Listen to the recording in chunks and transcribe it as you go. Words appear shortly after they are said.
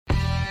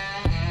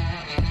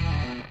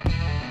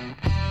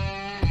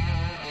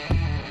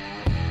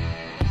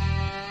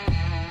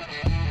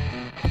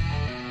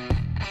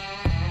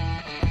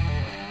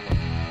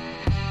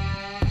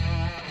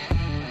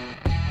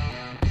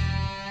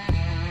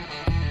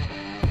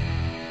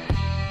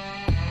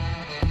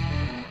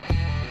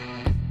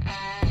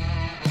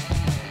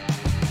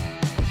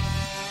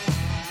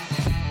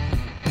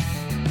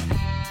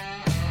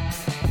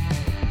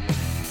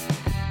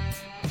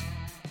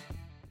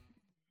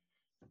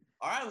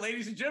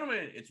ladies and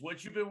gentlemen, it's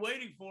what you've been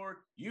waiting for.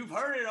 You've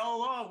heard it all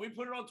along. We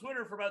put it on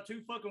Twitter for about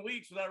 2 fucking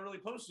weeks without really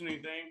posting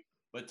anything.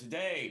 But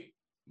today,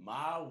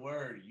 my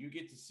word, you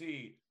get to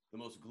see the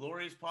most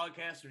glorious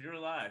podcast of your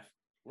life.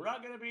 We're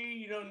not going to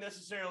be,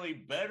 necessarily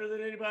better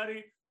than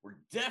anybody. We're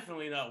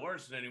definitely not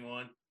worse than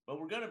anyone. But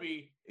we're going to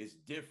be is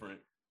different.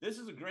 This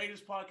is the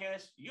greatest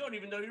podcast you don't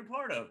even know you're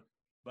part of.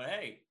 But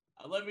hey,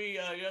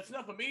 that's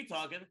enough of me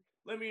talking.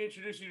 Let me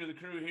introduce you to the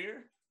crew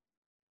here.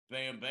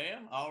 Bam,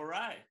 bam. All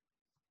right.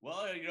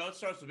 Well, it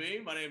starts with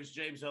me. My name is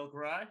James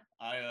Elkarai.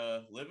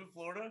 I live in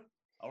Florida.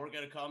 I work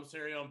at a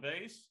commissary on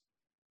base.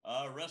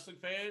 Wrestling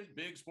fan,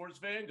 big sports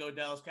fan. Go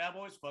Dallas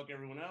Cowboys. Fuck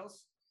everyone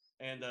else.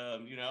 And,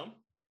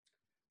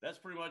 that's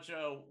pretty much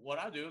what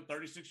I do.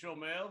 36-year-old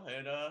male.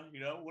 And,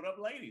 what up,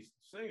 ladies?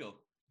 Single.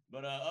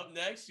 But up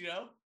next,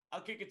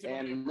 I'll kick it to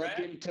and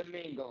looking to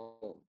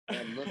mingle.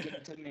 And looking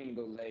to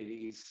mingle,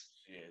 ladies.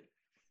 Shit.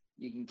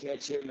 You can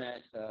catch him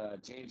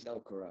at James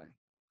Elkarai.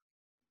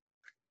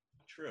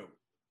 True.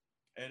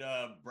 And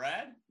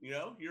Brad,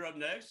 you're up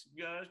next.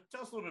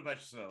 Tell us a little bit about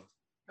yourself.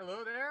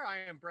 Hello there. I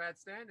am Brad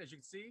Stan, as you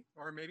can see,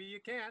 or maybe you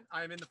can't.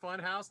 I am in the fun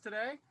house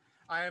today.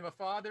 I am a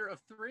father of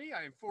 3.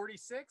 I am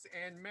 46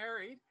 and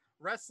married.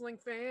 Wrestling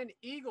fan,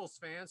 Eagles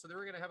fan. So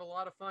we're going to have a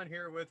lot of fun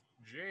here with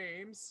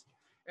James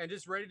and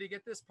just ready to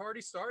get this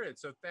party started.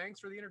 So thanks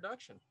for the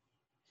introduction.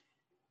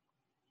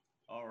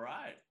 All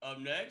right. Up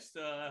next,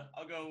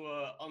 I'll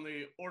go on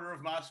the order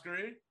of my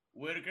screen.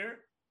 Whitaker,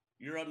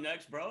 you're up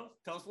next, bro.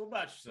 Tell us a little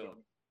about yourself.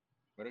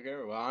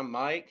 Whitaker. Well, I'm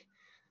Mike,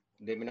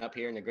 living up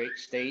here in the great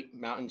state,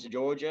 mountains of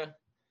Georgia.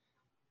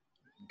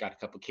 Got a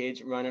couple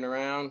kids running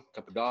around, a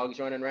couple dogs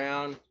running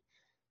around,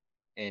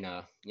 and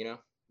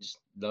just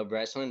love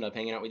wrestling, love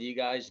hanging out with you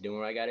guys, doing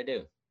what I got to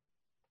do.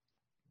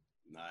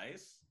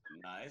 Nice.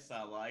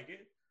 I like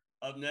it.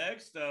 Up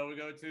next, we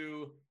go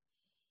to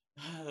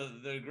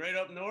the great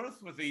up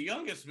north with the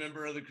youngest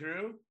member of the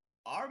crew,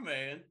 our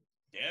man,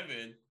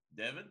 Devin.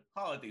 Devin,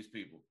 holla at these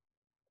people.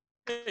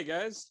 Hey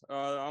guys,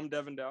 I'm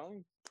Devin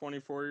Dowling,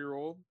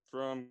 24-year-old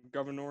from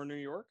Gouverneur, New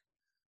York.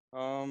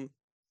 I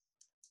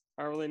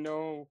don't really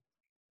know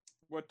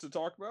what to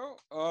talk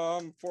about.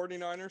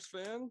 49ers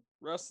fan,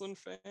 wrestling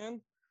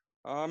fan.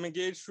 I'm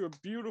engaged to a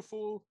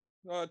beautiful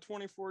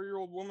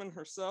 24-year-old woman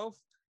herself,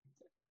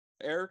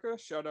 Erica.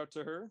 Shout out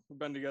to her. We've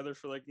been together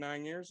for like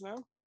 9 years now.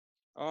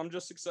 I'm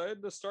just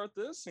excited to start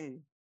this and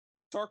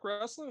talk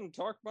wrestling and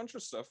talk a bunch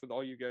of stuff with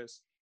all you guys.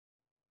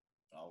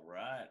 All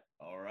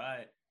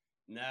right.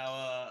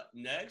 Now,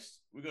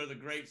 next, we go to the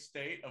great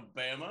state of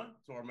Bama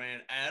to our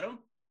man, Adam.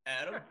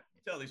 Adam,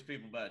 tell these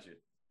people about you.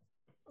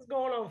 What's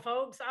going on,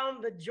 folks?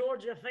 I'm the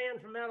Georgia fan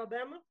from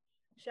Alabama.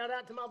 Shout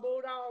out to my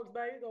Bulldogs,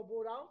 baby. Go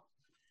Bulldogs.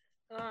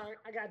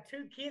 I got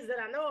 2 kids that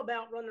I know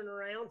about running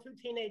around, 2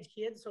 teenage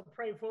kids, so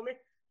pray for me.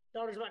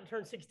 Daughter's about to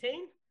turn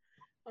 16.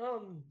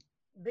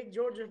 Big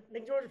Georgia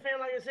fan,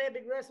 like I said,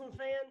 big wrestling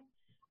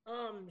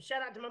fan.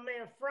 Shout out to my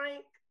man,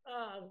 Frank,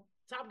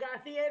 Top Guy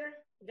Theater.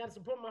 Got to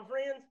support my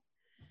friends.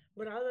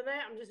 But other than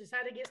that, I'm just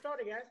excited to get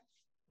started, guys.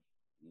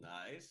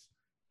 Nice.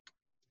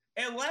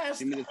 And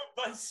last,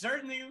 but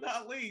certainly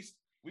not least,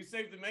 we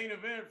saved the main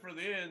event for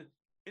the end.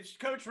 It's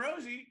Coach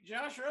Rosie,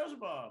 Josh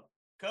Rosenbaum.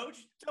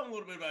 Coach, tell them a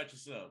little bit about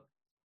yourself.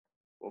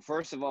 Well,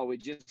 first of all, we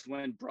just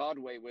went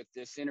Broadway with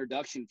this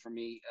introduction for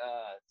me.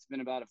 It's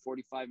been about a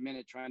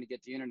 45-minute trying to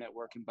get the internet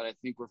working, but I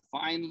think we're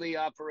finally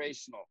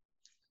operational.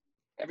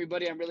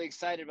 Everybody, I'm really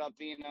excited about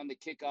being on the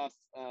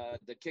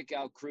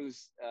Kickout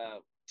Cruise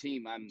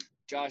team. I'm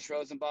Josh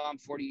Rosenbaum,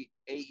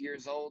 48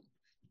 years old.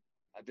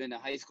 I've been a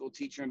high school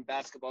teacher and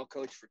basketball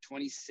coach for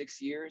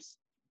 26 years,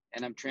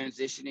 and I'm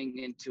transitioning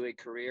into a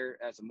career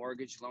as a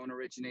mortgage loan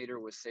originator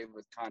with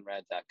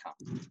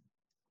SaveWithConrad.com.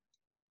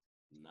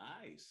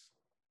 Nice.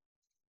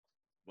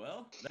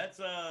 Well,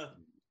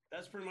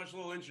 that's pretty much a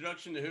little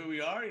introduction to who we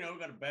are. We've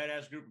got a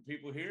badass group of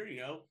people here.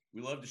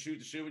 We love to shoot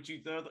the shit with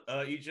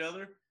each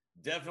other.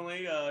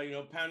 Definitely,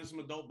 pounding some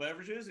adult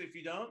beverages. If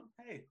you don't,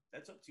 hey,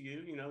 that's up to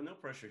you. No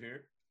pressure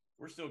here.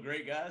 We're still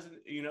great guys,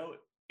 even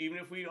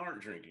if we aren't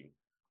drinking.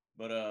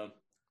 But all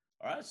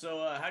right. So,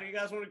 how do you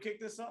guys want to kick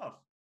this off?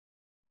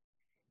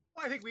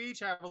 Well, I think we each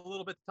have a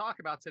little bit to talk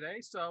about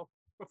today. So,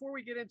 before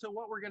we get into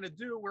what we're going to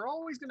do, we're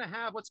always going to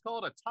have what's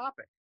called a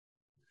topic.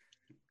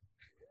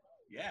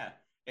 Yeah,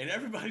 and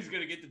everybody's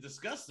going to get to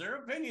discuss their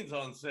opinions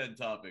on said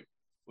topic,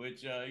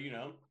 which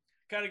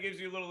kind of gives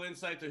you a little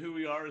insight to who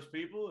we are as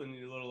people and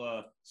a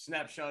little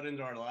snapshot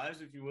into our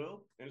lives, if you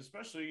will. And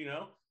especially,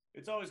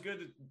 it's always good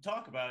to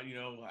talk about,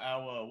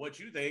 how what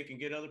you think and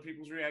get other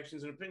people's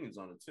reactions and opinions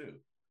on it too.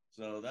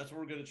 So that's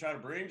what we're going to try to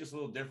bring, just a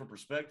little different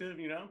perspective,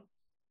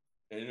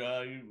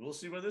 and we'll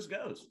see where this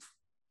goes.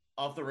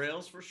 Off the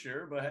rails for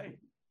sure, but hey,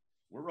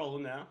 we're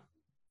rolling now.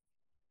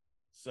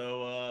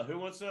 So who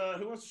wants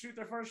to shoot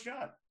their first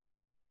shot?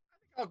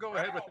 I think I'll go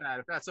ahead with that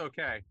if that's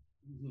okay.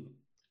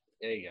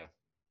 There you go.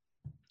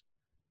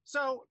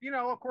 So,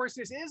 of course,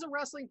 this is a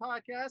wrestling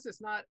podcast. It's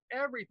not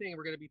everything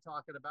we're going to be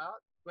talking about,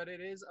 but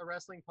it is a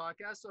wrestling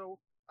podcast. So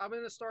I'm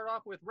going to start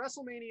off with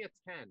WrestleMania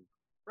 10.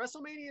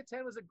 WrestleMania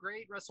 10 was a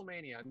great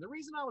WrestleMania. And the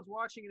reason I was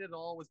watching it at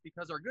all was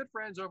because our good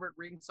friends over at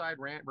Ringside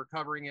Rant were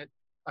covering it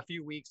a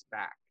few weeks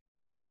back.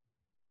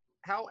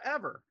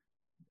 However,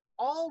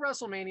 all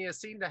WrestleMania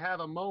seem to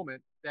have a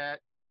moment that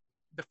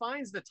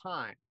defines the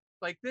time.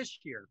 Like this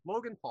year,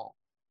 Logan Paul,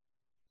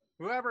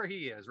 whoever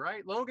he is,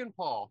 right? Logan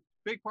Paul,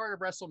 big part of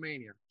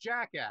WrestleMania.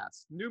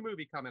 Jackass, new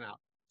movie coming out.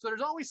 So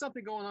there's always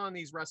something going on in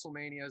these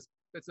WrestleManias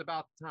that's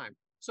about the time.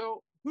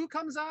 So who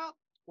comes out?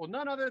 Well,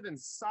 none other than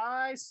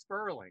Cy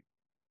Sperling.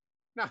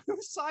 Now,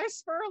 who's Cy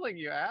Sperling,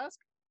 you ask?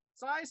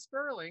 Cy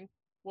Sperling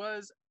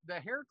was the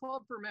Hair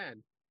Club for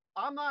Men.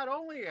 I'm not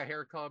only a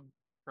Hair Club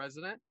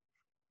president,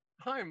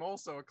 I'm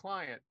also a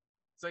client.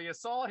 So you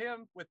saw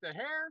him with the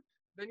hair,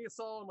 then you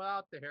saw him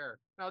without the hair.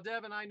 Now,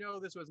 Devin, I know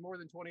this was more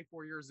than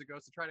 24 years ago,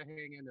 so try to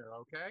hang in there,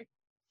 okay?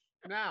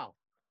 Now,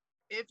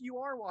 if you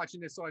are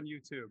watching this on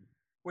YouTube,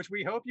 which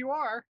we hope you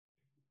are,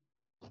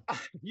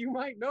 you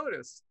might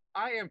notice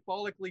I am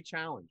follically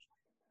challenged.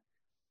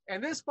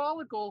 And this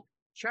follicle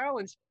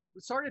challenge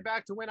started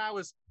back to when I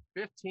was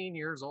 15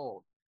 years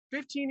old.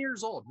 15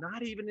 years old,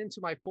 not even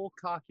into my full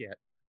cock yet.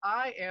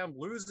 I am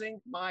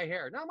losing my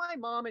hair. Now, my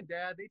mom and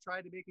dad, they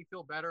tried to make me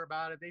feel better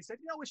about it. They said,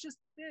 it's just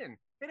thin.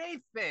 It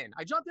ain't thin.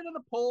 I jumped into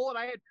the pool and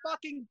I had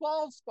fucking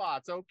bald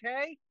spots,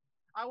 okay?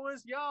 I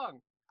was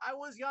young.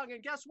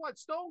 And guess what?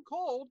 Stone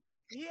Cold,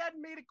 he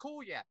hadn't made it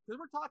cool yet. Because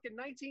we're talking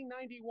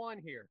 1991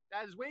 here.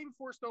 That is way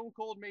before Stone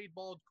Cold made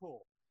bald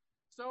cool.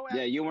 So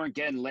yeah, you weren't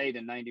getting laid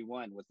in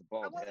 91 with the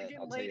bald head. I wasn't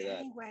getting laid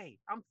anyway.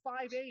 I'm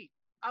 5'8".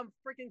 I'm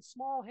freaking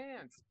small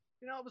hands.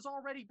 It was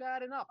already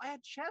bad enough. I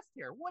had chest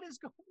hair. What is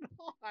going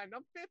on?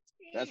 I'm 15.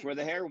 That's where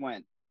the hair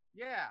went.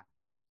 Yeah.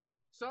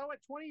 So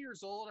at 20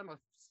 years old, I'm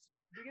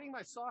beginning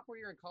my sophomore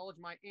year in college.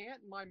 My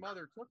aunt and my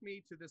mother took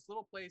me to this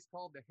little place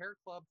called the Hair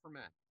Club for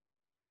Men.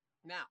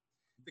 Now,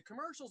 the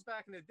commercials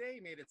back in the day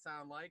made it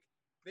sound like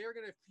they're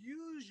going to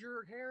fuse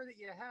your hair that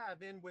you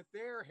have in with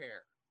their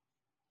hair.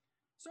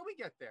 So we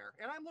get there,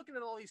 and I'm looking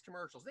at all these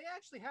commercials. They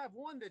actually have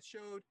one that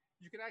showed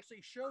you can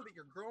actually show that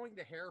you're growing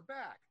the hair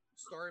back.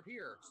 Start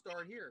here,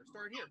 start here,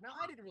 start here. Now,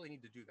 I didn't really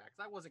need to do that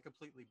because I wasn't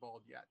completely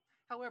bald yet.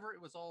 However,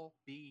 it was all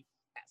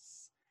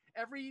BS.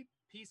 Every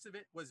piece of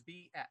it was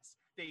BS.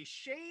 They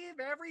shave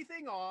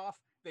everything off,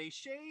 they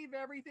shave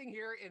everything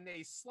here, and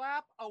they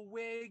slap a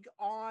wig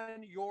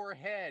on your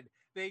head.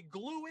 They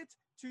glue it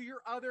to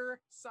your other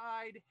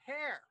side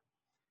hair.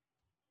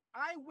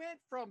 I went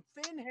from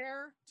thin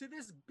hair to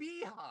this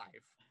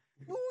beehive.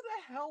 Who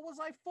the hell was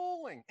I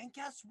fooling? And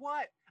guess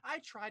what? I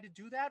tried to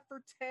do that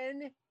for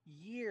 10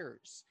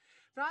 years.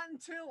 Not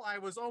until I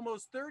was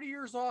almost 30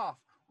 years off.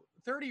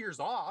 30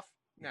 years off?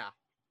 Nah,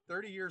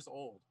 30 years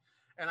old.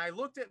 And I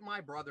looked at my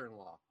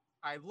brother-in-law.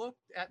 I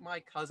looked at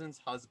my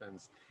cousin's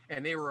husbands,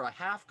 and they were a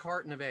half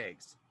carton of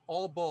eggs,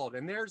 all bald.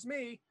 And there's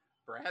me,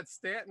 Brad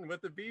Stanton,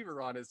 with the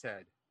beaver on his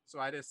head. So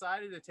I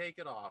decided to take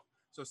it off.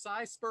 So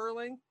Cy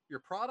Sperling,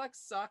 your product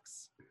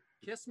sucks.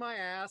 Kiss my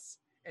ass.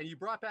 And you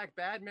brought back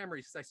bad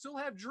memories because I still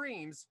have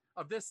dreams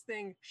of this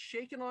thing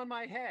shaking on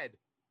my head.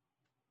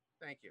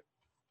 Thank you.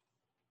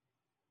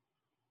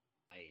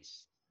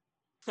 Nice.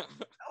 That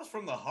was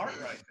from the heart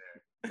right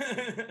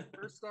there.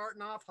 We're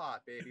starting off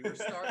hot, baby. We're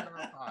starting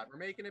off hot. We're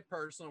making it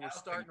personal. We're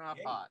starting off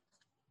hot.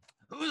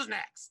 Who's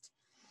next?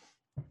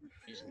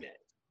 Who's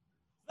next?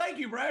 Thank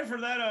you, Brad, for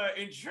that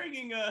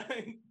intriguing,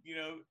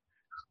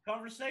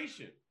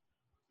 conversation.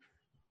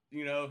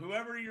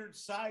 Whoever your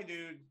side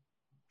dude,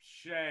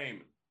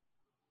 shame.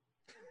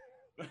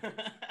 I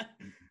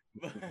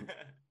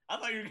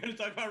thought you were going to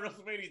talk about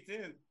WrestleMania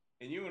 10,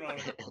 and you went on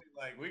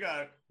like we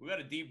got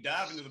a deep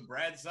dive into the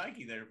Brad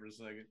psyche there for a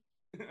second.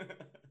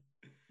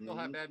 Still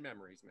have bad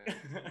memories, man.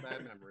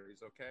 Bad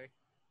memories, okay?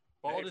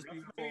 Bald is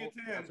beautiful.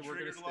 That's what we're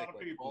going to stick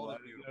with. Bald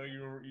is beautiful.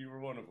 You were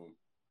one of them.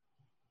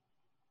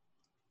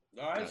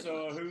 All right,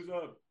 so who's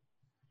up?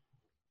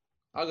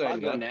 I'll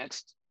go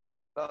next.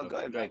 Oh, go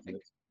ahead, Brad.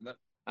 All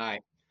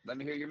right. Let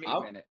me hear your meat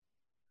minute.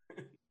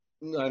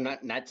 No,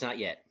 that's not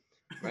yet.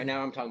 Right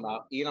now, I'm talking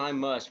about Elon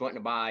Musk wanting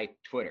to buy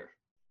Twitter.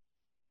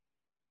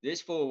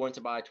 This fool wants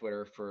to buy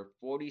Twitter for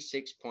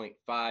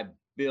 $46.5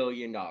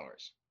 billion.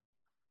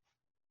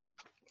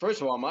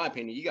 First of all, in my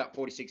opinion, you got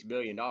 $46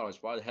 billion.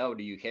 Why the hell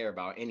do you care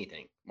about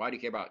anything? Why do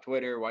you care about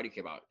Twitter? Why do you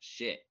care about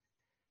shit?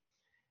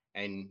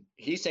 And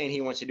he's saying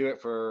he wants to do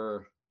it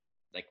for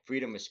like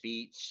freedom of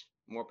speech,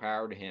 more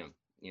power to him,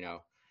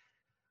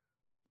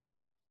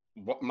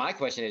 My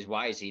question is,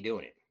 why is he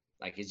doing it?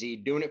 Like, is he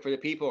doing it for the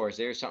people, or is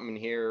there something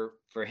here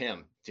for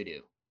him to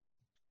do?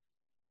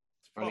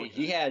 I mean,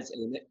 he has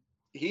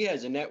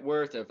a net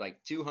worth of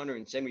like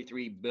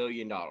 $273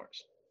 billion.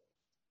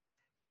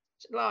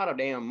 It's a lot of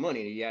damn money,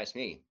 if you ask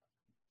me.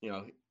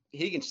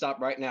 He can stop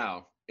right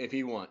now if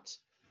he wants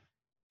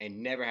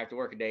and never have to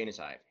work a day in his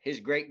life. His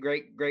great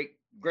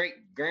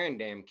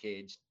granddamn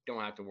kids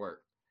don't have to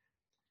work.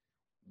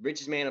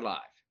 Richest man alive.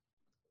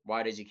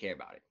 Why does he care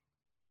about it?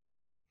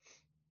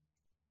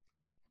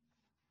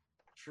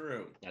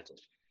 True. That's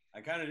it. I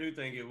kind of do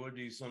think it would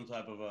be some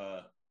type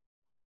of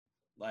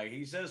Like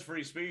he says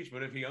free speech,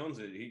 but if he owns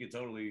it, he could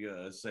totally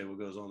say what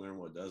goes on there and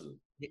what doesn't.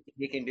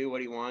 He can do what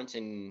he wants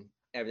and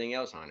everything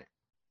else on it.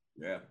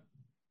 Yeah.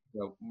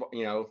 So,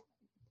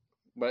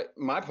 but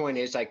my point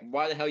is, like,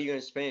 why the hell are you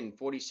going to spend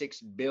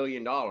 $46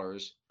 billion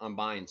on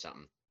buying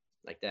something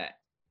like that?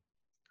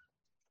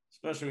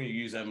 Especially when you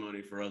use that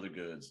money for other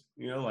goods,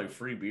 like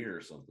free beer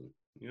or something.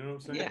 You know what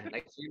I'm saying? Yeah,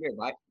 like free beer.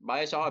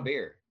 Buy us all a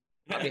beer.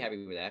 I'll be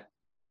happy with that.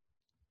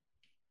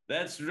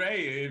 That's right.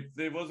 If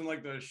it wasn't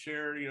like the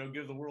share,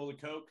 give the world a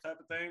Coke type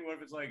of thing. What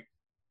if it's like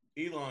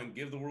Elon,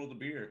 give the world a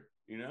beer?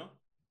 Yeah.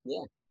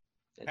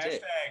 That's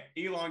Hashtag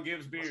it. Elon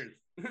gives beers.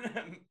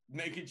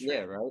 Make it true.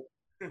 Yeah, right.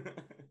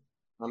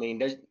 I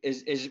mean,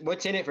 is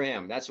what's in it for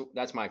him?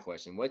 That's my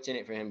question. What's in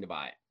it for him to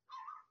buy it?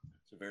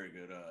 It's a very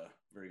good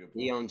point.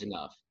 He owns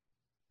enough.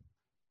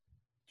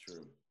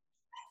 True.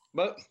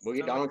 But we'll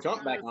get Donald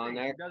Trump back on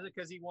there. He does it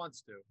because he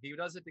wants to. He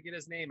does it to get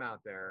his name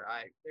out there.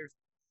 There's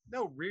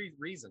no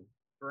reason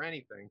for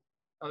anything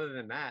other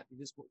than that.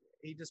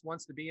 He just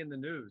wants to be in the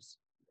news.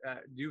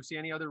 Do you see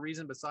any other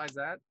reason besides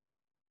that?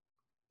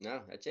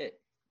 No, that's it.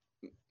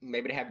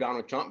 Maybe to have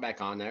Donald Trump back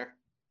on there.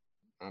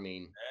 I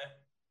mean,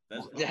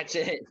 that's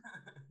it.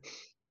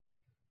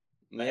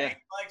 Yeah. He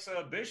likes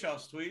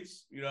Bischoff's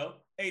tweets,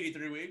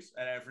 83 weeks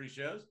at our free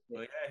shows.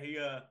 But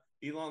yeah,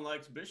 Elon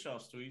likes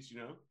Bischoff's tweets,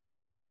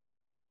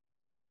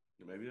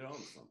 Maybe they're on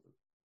something.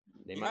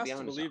 He has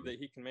to believe that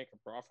he can make a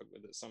profit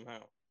with it somehow.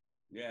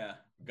 Yeah,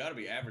 got to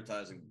be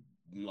advertising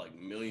like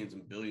millions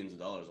and billions of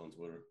dollars on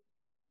Twitter.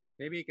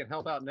 Maybe he can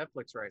help out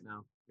Netflix right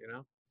now,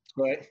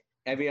 But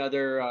every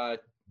other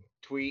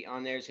tweet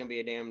on there is going to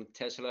be a damn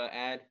Tesla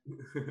ad.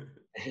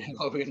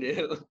 What we gonna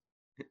do?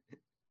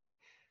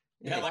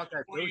 Yeah, like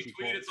when you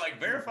tweet, it's like,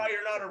 verify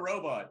you're not a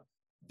robot.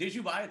 Did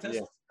you buy a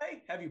Tesla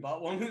today? Have you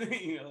bought one?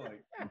 Be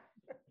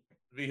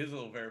his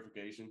little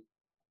verification.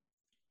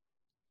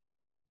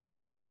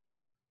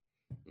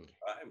 All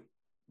right.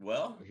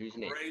 Well,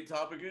 great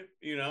topic.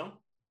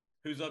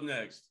 Who's up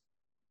next?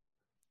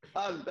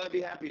 I'd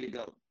be happy to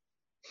go.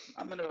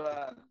 I'm going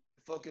to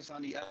focus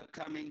on the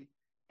upcoming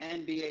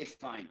NBA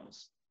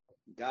Finals.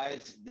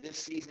 Guys, this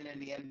season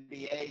in the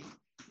NBA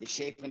is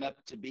shaping up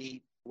to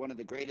be one of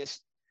the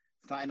greatest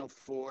Final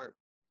Four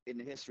in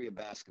the history of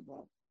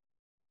basketball.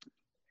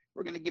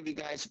 We're going to give you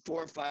guys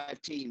 4 or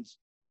 5 teams,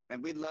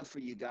 and we'd love for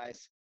you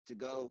guys to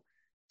go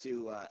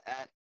to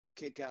at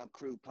Kickout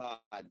Crew Pod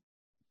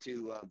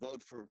to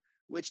vote for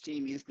which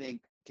team you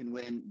think can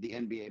win the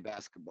NBA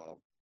basketball.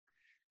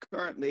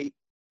 Currently,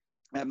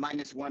 at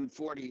minus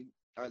 140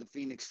 are the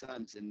Phoenix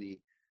Suns in the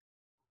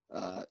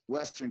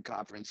Western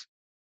Conference.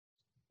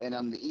 And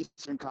on the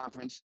Eastern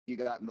Conference, you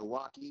got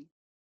Milwaukee,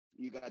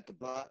 you got the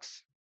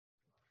Bucks,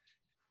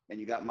 and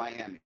you got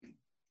Miami.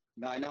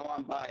 Now, I know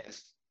I'm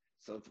biased,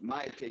 so in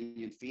my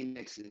opinion,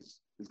 Phoenix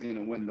is going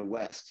to win the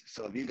West.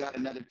 So if you got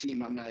another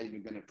team, I'm not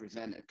even going to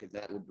present it because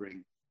that will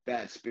bring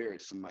bad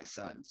spirits from my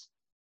Suns.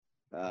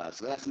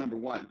 So that's number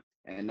 1.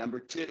 And number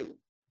 2,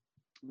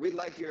 we'd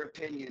like your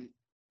opinion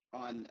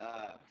on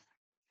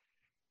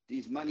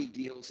these money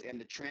deals and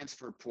the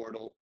transfer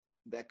portal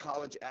that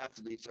college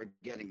athletes are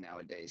getting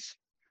nowadays.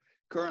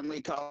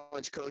 Currently,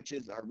 college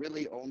coaches are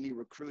really only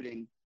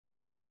recruiting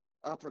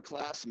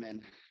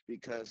upperclassmen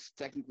because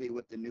technically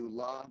with the new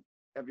law,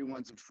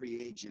 everyone's a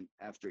free agent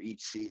after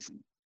each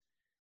season.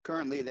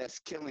 Currently, that's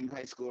killing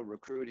high school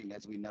recruiting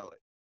as we know it.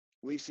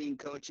 We've seen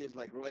coaches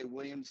like Roy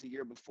Williams the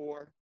year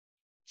before,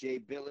 Jay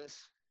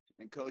Billis,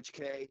 and Coach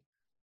K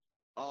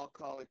all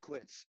call it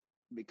quits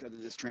because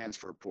of this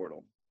transfer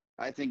portal.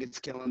 I think it's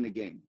killing the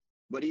game.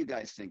 What do you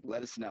guys think?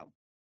 Let us know.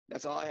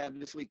 That's all I have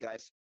this week,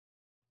 guys.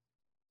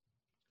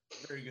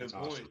 Very good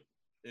point. Awesome.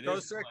 Go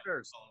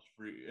Sixers.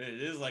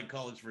 It is like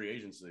college free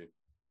agency.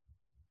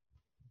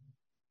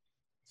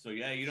 So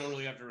yeah, you don't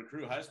really have to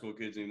recruit high school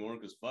kids anymore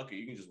because fuck it,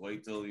 you can just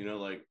wait till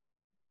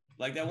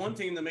like that one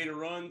team that made a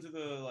run to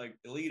the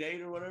Elite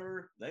Eight or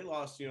whatever. They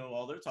lost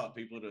all their top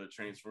people to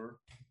transfer.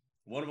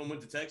 One of them went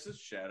to Texas.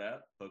 Shout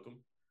out, hook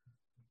them.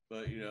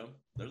 But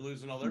they're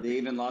losing all their. They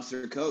even lost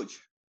their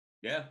coach.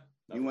 Yeah,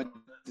 he went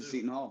to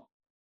Seton Hall.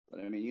 But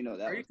I mean,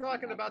 that. Are you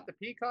talking about the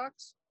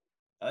Peacocks?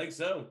 I think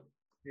so.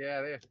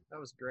 Yeah, that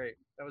was great.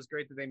 That was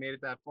great that they made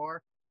it that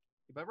far.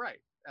 But right,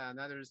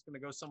 now they're just going to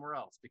go somewhere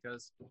else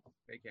because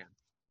they can.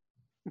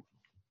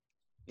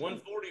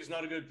 140 is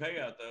not a good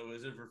payout, though,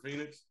 is it, for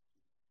Phoenix?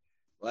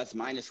 Well, that's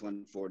minus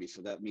 140,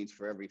 so that means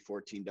for every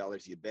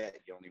 $14 you bet,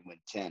 you only win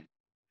 10.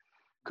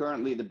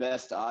 Currently, the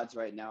best odds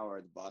right now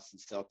are the Boston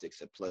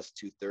Celtics at plus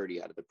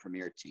 230 out of the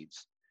premier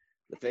teams.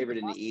 The favorite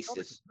in the East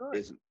is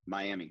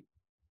Miami.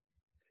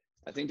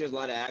 I think there's a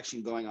lot of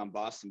action going on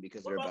Boston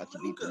because they're about to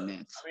beat the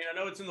Nets. I mean, I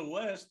know it's in the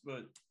West,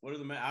 but what are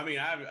the – I mean,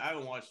 I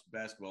haven't watched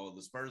basketball.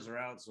 The Spurs are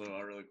out, so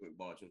I really quit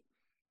watching.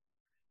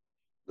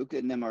 Luka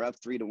and them are up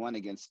 3-1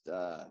 against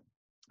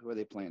who are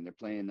they playing? They're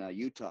playing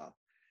Utah.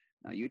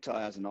 Now, Utah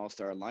has an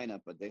all-star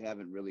lineup, but they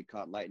haven't really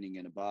caught lightning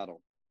in a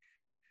bottle.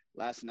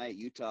 Last night,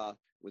 Utah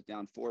was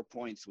down 4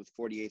 points with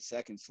 48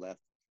 seconds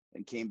left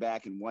and came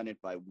back and won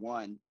it by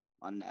 1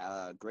 on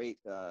a great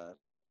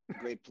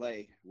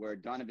play where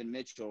Donovan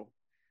Mitchell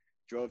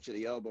drove to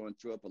the elbow and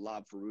threw up a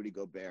lob for Rudy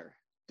Gobert.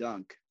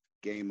 Dunk,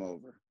 game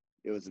over.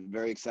 It was a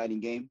very exciting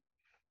game.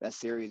 That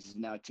series is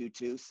now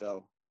 2-2,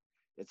 so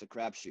it's a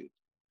crapshoot.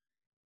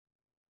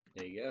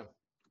 There you go.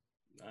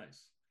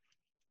 Nice.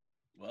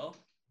 Well,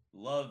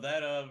 love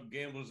that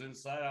gambler's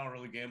insight. I don't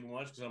really gamble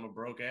much because I'm a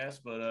broke ass,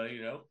 but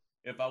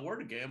if I were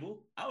to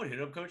gamble, I would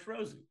hit up Coach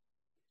Rosie.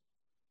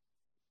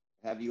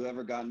 Have you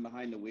ever gotten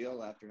behind the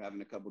wheel after having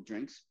a couple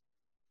drinks?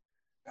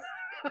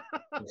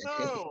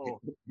 Oh,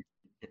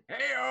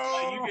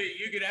 hey,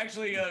 you could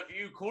actually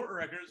view court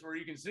records where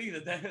you can see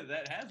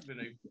that has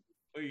been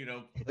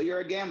But you're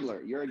a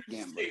gambler. You're a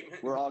gambler.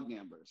 We're all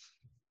gamblers.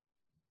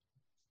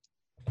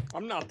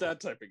 I'm not that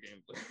type of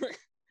gambler.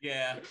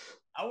 Yeah,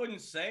 I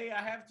wouldn't say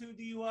I have 2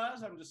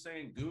 DUIs. I'm just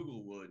saying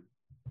Google would.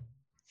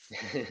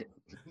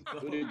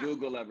 Who did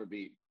Google ever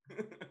beat?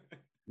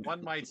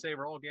 one might say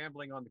we're all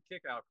gambling on the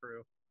Kickout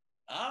crew.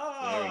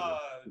 Ah,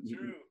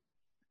 true.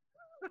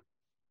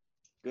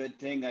 Good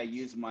thing I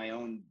used my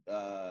own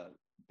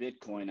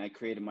Bitcoin. I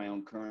created my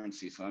own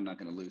currency, so I'm not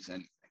going to lose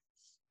anything.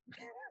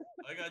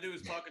 All you got to do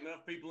is talk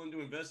enough people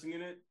into investing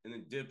in it and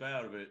then dip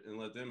out of it and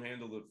let them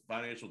handle the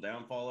financial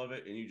downfall of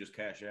it, and you just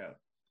cash out,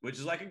 which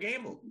is like a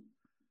gamble.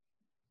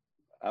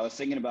 I was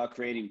thinking about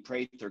creating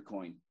Prather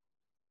coin.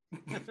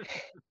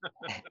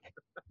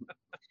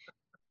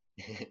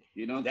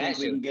 You don't think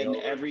we can get in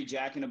every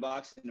Jack in the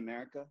Box in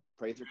America?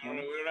 Prather coin?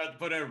 We don't have to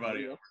put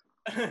everybody up.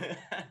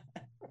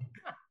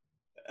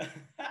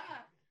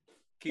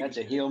 That's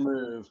a heel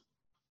move.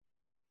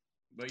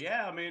 But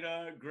yeah, I mean,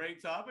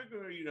 great topic.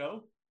 Or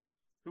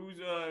who's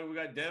we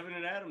got Devin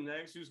and Adam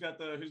next. Who's got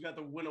the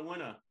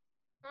winner?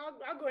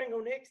 I'll go ahead and go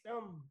next.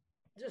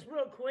 Just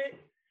real quick.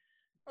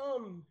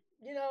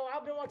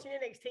 I've been watching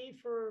NXT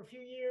for a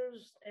few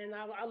years, and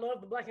I love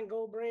the black and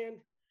gold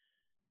brand.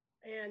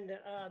 And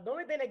the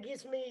only thing that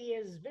gets me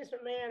is Vince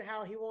McMahon,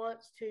 how he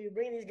wants to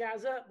bring these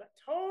guys up, but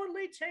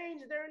totally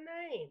change their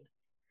name.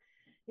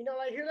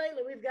 Like here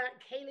lately, we've got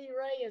Kaylee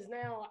Ray is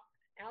now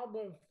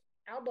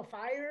Alba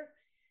Fire.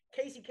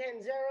 Casey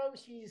Catanzaro,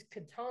 she's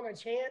Katana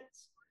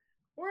Chance.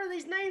 Where are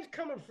these names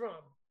coming from?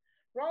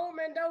 Raul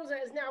Mendoza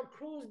is now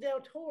Cruz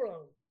del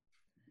Toro.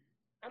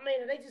 I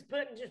mean, are they just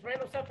putting just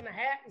random stuff in a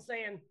hat and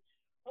saying,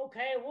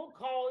 okay, we'll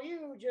call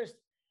you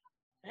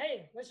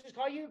let's just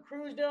call you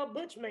Cruz del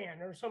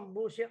Butchman or some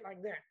bullshit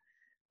like that.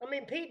 I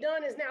mean, Pete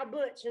Dunne is now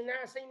Butch, and now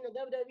I've seen the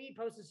WWE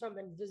posted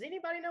something. Does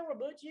anybody know where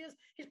Butch is?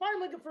 He's probably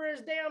looking for his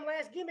damn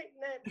last gimmick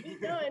that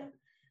Pete Dunne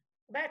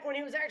back when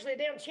he was actually a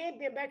damn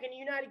champion back in the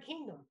United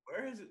Kingdom.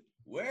 Where is it?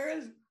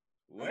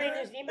 I mean,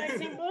 has anybody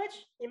seen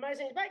Butch? Anybody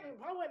seen his back?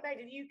 Probably went back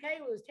to the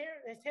UK with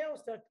his tail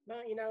stuck,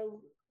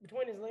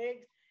 between his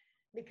legs,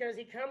 because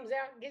he comes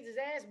out and gets his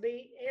ass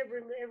beat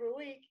every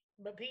week.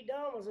 But Pete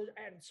Dunne was a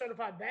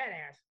certified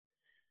badass.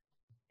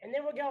 And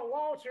then we got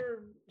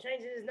Walter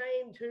changing his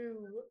name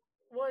to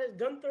what is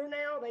Gunther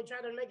now. They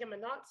tried to make him a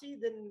Nazi,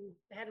 then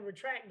had to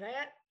retract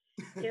that.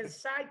 His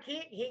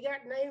sidekick, he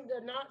got named a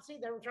Nazi.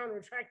 They were trying to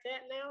retract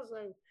that now.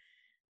 So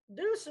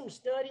do some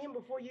studying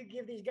before you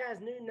give these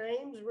guys new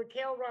names.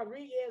 Raquel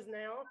Rodriguez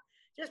now,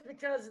 just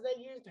because they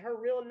used her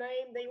real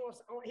name, he wants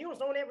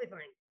to own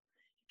everything.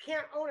 You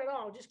can't own it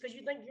all. Just because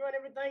you think you own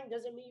everything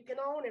doesn't mean you can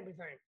own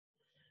everything.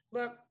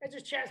 But it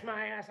just chats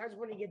my ass. I just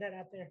want to get that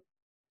out there.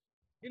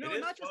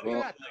 Not just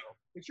that, though.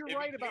 But you're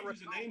right about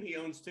Raquel. Name, he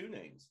owns 2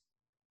 names.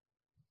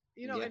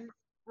 And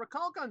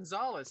Raquel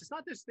Gonzalez, it's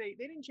not this they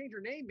didn't change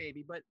her name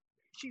maybe, but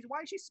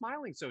why is she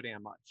smiling so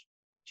damn much?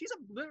 She's a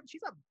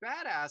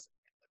badass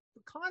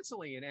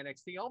constantly in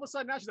NXT. All of a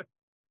sudden now she's like,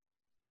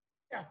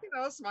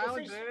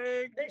 smiling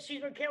big.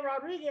 She's Raquel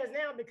Rodriguez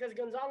now because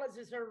Gonzalez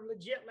is her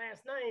legit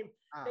last name.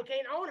 They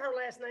can't own her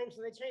last name,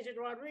 so they changed it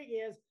to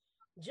Rodriguez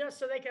just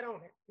so they can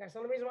own it. That's the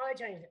only reason why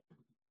they changed it.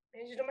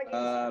 It just don't make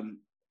any sense.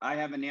 I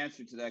have an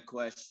answer to that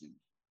question.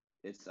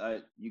 It's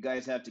you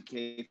guys have to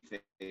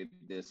kayfabe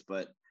this,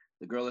 but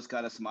the girl that's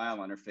got a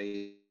smile on her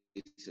face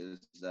has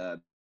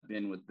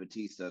been with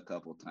Batista a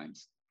couple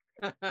times.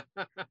 Yeah,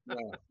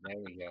 there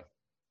we go.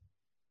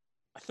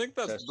 I think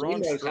that's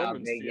Braun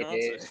Strowman's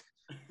fiance.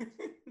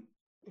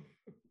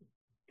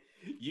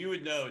 You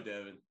would know,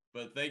 Devin,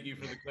 but thank you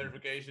for the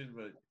clarification.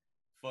 But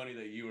funny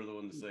that you were the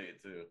one to say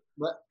it too.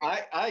 But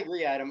I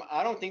agree, Adam.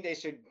 I don't think they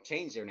should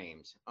change their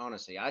names.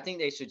 Honestly, I think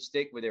they should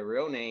stick with their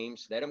real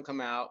names. Let them come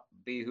out,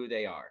 be who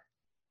they are.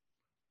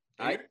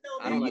 I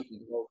don't like to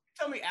go.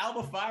 Tell me,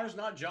 Alba Fire's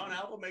not John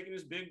Alba making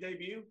his big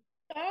debut?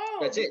 Oh,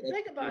 that's it.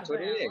 Think about that's that.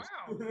 What it is.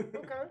 Wow.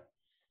 Okay.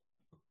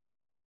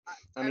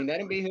 I mean, let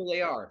them be who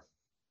they are.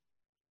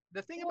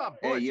 The thing about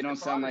Hey, you don't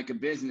sound like a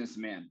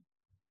businessman.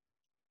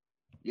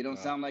 You don't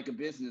sound like a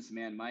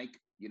businessman,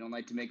 Mike. You don't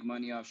like to make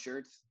money off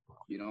shirts.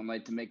 You don't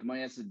like to make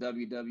money. That's the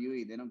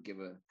WWE. They don't give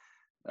a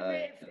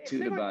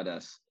toot about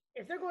us.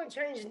 If they're going to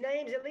change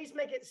names, at least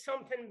make it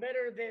something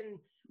better than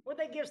what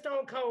they give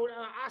Stone Cold,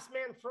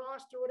 Iceman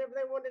Frost or whatever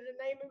they wanted to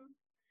name him.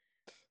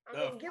 I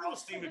mean, give him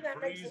something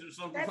that makes it. Or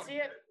something that's like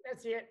it.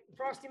 That's it.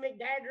 Frosty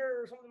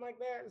McDagger or something like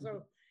that.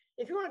 So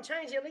if you want to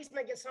change it, at least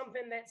make it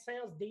something that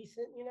sounds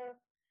decent,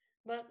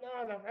 But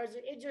no.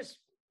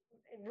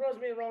 it rubs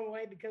me the wrong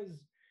way because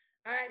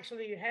I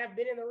actually have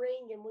been in the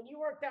ring, and when you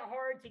work that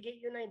hard to get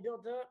your name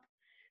built up,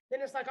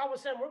 then it's like all of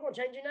a sudden we're going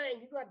to change your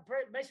name. You got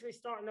basically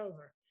starting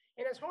over,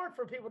 and it's hard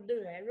for people to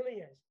do that. It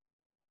really is.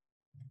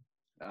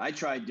 I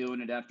tried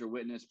doing it after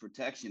witness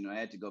protection, and I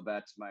had to go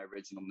back to my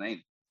original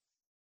name.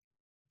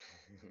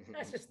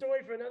 That's a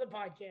story for another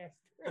podcast.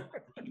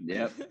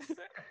 Yep.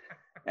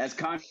 As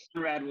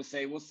Conrad will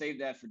say, we'll save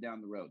that for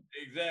down the road.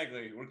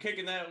 Exactly. We're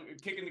kicking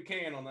the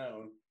can on that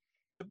one.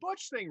 The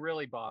Butch thing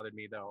really bothered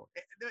me though.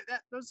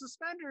 Those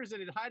suspenders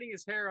and hiding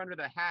his hair under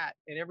the hat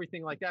and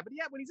everything like that. But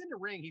yeah, when he's in the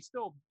ring, he's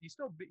still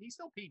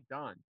Pete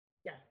Dunne.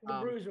 Yeah, the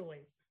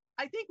bruiserweight.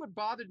 I think what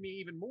bothered me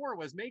even more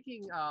was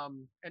making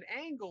an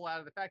angle out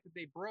of the fact that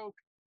they broke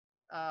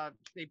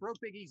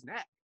Big E's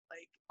neck.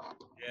 Like,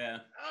 yeah,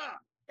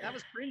 that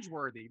was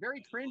cringeworthy,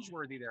 very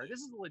cringeworthy. There, this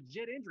is a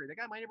legit injury. That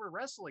guy might never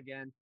wrestle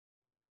again.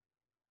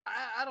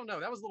 I don't know.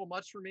 That was a little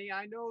much for me.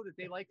 I know that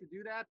they like to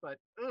do that, but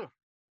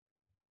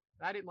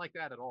I didn't like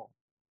that at all.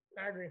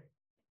 I agree.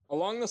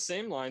 Along the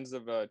same lines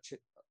of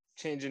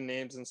changing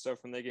names and stuff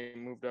when they get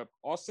moved up,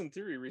 Austin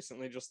Theory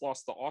recently just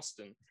lost to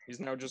Austin. He's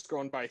now just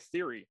going by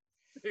Theory.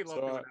 They love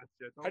doing that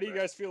shit, how do you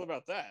guys feel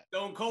about that?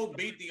 Stone Cold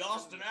beat the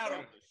Austin out of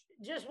him.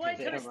 Just wait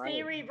till it's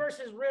Theory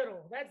versus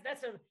Riddle.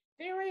 That's a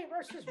Theory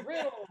versus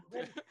Riddle.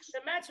 the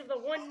match of the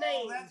one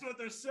name. That's what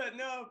they're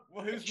setting up.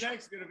 Well, who's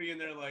next going to be in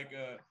there? Like,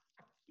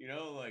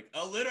 like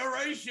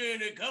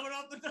alliteration and coming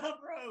off the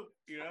top rope.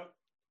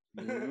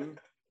 Mm-hmm.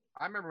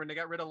 I remember when they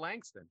got rid of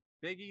Langston,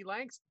 Big E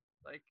Langston,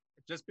 like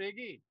just Big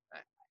E.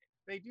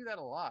 They do that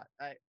a lot.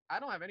 I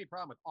don't have any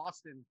problem with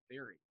Austin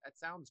Theory. That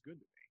sounds good to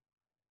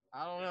me.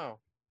 I don't know.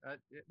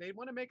 They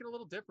want to make it a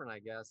little different, I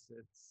guess.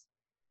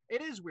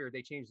 It is weird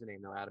they changed the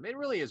name though, Adam. It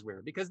really is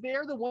weird because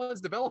they're the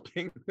ones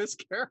developing this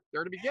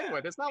character to begin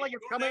with. It's not like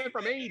it's coming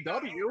from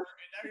AEW.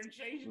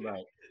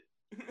 Right.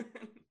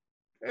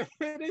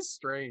 It is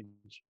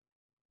strange.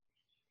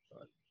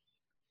 But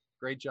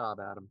great job,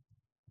 Adam.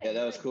 Yeah,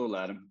 that was cool,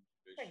 Adam.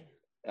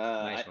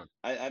 Nice one.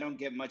 I don't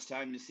get much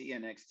time to see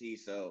NXT,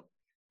 so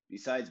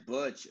besides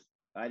Butch,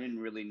 I didn't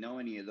really know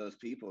any of those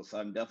people, so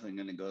I'm definitely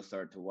going to go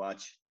start to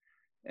watch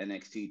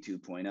NXT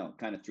 2.0.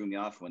 Kind of threw me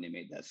off when they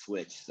made that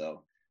switch,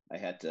 so I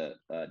had to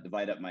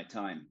divide up my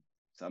time.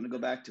 So I'm going to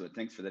go back to it.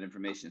 Thanks for that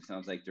information. It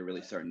sounds like they're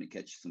really starting to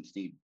catch some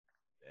steam.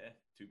 Yeah,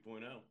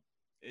 2.0.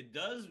 It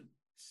does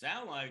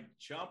sound like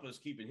Ciampa's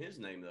keeping his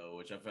name, though,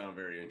 which I found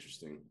very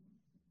interesting.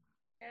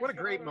 What a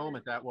great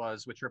moment that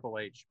was with Triple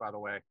H, by the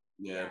way.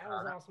 Yeah, that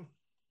was awesome.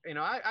 You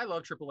know, I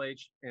love Triple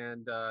H,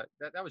 and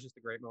that was just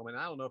a great moment.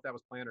 I don't know if that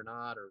was planned or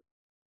not, or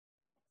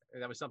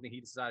that was something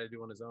he decided to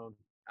do on his own.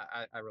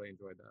 I really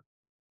enjoyed that.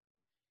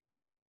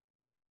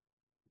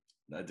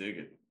 I dig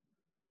it.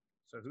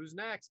 So who's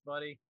next,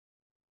 buddy?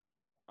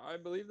 I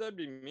believe that'd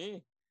be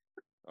me.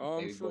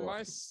 For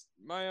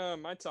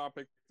my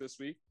topic this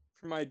week,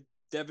 for my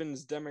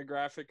Devin's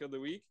demographic of the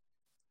week,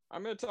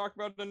 I'm going to talk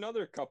about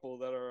another couple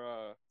that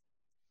are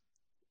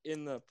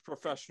in the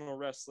professional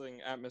wrestling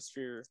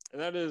atmosphere,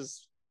 and that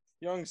is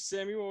young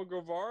Samuel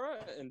Guevara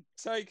and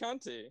Tai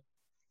Conte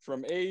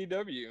from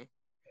AEW.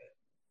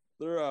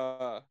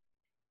 They're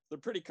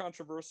pretty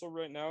controversial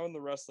right now in the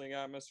wrestling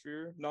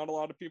atmosphere. Not a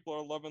lot of people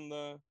are loving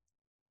the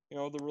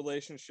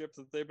relationship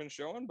that they've been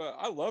showing, but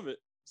I love it.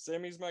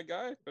 Sammy's my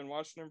guy. Been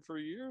watching him for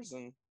years,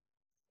 and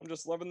I'm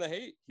just loving the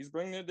hate. He's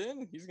bringing it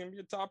in. He's going to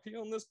be a top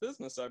heel in this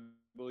business, I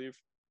believe.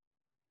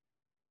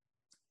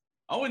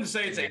 I wouldn't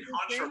say it's a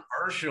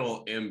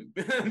controversial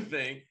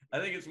thing. I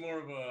think it's more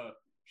of a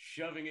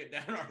shoving it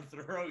down our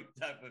throat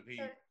type of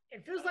heat.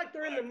 It feels like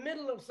they're in the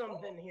middle of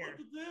something here.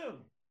 Look at them.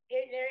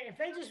 If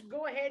they just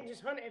go ahead and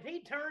if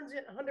he turns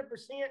it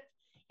 100%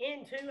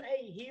 into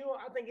a heel,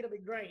 I think it'll be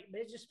great.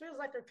 But it just feels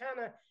like they're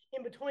kind of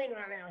in between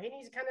right now. He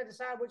needs to kind of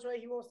decide which way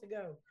he wants to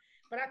go.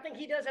 But I think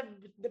he does have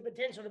the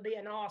potential to be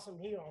an awesome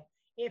heel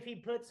if he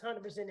puts 100%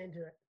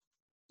 into it.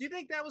 Do you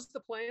think that was the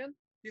plan?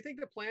 Do you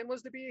think the plan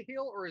was to be a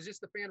heel, or is this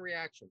the fan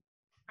reaction?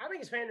 I think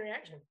it's fan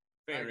reaction.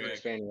 Fan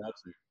reaction.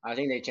 I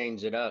think they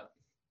changed it up.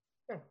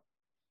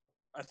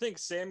 I think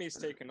Sammy's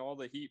taking all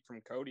the heat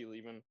from Cody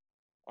leaving,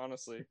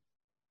 honestly.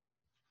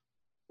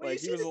 Well, like,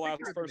 he was the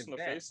last person to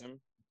bed. face him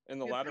in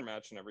the ladder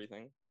match and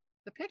everything.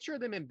 The picture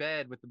of them in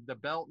bed with the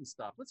belt and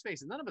stuff. Let's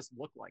face it, none of us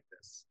look like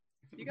this.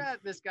 You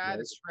got this guy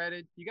that's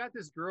shredded. You got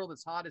this girl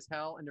that's hot as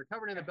hell, and they're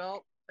covered in a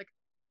belt. Like,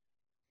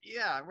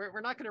 yeah, we're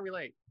not going to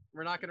relate.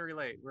 We're not going to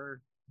relate.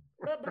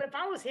 But if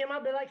I was him,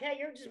 I'd be like, hey,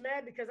 you're just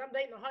mad because I'm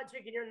dating a hot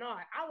chick and you're not.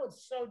 I would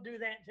so do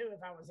that too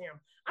if I was him.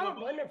 I don't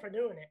blame him for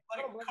doing it.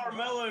 Like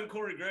Carmella and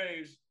Corey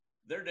Graves,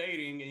 they're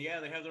dating, and yeah,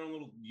 they have their own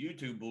little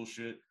YouTube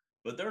bullshit,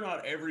 but they're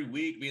not every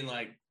week being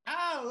like,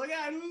 oh, look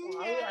at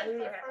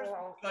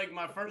like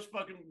my first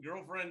fucking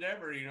girlfriend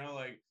ever,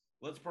 like,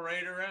 let's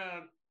parade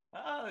around.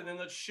 Oh, and then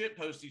let's shit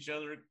post each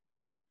other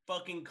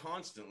fucking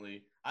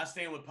constantly. I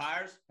stand with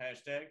Pyres,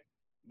 hashtag.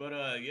 But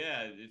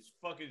yeah,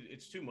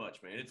 it's too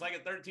much, man. It's like a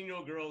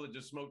 13-year-old girl that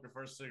just smoked her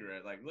first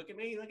cigarette. Like, look at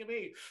me.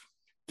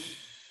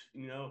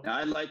 Now,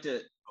 I'd like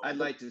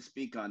to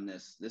speak on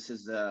this. This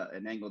is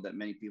an angle that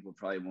many people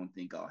probably won't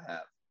think I'll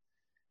have.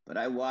 but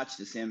I watched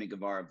the Sammy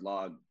Guevara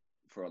vlog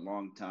for a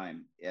long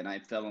time, and I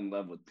fell in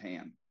love with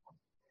Pam.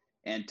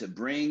 And to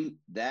bring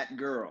that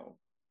girl,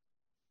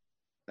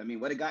 I mean,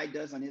 what a guy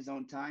does on his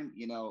own time,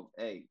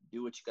 hey,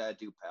 do what you got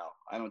to do, pal.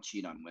 I don't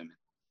cheat on women.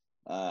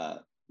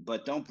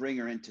 But don't bring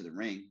her into the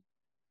ring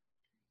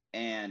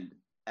and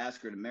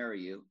ask her to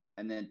marry you.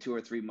 And then 2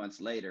 or 3 months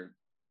later,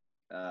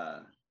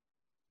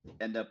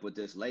 end up with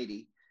this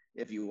lady.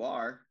 If you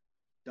are,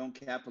 don't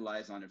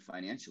capitalize on it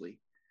financially,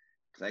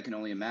 because I can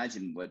only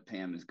imagine what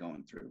Pam is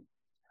going through.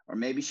 Or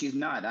maybe she's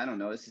not. I don't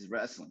know. This is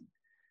wrestling.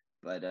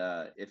 But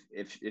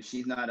if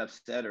she's not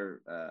upset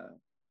or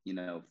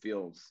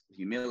feels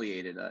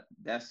humiliated,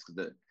 that's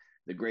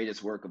the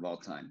greatest work of all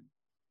time.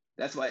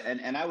 That's why.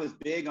 And I was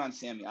big on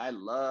Sammy. I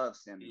love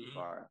Sammy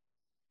Guevara.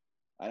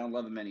 I don't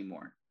love him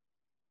anymore.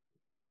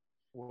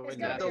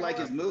 I still like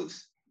his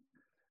moves.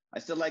 I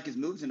still like his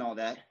moves and all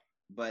that,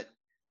 but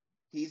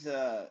he's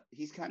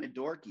kind of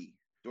dorky.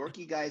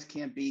 Dorky guys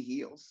can't be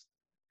heels.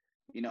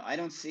 I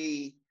don't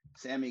see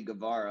Sammy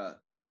Guevara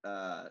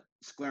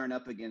squaring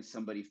up against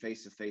somebody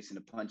face to face in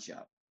a punch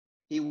out.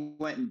 He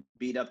went and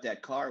beat up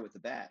that car with a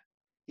bat.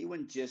 He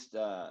wouldn't just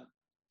go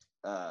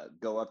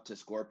up to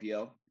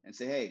Scorpio and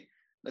say, "Hey,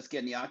 let's get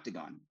in the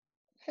octagon."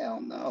 Hell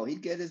no,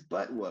 he'd get his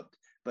butt whooped.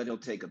 But he'll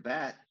take a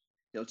bat.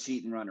 He'll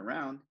cheat and run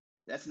around.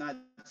 That's not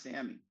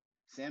Sammy.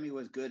 Sammy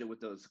was good with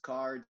those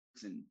cards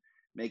and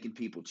making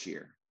people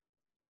cheer.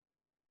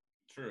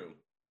 True.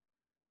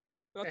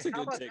 That's a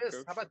good take,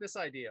 Coach. How about this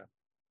idea?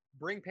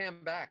 Bring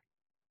Pam back.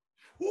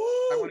 Woo!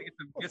 I want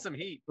to get some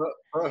heat. Put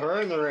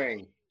her in the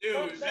ring. Dude,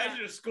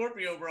 imagine if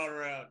Scorpio brought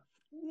her out.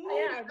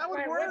 Yeah, that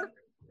would work.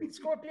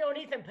 Scorpio and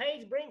Ethan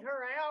Page bring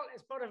her out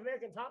as part of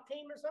American Top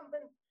Team or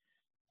something.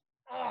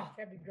 Oh,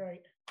 that'd be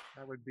great.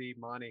 That would be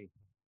money.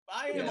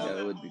 I am on that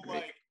that would whole, be great.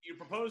 like, you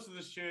propose to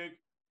this chick,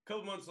 a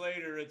couple months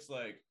later, it's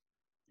like,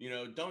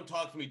 don't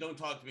talk to me, don't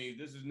talk to me.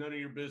 This is none of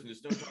your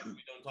business. Don't talk to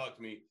me, don't talk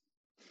to me.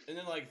 And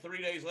then like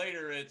 3 days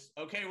later, it's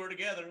okay, we're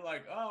together.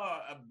 Like, oh,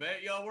 I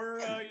bet y'all were,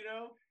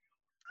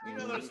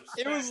 there's some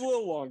It was a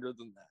little longer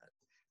than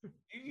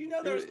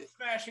that. There's some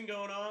smashing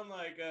going on.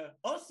 Like,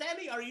 oh,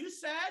 Sammy, are you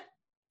sad?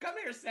 Come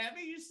here,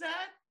 Sammy, you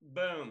sad?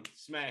 Boom,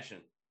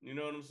 smashing. You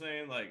know what I'm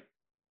saying? Like,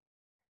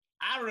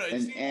 I don't know.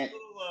 It seems a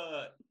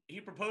little. He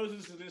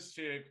proposes to this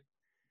chick,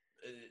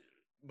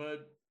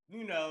 but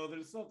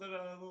there's something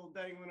a little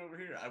dangling over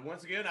here.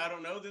 Once again, I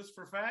don't know this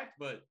for fact,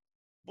 but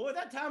boy,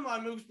 that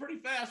timeline moves pretty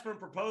fast from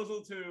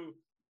proposal to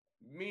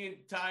me and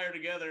Ty are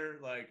together.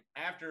 Like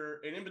after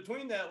and in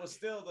between that was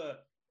still the,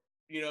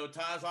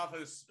 Ty's off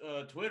his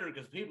Twitter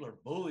because people are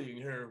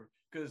bullying her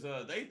because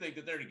they think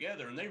that they're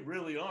together and they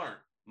really aren't.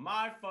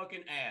 My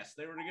fucking ass.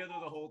 They were together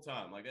the whole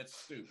time. Like that's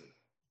stupid.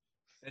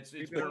 It's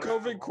the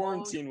COVID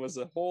quarantine was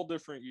a whole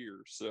different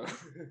year, so.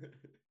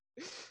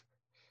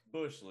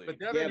 Bush League. But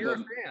Devin, you're a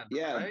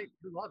fan, right?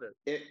 You love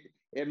it.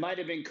 It might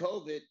have been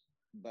COVID,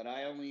 but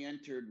I only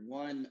entered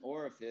one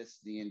orifice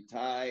the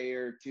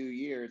entire 2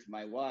 years,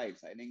 my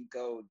wife's. I didn't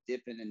go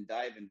dipping and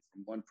diving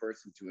from one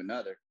person to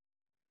another.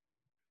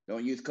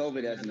 Don't use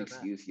COVID as an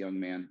excuse, young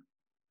man.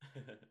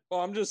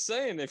 Well, I'm just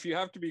saying, if you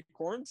have to be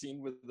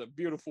quarantined with a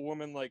beautiful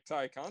woman like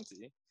Ty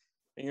Conti,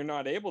 and you're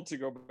not able to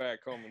go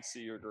back home and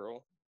see your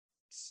girl,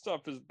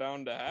 stuff is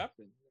bound to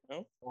happen,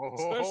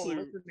 especially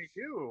listen to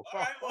you. All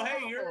right, well,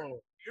 hey,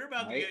 you're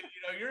about to get,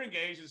 you're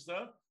engaged and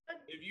stuff.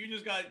 If you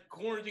just got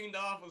quarantined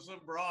off with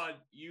some broad,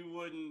 you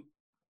wouldn't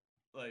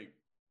like.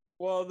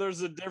 Well, there's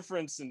a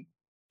difference in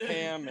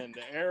Pam and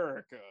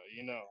Erica,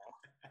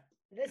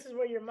 This is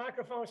where your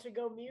microphone should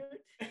go mute.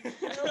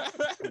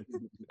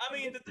 I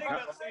mean, the thing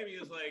about Sammy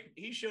is like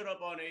he showed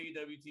up on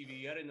AEW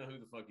TV. I didn't know who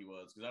the fuck he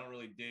was because I don't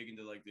really dig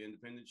into like the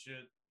independent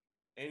shit.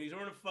 And he's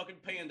wearing a fucking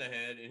panda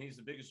head, and he's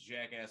the biggest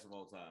jackass of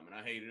all time, and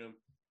I hated him.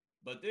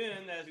 But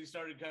then, as he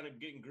started kind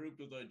of getting grouped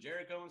with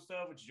Jericho and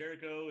stuff, which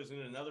Jericho is in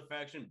another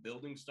faction,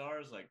 building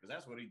stars, like, because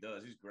that's what he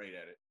does. He's great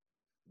at it.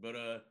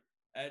 But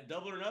at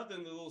Double or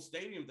Nothing, the little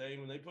stadium thing,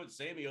 when they put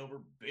Sammy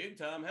over big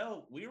time,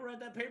 hell, we were at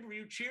that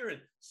pay-per-view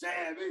cheering,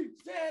 Sammy,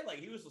 like,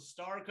 he was the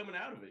star coming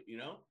out of it,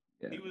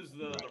 Yeah. He was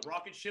the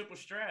rocket ship was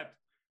strapped.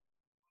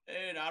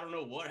 And I don't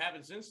know what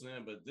happened since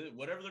then, but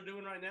whatever they're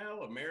doing right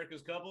now,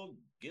 America's couple,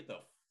 get the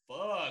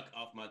fuck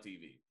off my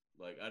TV.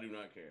 Like, I do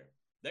not care.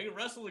 They can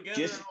wrestle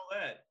together and all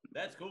that.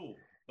 That's cool.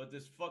 But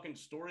this fucking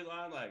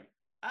storyline, like,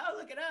 oh,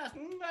 look at us.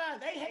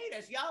 They hate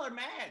us. Y'all are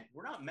mad.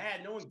 We're not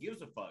mad. No one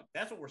gives a fuck.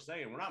 That's what we're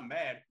saying. We're not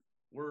mad.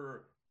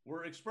 We're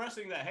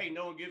expressing that, hey,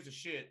 no one gives a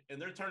shit.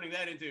 And they're turning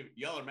that into,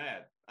 y'all are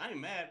mad. I ain't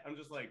mad. I'm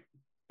just like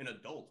an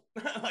adult.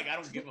 Like, I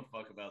don't give a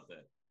fuck about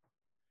that.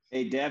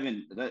 Hey,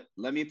 Devin,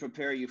 let me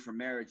prepare you for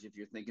marriage if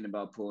you're thinking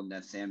about pulling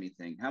that Sammy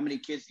thing. How many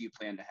kids do you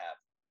plan to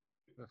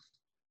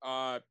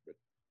have?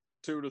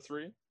 2 to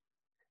 3.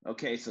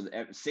 Okay, so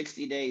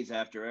 60 days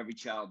after every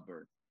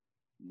childbirth,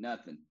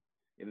 nothing.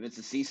 If it's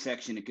a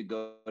C-section, it could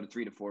go to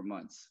 3 to 4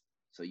 months.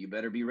 So you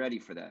better be ready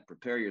for that.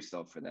 Prepare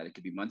yourself for that. It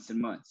could be months and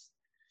months.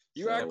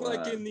 You act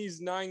like in these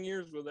 9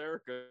 years with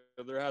Erica,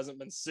 there hasn't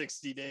been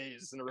 60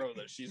 days in a row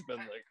that she's been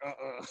like,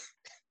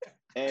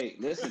 Hey,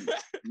 listen,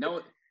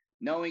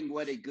 knowing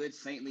what a good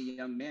saintly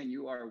young man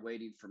you are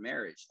waiting for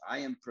marriage. I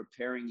am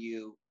preparing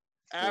you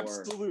for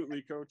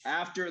Absolutely, coach.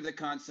 after the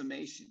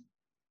consummation.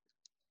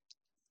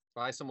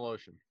 Buy some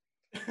lotion.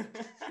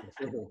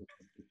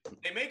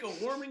 They make a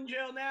warming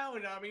gel now,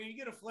 and I mean, you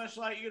get a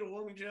fleshlight, you get a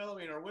warming gel. I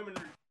mean, are women?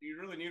 You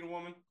really need a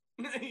woman?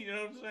 You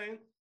know what I'm saying?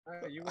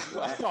 You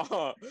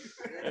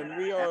And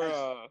we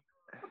are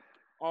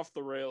off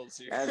the rails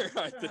here.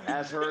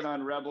 As heard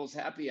on Rebels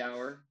Happy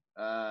Hour,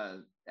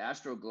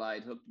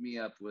 Astroglide hooked me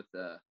up with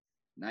a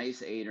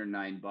nice 8 or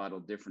 9 bottle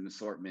different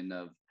assortment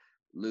of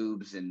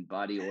lubes and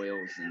body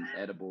oils and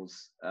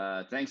edibles.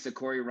 Thanks to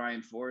Corey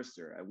Ryan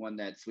Forrester, I won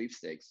that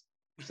sweepstakes.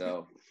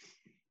 So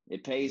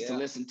it pays to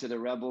listen to the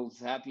Rebels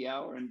Happy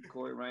Hour and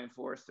Corey Ryan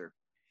Forrester.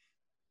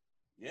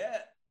 Yeah,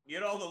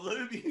 get all the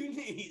lube you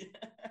need.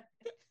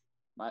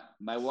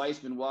 My wife's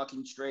been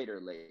walking straighter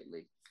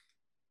lately.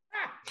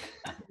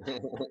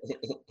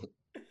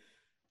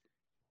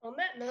 On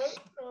that note,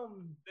 what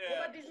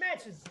about these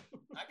matches?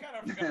 I kind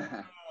of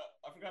forgot.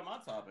 I forgot my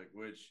topic,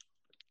 which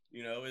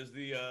is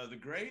the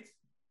great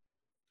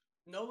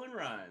Nolan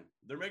Ryan.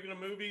 They're making a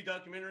movie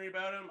documentary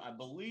about him. I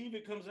believe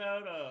it comes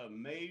out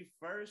May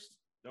 1st.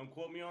 Don't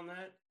quote me on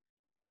that,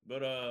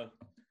 but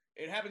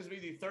it happens to be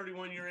the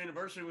 31-year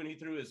anniversary when he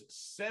threw his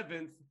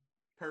 7th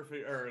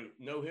perfect or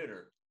no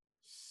hitter.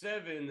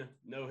 7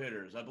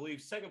 no-hitters. I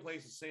believe second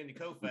place is Sandy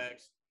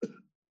Koufax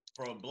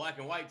from Black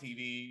and White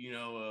TV,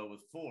 with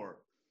 4.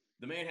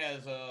 The man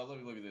has, let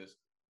me look at this,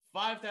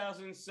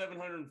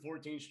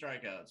 5,714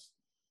 strikeouts.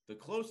 The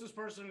closest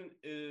person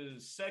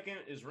is second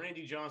is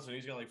Randy Johnson.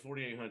 He's got like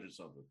 4,800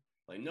 something.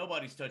 Like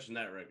nobody's touching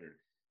that record.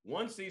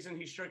 One season,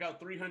 he struck out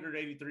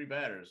 383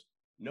 batters.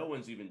 No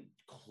one's even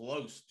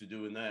close to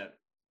doing that.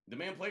 The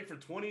man played for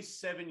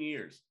 27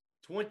 years.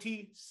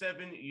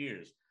 27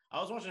 years. I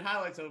was watching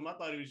highlights of him. I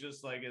thought he was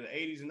just like in the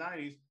 80s and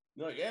 90s.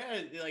 Like,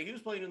 like he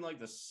was playing in like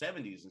the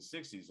 70s and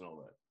 60s and all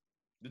that.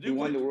 The dude he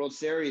won the World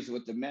Series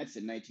with the Mets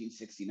in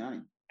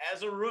 1969.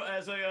 As a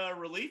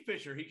relief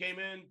pitcher, he came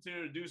in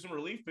to do some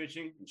relief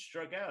pitching and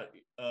struck out.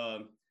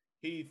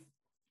 He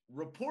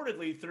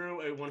reportedly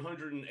threw a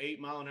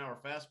 108-mile-an-hour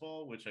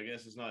fastball, which I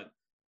guess is not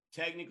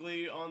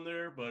technically on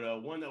there,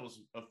 but one that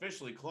was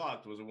officially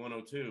clocked was a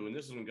 102, and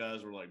this is when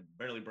guys were like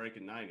barely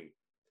breaking 90.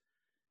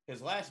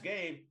 His last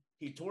game,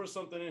 he tore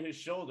something in his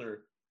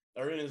shoulder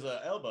or in his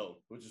elbow,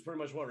 which is pretty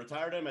much what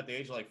retired him at the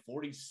age of like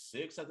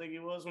 46, I think he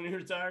was when he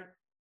retired.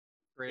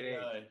 Great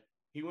age.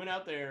 He went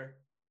out there,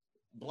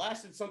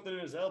 blasted something in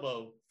his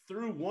elbow,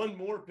 threw one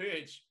more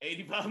pitch,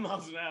 85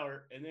 miles an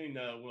hour, and then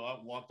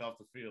walked off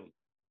the field.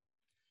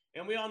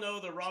 And we all know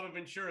the Robin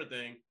Ventura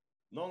thing.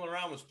 Nolan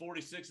Ryan was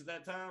 46 at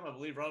that time. I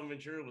believe Robin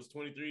Ventura was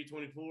 23,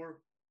 24.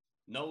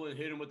 Nolan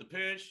hit him with the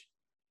pitch.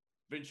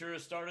 Ventura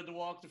started to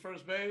walk to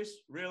first base,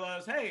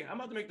 realized, hey, I'm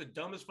about to make the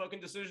dumbest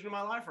fucking decision of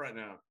my life right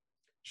now.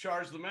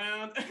 Charged the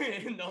mound,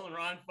 and Nolan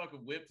Ryan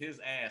fucking whipped his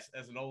ass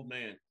as an old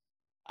man.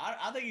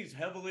 I think he's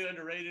heavily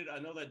underrated. I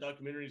know that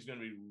documentary is going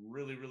to be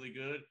really, really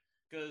good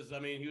because, I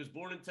mean, he was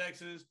born in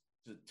Texas.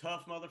 He's a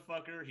tough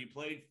motherfucker. He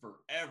played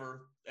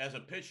forever as a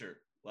pitcher,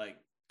 like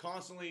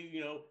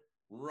constantly,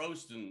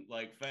 roasting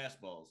like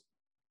fastballs.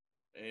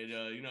 And,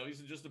 he's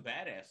just a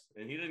badass.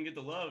 And he didn't get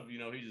the love,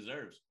 he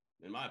deserves,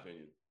 in my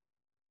opinion.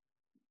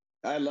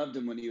 I loved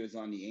him when he was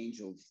on the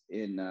Angels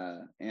in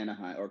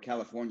Anaheim, or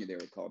California, they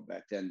were called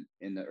back then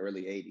in the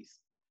early 80s.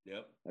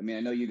 Yep. I mean, I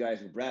know you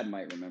guys, Brad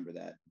might remember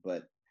that,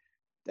 but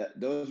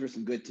those were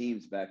some good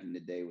teams back in the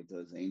day with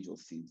those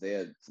Angels teams. They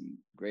had some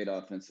great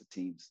offensive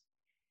teams.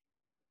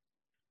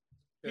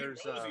 There's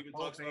even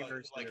talks about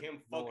like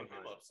him fucking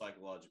him up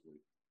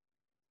psychologically.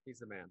 He's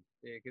the man.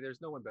 Yeah,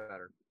 there's no one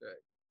better.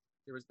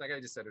 There was, like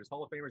I just said, there's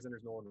Hall of Famers and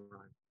there's Nolan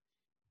Ryan.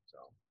 So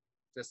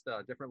just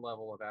a different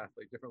level of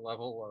athlete, different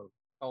level of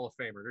Hall of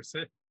Famer.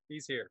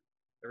 He's here.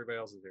 Everybody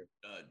else is here.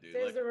 Dude,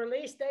 says the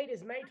release date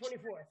is May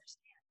 24th.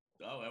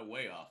 Oh, that's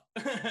way off.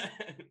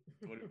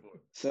 24.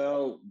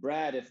 So,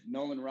 Brad, if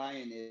Nolan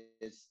Ryan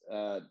is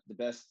the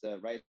best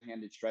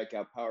right-handed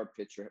strikeout power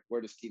pitcher, where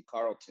does Steve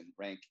Carlton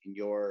rank in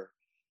your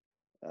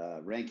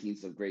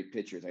rankings of great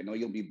pitchers? I know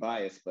you'll be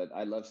biased, but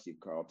I love Steve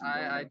Carlton.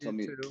 I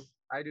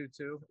do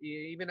too.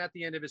 Even at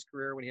the end of his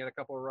career when he had a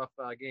couple of rough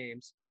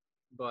games,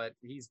 but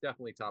he's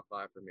definitely top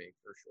 5 for me,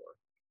 for sure.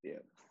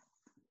 Yeah.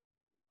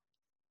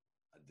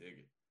 I dig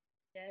it.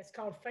 Yeah, it's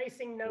called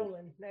Facing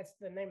Nolan. That's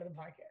the name of the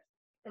podcast.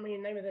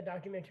 Name of the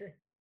documentary.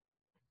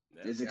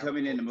 Is it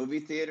coming in a movie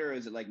theater or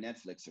is it like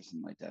Netflix or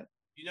something like that?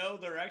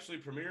 They're actually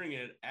premiering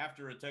it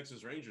after a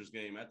Texas Rangers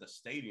game at the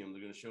stadium.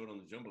 They're going to show it on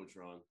the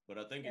Jumbotron, but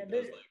I think it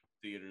does like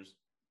theaters.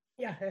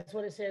 Yeah, that's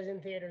what it says in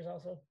theaters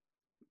also.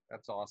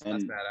 That's awesome.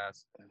 That's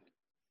badass.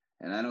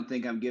 And I don't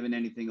think I'm giving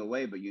anything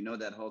away, but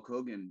that Hulk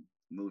Hogan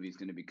movie is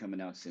going to be coming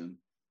out soon.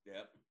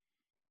 Yep.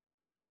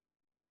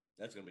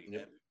 That's going to be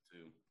epic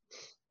too.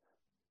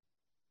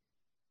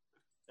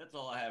 That's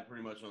all I have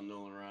pretty much on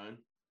Nolan Ryan.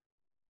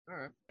 All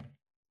right.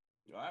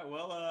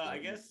 Well, I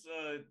guess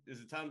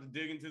is it time to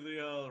dig into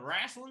the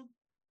wrestling?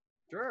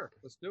 Sure.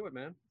 Let's do it,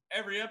 man.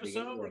 Every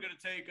episode, we're going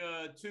to take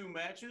 2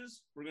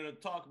 matches. We're going to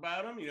talk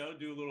about them,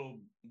 do a little,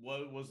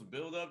 what was the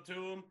build up to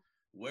them?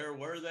 Where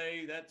were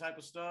they? That type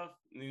of stuff.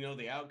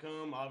 The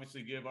outcome,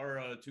 obviously give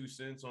our 2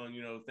 cents on,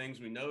 things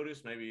we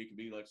noticed. Maybe it could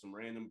be like some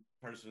random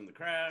person in the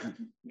crowd.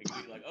 It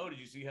could be like, oh, did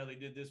you see how they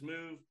did this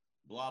move?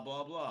 Blah,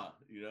 blah, blah,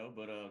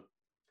 but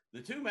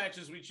the 2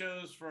 matches we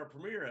chose for our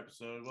premiere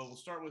episode, well, we'll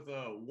start with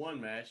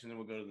 1 match and then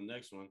we'll go to the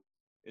next one,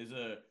 is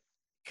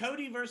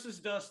Cody versus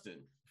Dustin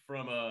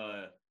from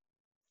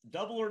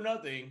Double or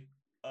Nothing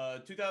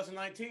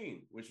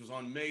 2019, which was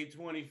on May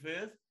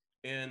 25th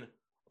in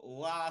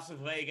Las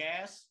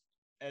Vegas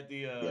at the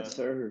yes,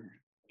 sir.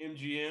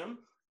 MGM.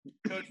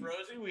 Coach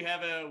Rosie, we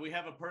have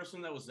a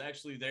person that was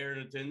actually there in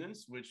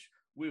attendance, which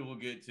we will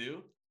get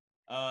to.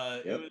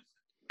 It was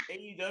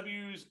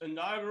AEW's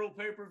inaugural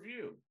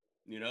pay-per-view.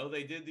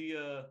 They did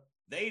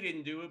they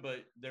didn't do it,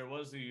 but there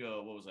was the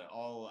what was that,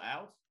 All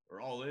Out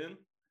or All In?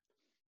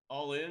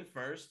 All In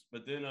first,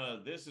 but then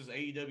this is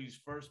AEW's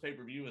first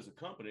pay-per-view as a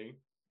company.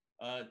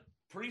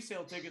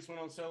 Pre-sale tickets went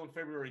on sale on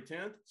February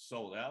 10th,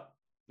 sold out.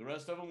 The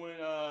rest of them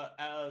went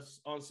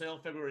on sale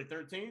February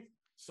 13th,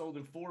 sold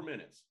in 4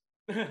 minutes.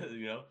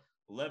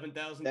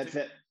 11,000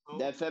 tickets.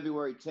 That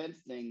February 10th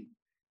thing,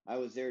 I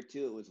was there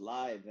too. It was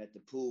live at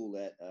the pool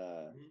at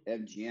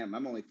MGM.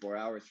 I'm only 4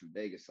 hours from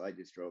Vegas, so I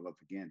just drove up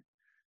again.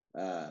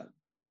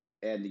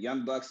 And the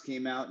Young Bucks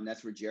came out, and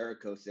that's where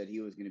Jericho said he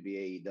was going to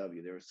be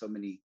AEW. There were so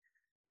many.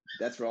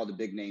 That's where all the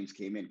big names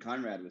came in.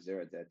 Conrad was there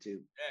at that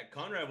too. Yeah,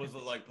 Conrad was the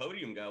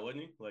podium guy,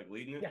 wasn't he? Like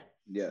leading it.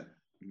 Yeah.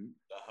 The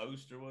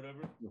host or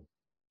whatever.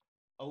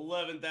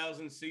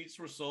 11,000 seats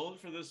were sold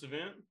for this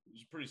event. It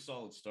was a pretty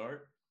solid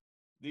start.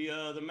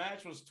 The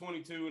match was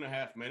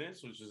 22.5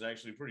 minutes, which is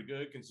actually pretty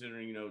good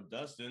considering,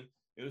 Dustin.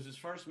 It was his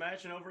first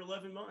match in over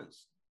 11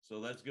 months.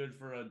 So that's good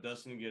for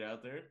Dustin to get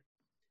out there.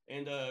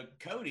 And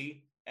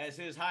Cody, as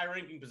his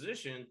high-ranking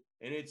position,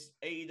 and it's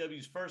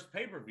AEW's first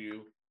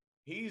pay-per-view,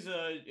 he's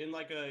in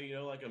like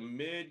a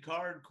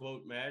mid-card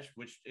quote match,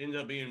 which ended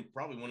up being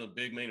probably one of the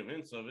big main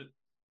events of it.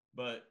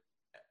 But,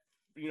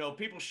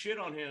 people shit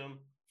on him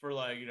for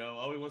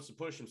he wants to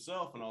push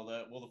himself and all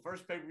that. Well, the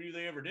first pay-per-view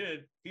they ever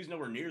did, he's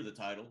nowhere near the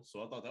title.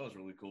 So I thought that was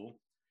really cool.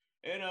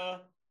 And,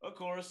 of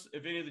course,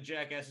 if any of the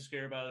jackasses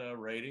care about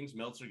ratings,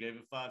 Meltzer gave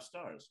it 5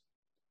 stars.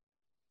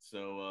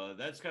 So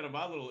that's kind of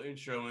my little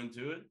intro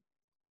into it.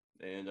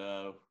 And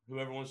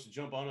whoever wants to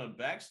jump on a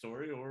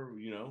backstory or,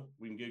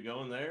 we can get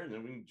going there and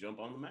then we can jump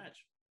on the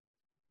match.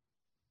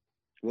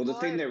 Well, the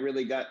thing that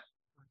really got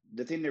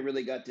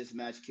this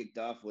match kicked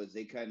off was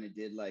they kind of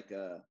did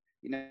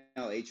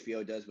how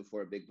HBO does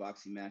before a big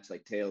boxing match,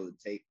 like tail of the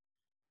tape.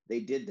 They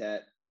did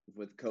that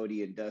with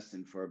Cody and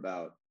Dustin for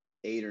about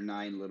 8 or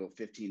 9 little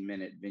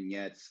 15-minute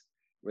vignettes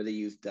where they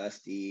used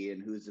Dusty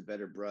and who's the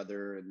better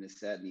brother and this,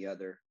 that, and the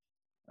other.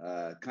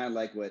 Kind of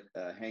like what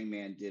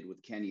Hangman did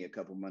with Kenny a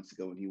couple months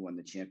ago when he won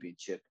the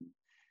championship.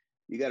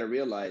 You got to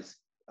realize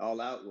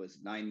All Out was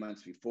 9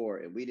 months before,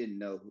 and we didn't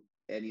know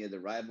any of the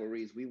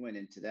rivalries. We went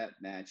into that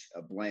match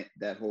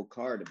that whole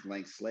card a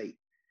blank slate.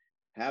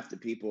 Half the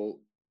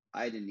people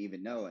I didn't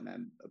even know, and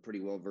I'm a pretty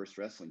well-versed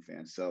wrestling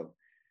fan. So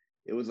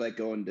it was like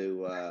going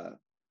to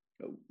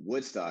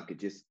Woodstock.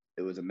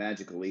 It was a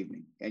magical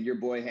evening. And your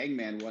boy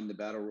Hangman won the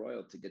Battle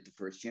Royal to get the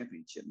first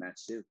championship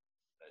match too.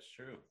 That's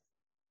true.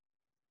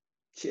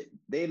 Shit,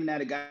 they even had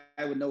a guy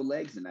with no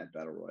legs in that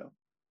Battle Royal.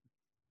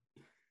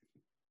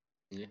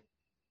 Yeah.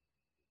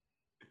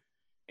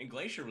 And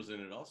Glacier was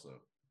in it also.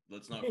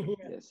 Let's not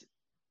forget.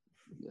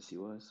 Yes, he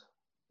was.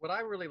 What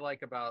I really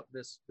like about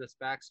this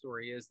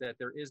backstory is that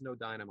there is no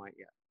Dynamite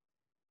yet.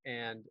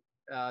 And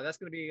that's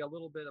going to be a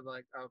little bit of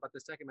about the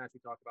second match we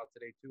talked about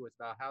today too. It's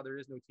about how there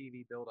is no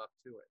TV build up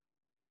to it.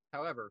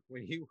 However,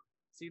 when you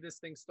see this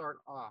thing start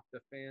off,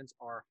 the fans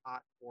are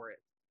hot for it.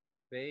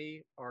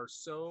 They are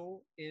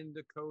so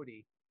into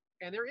Cody,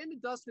 and they're into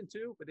Dustin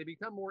too, but they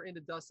become more into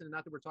Dustin.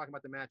 Not that we're talking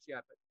about the match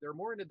yet, but they're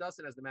more into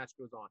Dustin as the match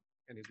goes on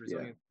and his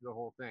resilience to the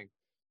whole thing.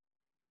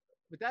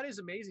 But that is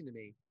amazing to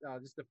me.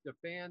 Just the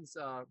fans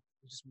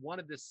just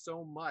wanted this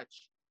so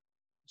much,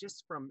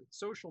 just from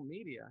social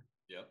media.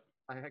 Yep.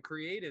 I had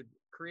created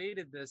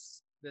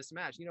this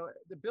match.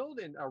 The build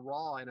in a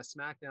Raw and a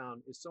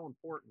SmackDown is so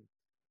important,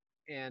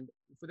 and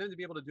for them to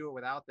be able to do it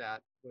without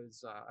that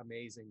was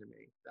amazing to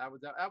me.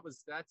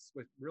 That's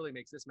what really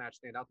makes this match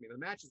stand out to me. The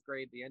match is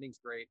great, the ending's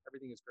great,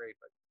 everything is great,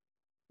 but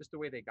just the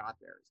way they got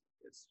there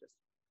is just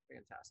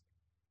fantastic.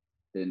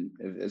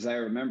 And as I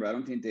remember, I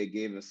don't think they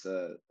gave us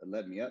a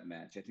Let Me Up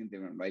match. I think they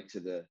went right to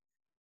the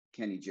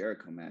Kenny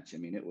Jericho match. I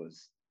mean, it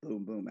was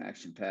boom, boom,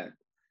 action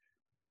packed.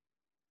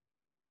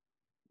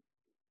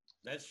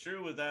 That's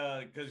true with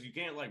because you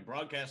can't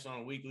broadcast on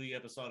a weekly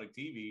episodic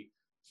TV.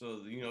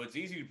 So, it's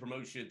easy to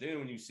promote shit then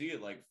when you see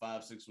it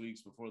 5-6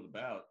 weeks before the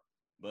bout.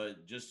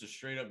 But just to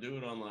straight up do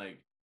it on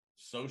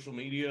social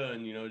media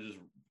and, just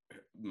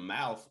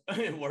mouth,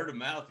 word of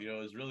mouth,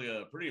 is really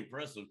pretty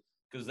impressive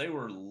because they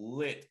were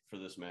lit for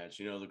this match.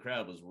 The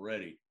crowd was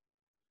ready.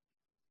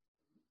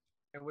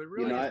 And what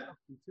really is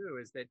too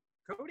is that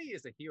Cody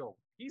is a heel.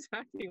 He's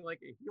acting like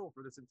a heel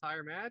for this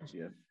entire match.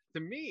 Yeah.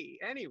 To me,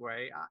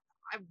 anyway,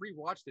 I've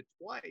rewatched it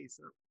twice.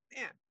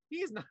 Man,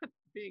 he's not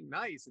being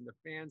nice, and the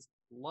fans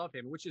love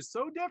him, which is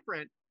so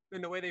different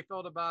than the way they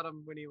felt about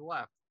him when he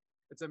left.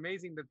 It's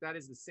amazing that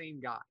is the same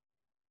guy.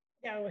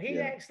 Yeah, well, he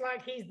acts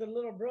like he's the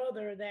little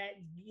brother that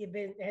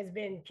has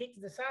been kicked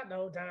to the side the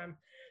whole time.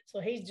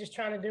 So he's just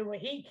trying to do what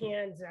he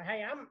can. So,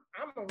 hey, I'm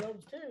a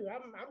Rhodes too.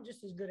 I'm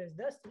just as good as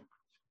Dusty.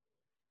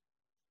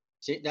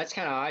 See, that's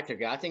kind of how I took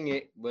it. I think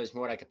it was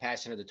more like a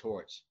passing of the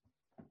torch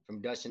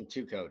from Dustin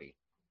to Cody.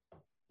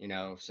 You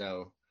know,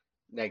 so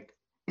like,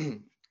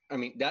 I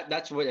mean,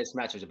 that's what this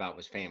match was about,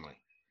 was family.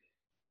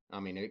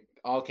 I mean, it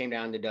all came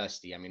down to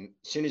Dusty. I mean,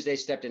 as soon as they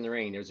stepped in the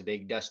ring, there was a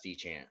big Dusty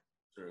chant.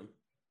 True.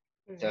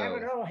 So,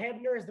 having Earl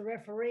Hebner as the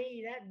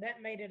referee,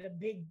 that made it a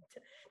big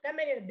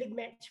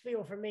match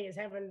feel for me, is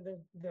having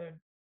the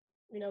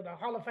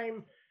Hall of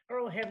Fame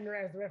Earl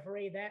Hebner as the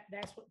referee.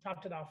 That's what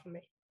topped it off for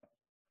me.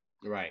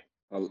 Right.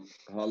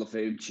 Hall of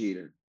Fame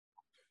cheater.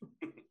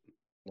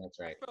 That's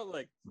right. I felt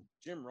like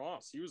Jim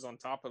Ross, he was on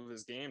top of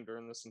his game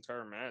during this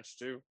entire match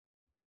too.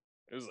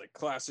 It was like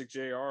classic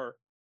JR.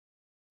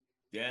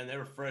 Yeah, and they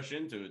were fresh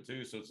into it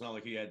too, so it's not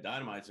like he had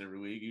dynamites every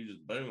week. You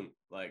just boom,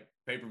 like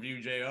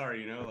pay-per-view JR,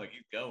 like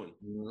he's going.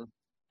 Mm-hmm.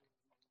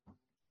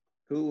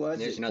 Who was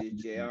it?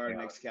 JR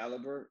and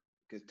Excalibur?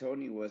 Because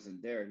Tony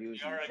wasn't there. He was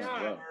JR,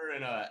 Excalibur,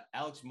 and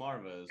Alex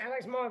Marvez.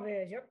 Alex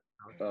Marvez, yep.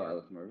 Oh,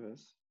 Alex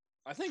Marvez.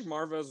 I think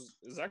Marvez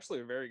is actually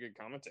a very good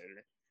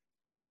commentator.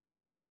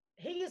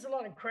 He gets a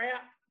lot of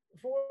crap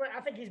for it.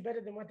 I think he's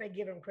better than what they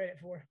give him credit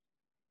for.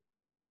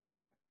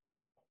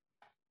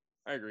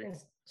 I agree. And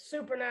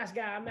super nice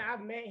guy. I mean,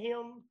 I've met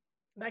him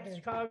back in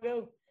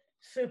Chicago.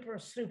 Super,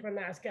 super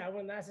nice guy.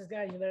 One of the nicest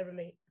guys you'll ever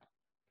meet.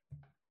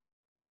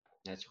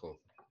 That's cool.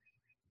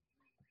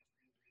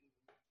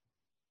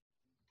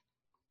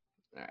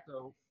 All right.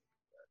 So,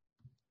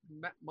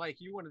 Mike,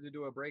 you wanted to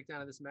do a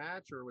breakdown of this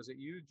match, or was it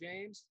you,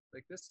 James?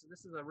 Like this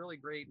is a really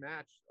great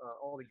match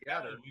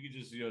altogether. Yeah, we could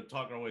just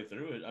talk our way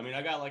through it. I mean,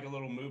 I got like a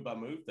little move by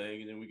move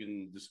thing, and then we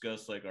can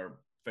discuss like our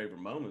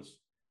favorite moments.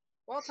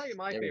 Well, I'll tell you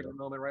my favorite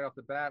moment right off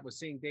the bat was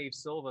seeing Dave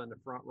Silva in the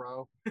front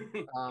row.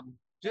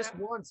 Just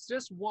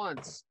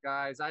once,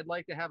 guys, I'd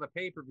like to have a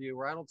pay-per-view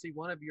where I don't see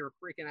one of your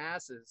freaking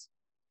asses.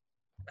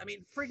 I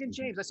mean, freaking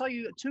James, I saw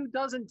you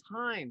 24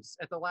 times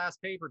at the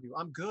last pay-per-view.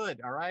 I'm good,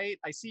 all right?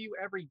 I see you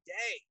every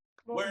day.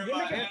 Well, where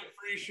my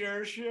free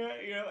shirt,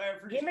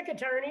 Gimmick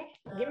Attorney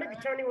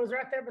was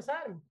right there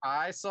beside him.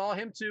 I saw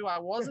him too. I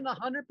wasn't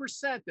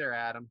 100% there,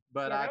 Adam,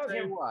 but I tell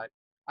you what,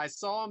 I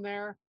saw him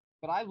there.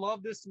 But I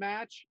love this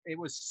match. It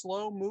was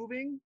slow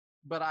moving,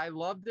 but I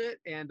loved it,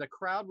 and the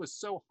crowd was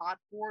so hot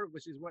for it,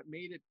 which is what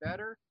made it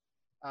better.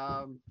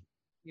 I'm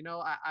going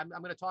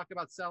to talk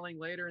about selling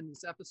later in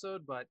this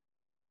episode, but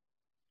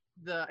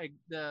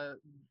the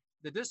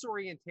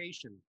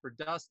disorientation for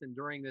Dustin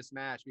during this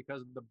match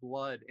because of the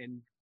blood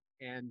and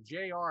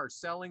JR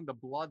selling the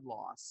blood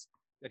loss,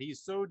 that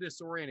he's so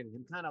disoriented,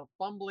 him kind of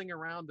fumbling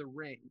around the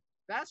ring.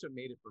 That's what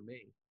made it for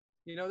me.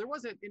 There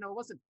wasn't, it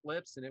wasn't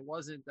flips, and it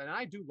wasn't, and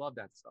I do love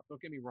that stuff.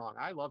 Don't get me wrong.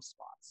 I love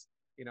spots.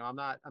 I'm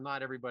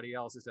not everybody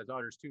else that says, oh,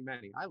 there's too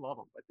many. I love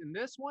them. But in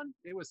this one,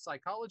 it was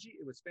psychology.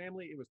 It was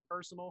family. It was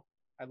personal.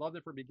 I loved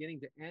it from beginning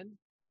to end.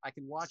 I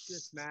can watch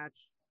this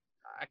match.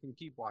 I can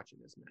keep watching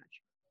this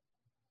match.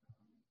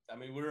 I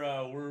mean,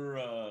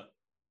 we're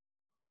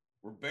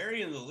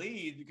burying the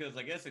lead because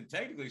I guess it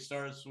technically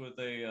starts with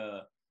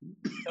a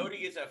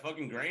Cody gets that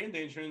fucking grand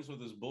entrance with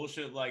his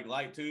bullshit like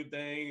light tube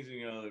things,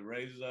 and it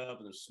raises up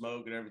and there's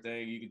smoke and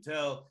everything. You can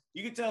tell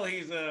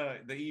he's the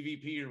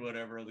EVP or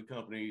whatever of the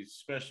company,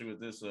 especially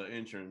with this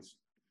entrance.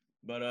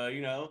 But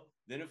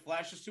then it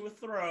flashes to a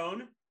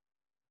throne,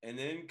 and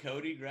then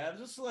Cody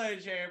grabs a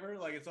sledgehammer,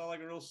 like it's all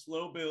like a real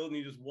slow build, and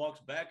he just walks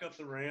back up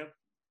the ramp,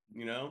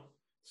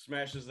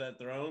 smashes that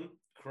throne,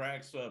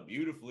 cracks up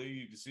beautifully.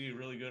 You can see it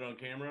really good on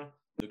camera.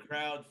 The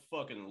crowd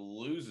fucking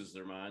loses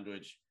their mind,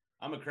 which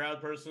I'm a crowd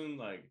person.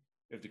 Like,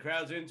 if the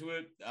crowd's into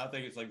it, I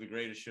think it's like the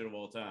greatest shit of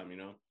all time,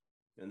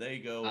 And they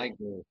go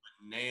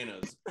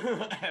bananas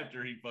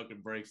after he fucking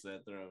breaks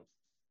that throne.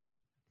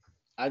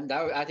 I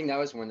think that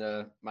was one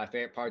of my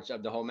favorite parts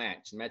of the whole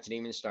match. The match didn't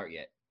even start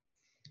yet.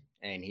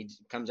 And he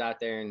comes out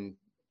there and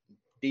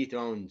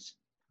dethrones,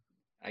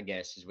 I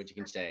guess, is what you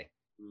can say.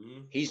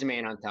 Mm-hmm. He's the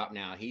man on top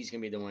now. He's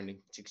going to be the one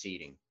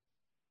succeeding.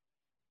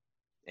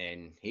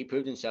 And he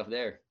proved himself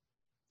there.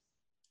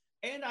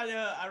 And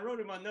I wrote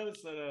in my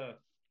notes that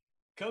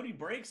Cody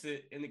breaks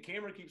it, and the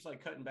camera keeps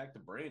like cutting back to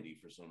Brandy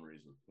for some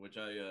reason, which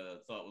I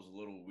thought was a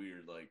little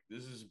weird. Like,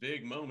 this is a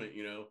big moment,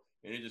 and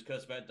it just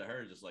cuts back to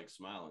her just like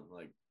smiling.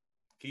 Like,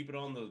 keep it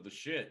on the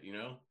shit,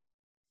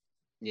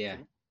 Yeah.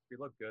 You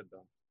look good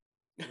though.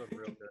 You look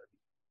real good.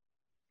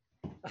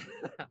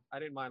 I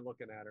didn't mind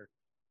looking at her.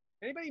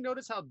 Anybody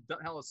notice how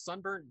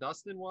sunburnt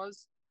Dustin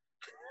was?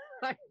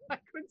 I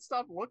couldn't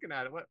stop looking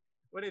at it.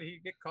 What did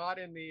he get caught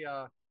in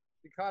the?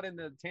 He caught in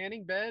the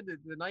tanning bed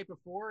the night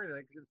before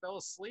and fell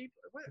asleep.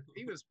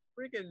 He was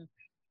freaking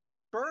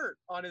burnt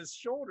on his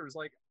shoulders.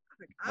 Like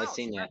I've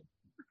seen that.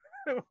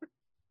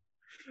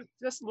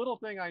 Just little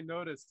thing I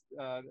noticed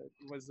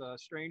was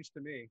strange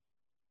to me.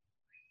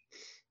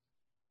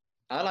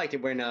 I liked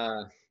it when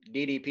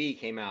DDP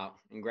came out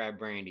and grabbed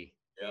Brandy,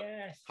 Yep.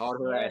 Yes.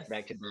 hauled her ass yes.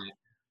 back to back.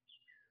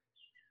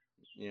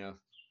 You know,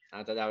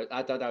 I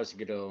thought that was a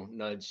good little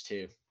nudge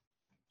too.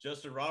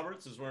 Justin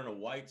Roberts is wearing a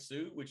white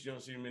suit, which you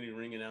don't see many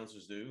ring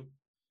announcers do.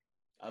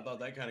 I thought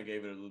that kind of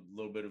gave it a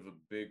little bit of a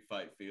big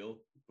fight feel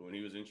when he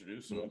was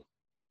introducing him.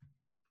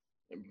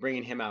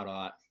 Bringing him out a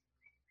lot.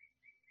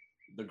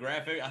 The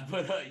graphic, I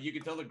put, you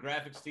can tell the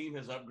graphics team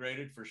has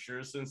upgraded for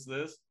sure since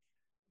this.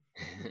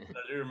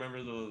 I do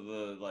remember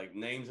the like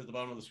names at the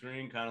bottom of the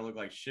screen kind of look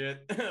like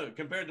shit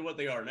compared to what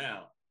they are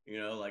now. You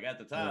know, like at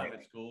the time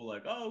it's cool,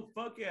 like, oh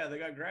fuck yeah, they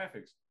got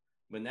graphics.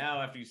 But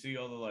now after you see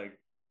all the like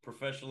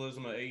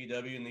professionalism of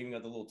AEW and they even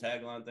got the little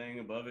tagline thing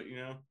above it, you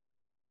know,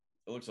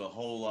 it looks a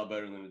whole lot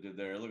better than it did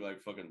there. It looked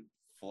like fucking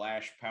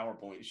Flash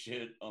PowerPoint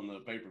shit on the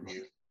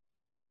pay-per-view.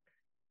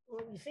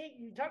 Well, you see,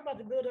 you talk about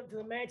the build up to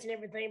the match and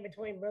everything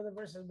between brother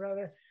versus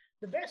brother.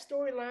 The best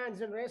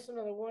storylines in wrestling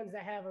are the ones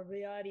that have a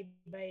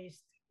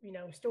reality-based,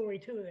 story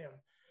to them.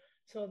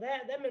 So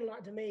that meant a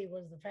lot to me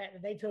was the fact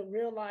that they took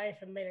real life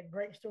and made a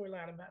great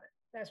storyline about it.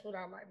 That's what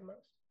I like the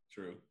most.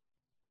 True.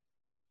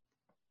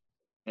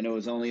 And it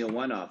was only a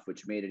one-off,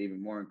 which made it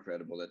even more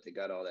incredible that they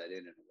got all that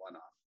in a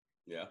one-off.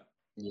 Yeah.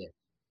 Yeah.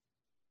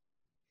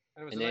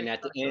 And, And then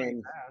at the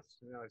end,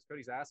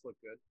 Cody's ass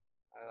looked good.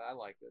 I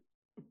liked it.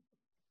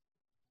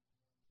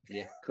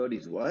 yeah,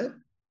 Cody's what?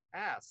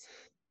 Ass.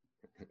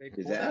 They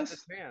His pulled out ass?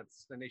 his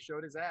pants and they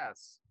showed his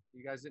ass.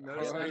 You guys didn't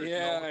notice Oh, that?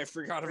 yeah, I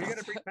forgot Are you about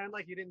gonna that. pretend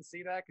like you didn't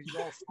see that because you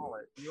all saw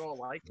it? You all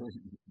liked it.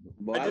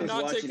 Well, I did was not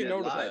take watching a it note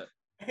of live.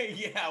 that.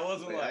 Yeah, I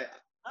wasn't like,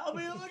 I'll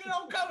be looking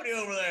at old Cody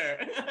over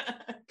there.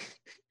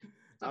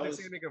 Something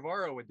Sammy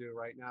Guevara would do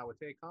right now with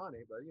Tay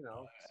Connie, but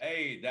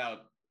Hey, now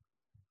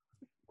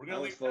we're gonna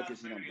I was leave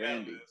focusing on continuity out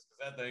of Brandy. this, 'cause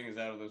that thing is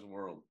out of this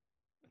world.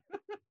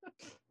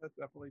 That's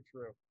definitely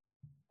true.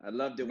 I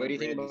loved it what when do you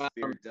think Brandy about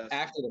speared Dustin.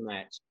 after the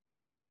match?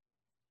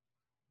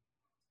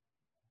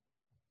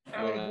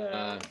 Oh,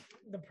 When,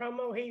 the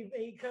promo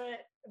he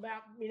cut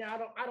about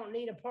I don't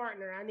need a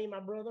partner, I need my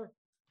brother.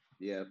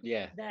 Yeah.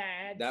 yeah,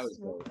 That was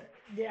cool.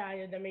 Yeah,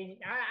 I mean,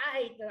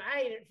 I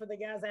hate it for the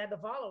guys that had to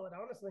follow it,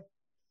 honestly.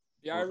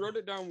 Yeah, I wrote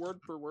it down word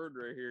for word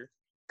right here.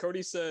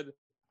 Cody said,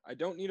 I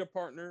don't need a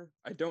partner.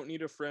 I don't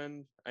need a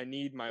friend. I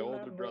need my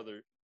older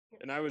brother.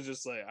 And I was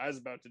just like, I was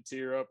about to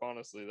tear up,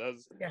 honestly.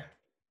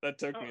 That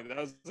took me. That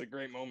was a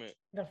great moment.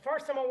 The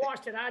first time I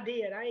watched it, I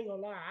did. I ain't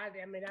gonna lie.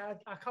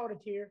 I caught a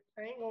tear.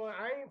 I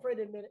ain't afraid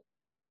to admit it.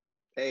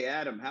 Hey,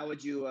 Adam, how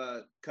would you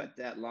cut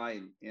that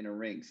line in a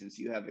ring since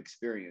you have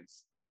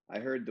experience? I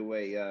heard the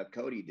way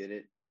Cody did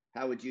it.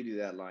 How would you do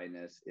that line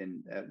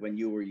when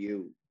you were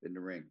you in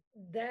the ring?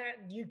 That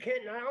you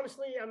couldn't.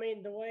 Honestly, I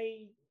mean, the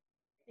way,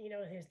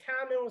 his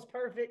timing was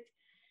perfect.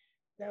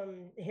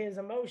 His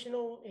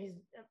emotional,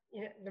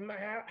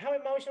 how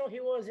emotional he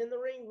was in the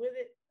ring with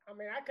it. I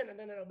mean, I couldn't have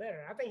done it no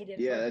better. I think he did.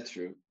 Yeah, that's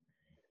true.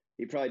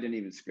 He probably didn't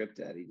even script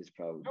that. He just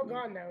probably. Oh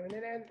God, no! And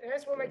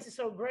that's what makes it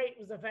so great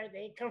was the fact that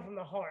it come from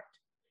the heart.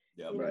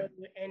 Yeah, right.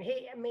 And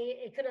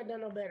it could have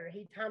done no better.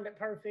 He timed it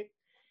perfect,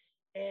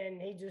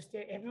 and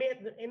it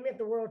meant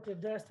the world to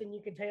Dustin.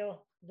 You could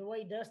tell the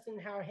way Dustin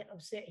how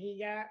upset he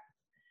got.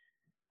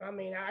 I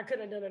mean, I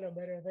couldn't have done it no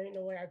better. There ain't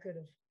no way I could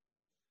have.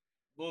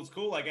 Well, it's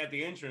cool. Like at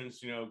the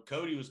entrance,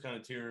 Cody was kind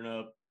of tearing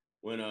up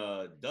when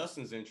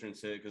Dustin's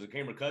entrance hit because the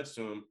camera cuts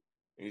to him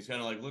and he's kind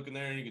of like looking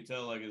there and you can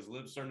tell like his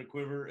lips starting to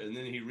quiver. And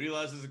then he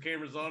realizes the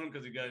camera's on him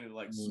because he got into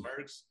like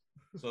smirks.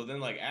 So then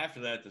like after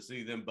that to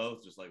see them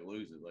both just like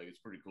lose it, like it's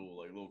pretty cool.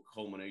 Like a little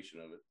culmination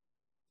of it.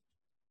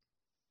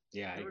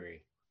 Yeah, I agree.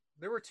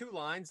 There were two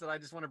lines that I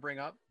just want to bring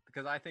up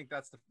because I think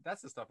that's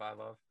the stuff I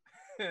love.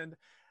 And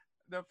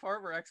the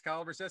part where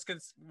Excalibur says,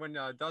 because when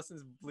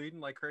Dustin's bleeding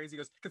like crazy, he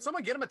goes, "Can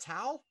someone get him a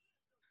towel?"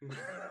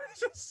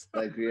 Just so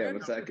Like, yeah, random.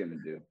 what's that gonna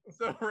do?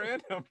 So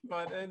random.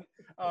 But then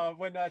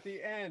when at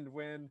the end,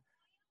 when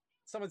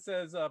someone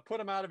says, "Put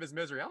him out of his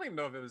misery," I don't even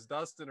know if it was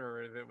Dustin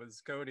or if it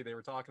was Cody they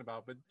were talking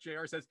about, but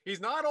JR says, "He's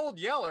not Old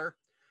Yeller."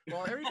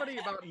 Well, everybody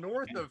about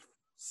north of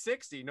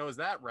 60 knows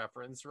that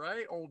reference,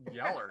 right? Old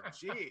Yeller.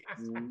 Jeez.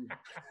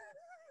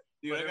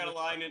 Dude, I got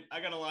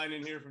a line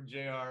in here from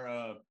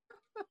JR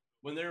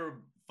when they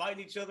were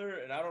fighting each other,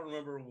 and I don't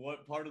remember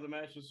what part of the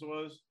match this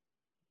was.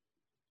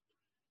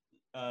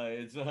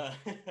 It's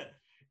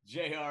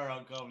JR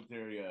on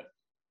commentary.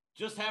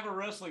 Just have a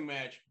wrestling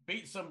match,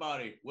 beat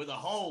somebody with a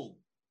hold.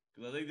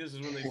 Because I think this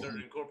is when they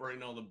started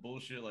incorporating all the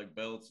bullshit like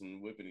belts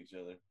and whipping each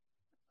other.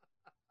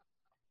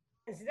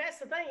 And see, that's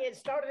the thing. It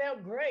started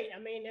out great. I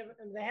mean,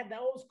 they had the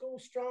old school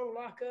strong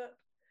lockup.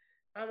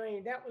 I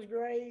mean, that was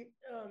great.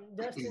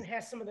 Dustin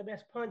has some of the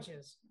best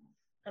punches.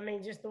 I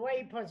mean, just the way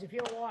he punches. If you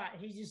don't watch,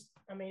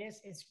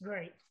 it's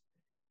great.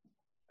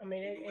 I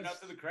mean, He went out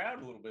to the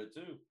crowd a little bit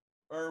too.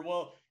 Or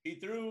well,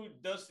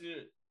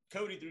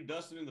 Cody threw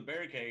Dustin in the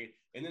barricade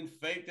and then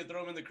faked to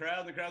throw him in the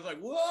crowd. The crowd's like,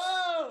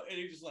 "Whoa!" And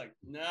he's just like,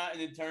 "Nah,"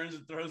 and then turns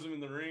and throws him in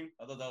the ring.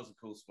 I thought that was a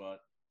cool spot.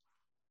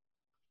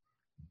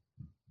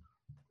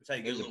 That's how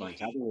you get a little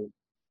heat.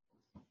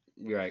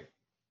 Right.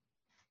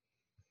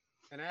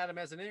 And Adam,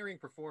 as an in-ring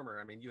performer,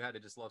 I mean, you had to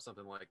just love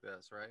something like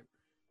this, right?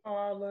 Oh,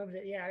 I loved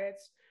it. Yeah,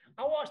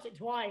 I watched it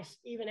twice.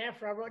 Even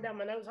after I wrote down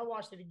my notes, I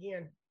watched it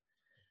again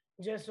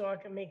just so I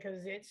could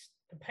because it's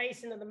the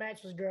pacing of the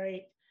match was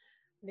great.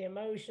 The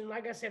emotion,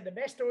 like I said, the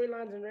best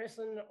storylines in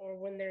wrestling are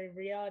when they're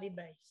reality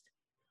based.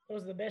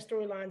 Those are the best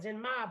storylines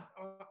in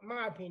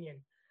my opinion.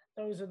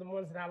 Those are the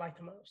ones that I like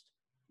the most.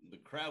 The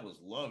crowd was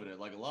loving it.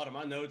 Like a lot of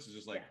my notes is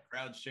just like Yeah.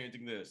 crowds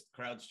chanting this,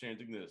 crowds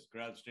chanting this,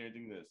 crowds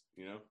chanting this.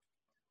 You know,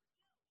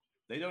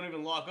 they don't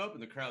even lock up,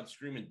 and the crowd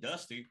screaming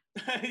 "Dusty."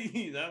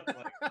 You know,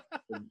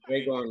 like,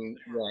 They're going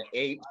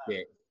ape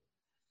shit.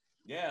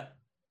 yeah.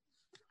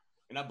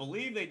 And I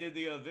believe they did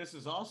the "This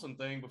is awesome"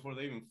 thing before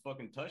they even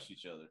fucking touched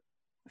each other.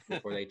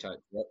 Before they touch.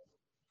 Yep.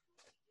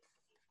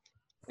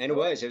 And it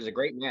was a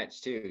great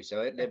match too,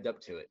 so it lived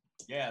up to it.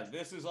 Yeah,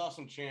 "This is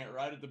awesome" chant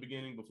right at the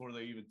beginning before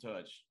they even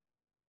touched.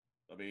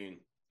 I mean,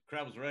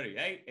 crowd was ready.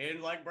 Hey,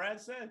 and like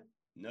Brad said,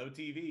 no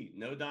TV,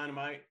 no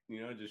Dynamite,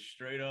 you know, just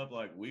straight up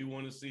like, we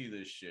want to see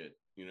this shit,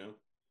 you know?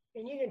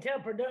 And you can tell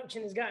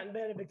production has gotten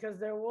better because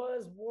there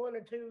was one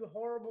or two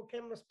horrible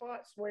camera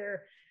spots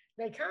where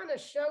they kind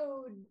of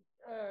showed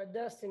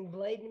Dustin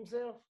blading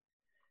himself.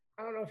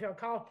 I don't know if y'all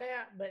caught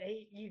that, but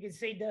you could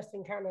see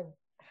Dustin kind of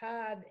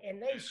hide,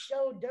 and they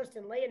showed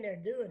Dustin laying there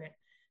doing it.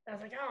 I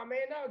was like, oh man,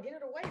 no, get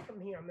it away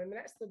from him. I mean,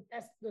 that's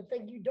the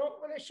thing you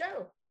don't want to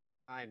show.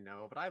 I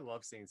know, but I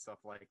love seeing stuff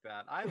like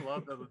that. I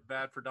love the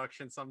bad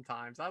production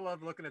sometimes. I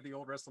love looking at the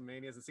old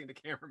WrestleManias and seeing the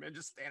cameraman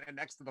just standing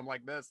next to them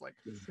like this. Like,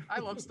 I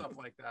love stuff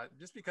like that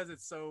just because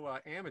it's so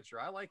amateur.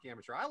 I like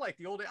amateur. I like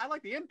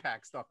the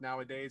Impact stuff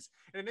nowadays,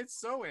 and it's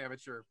so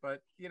amateur.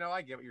 But you know,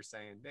 I get what you're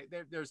saying.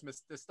 There's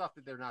stuff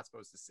that they're not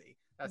supposed to see.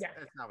 That's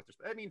not what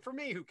they're. I mean, for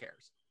me, who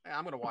cares?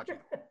 I'm gonna watch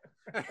it.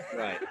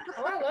 Right.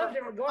 Oh, I loved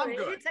it regardless.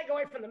 It didn't take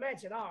away from the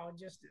match at all.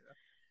 Just,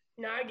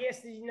 you know, I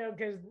guess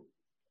because.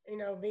 You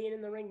know, being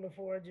in the ring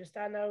before, just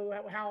I know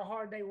how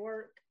hard they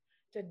work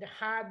to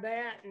hide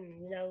that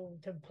and, you know,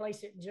 to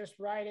place it just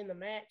right in the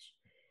match.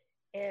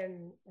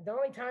 And the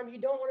only time you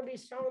don't want to be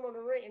shown on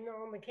the ring,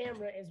 on the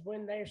camera, is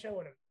when they're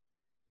showing them.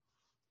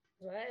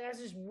 So that's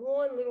just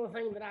one little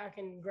thing that I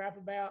can gripe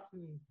about.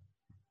 And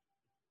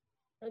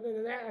other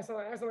than that, that's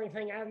the only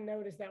thing I've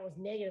noticed that was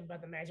negative about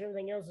the match.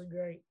 Everything else is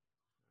great.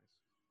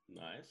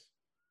 Nice.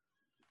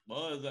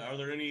 Well, are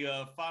there any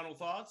final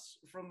thoughts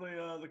from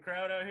the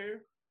crowd out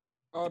here?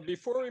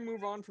 Before we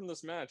move on from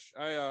this match,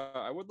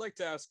 I would like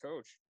to ask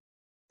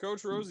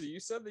Coach Rosie, you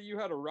said that you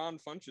had a Ron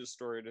Funches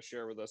story to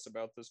share with us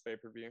about this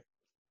pay-per-view.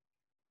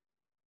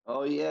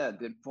 Oh yeah,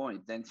 good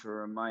point. Thanks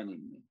for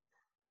reminding me.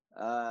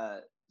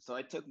 So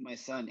I took my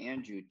son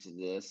Andrew to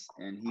this,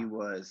 and he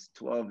was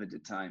 12 at the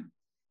time,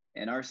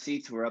 and our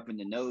seats were up in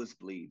the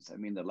nosebleeds. I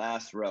mean, the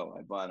last row.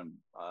 I bought them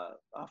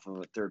off of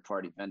a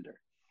third-party vendor.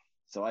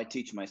 So I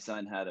teach my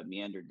son how to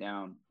meander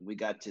down. We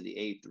got to the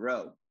 8th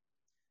row.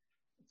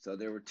 So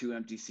there were 2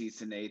 empty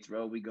seats in the 8th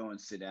row. We go and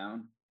sit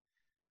down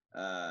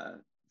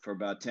for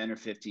about 10 or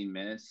 15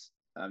 minutes.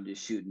 I'm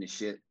just shooting the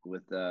shit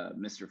with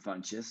Mr.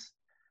 Funches.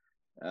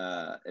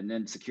 And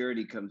then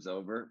security comes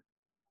over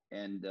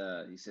and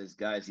he says,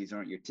 guys, these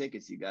aren't your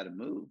tickets. You got to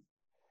move.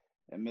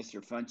 And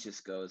Mr.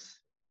 Funches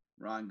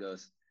Ron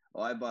goes,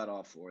 oh, I bought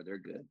all 4. They're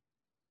good.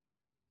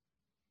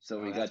 So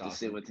we got to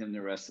sit with him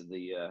the rest of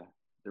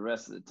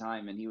the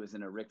time. And he was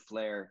in a Ric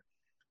Flair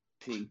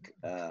pink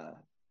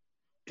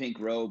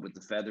robe with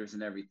the feathers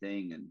and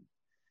everything, and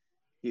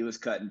he was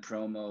cutting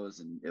promos,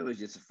 and it was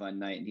just a fun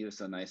night. And he was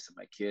so nice to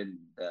my kid. And,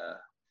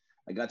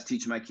 I got to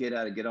teach my kid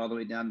how to get all the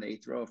way down the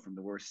 8th row from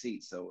the worst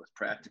seat, so it was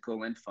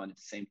practical and fun at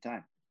the same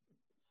time.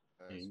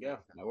 There you go.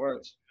 That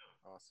works.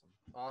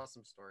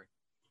 Awesome story.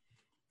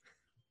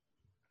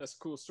 That's a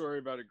cool story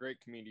about a great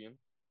comedian.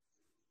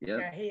 Yep.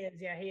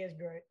 Yeah, he is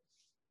great.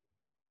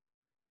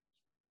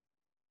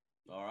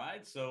 All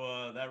right,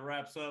 so that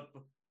wraps up,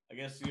 I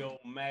guess, the old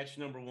match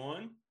number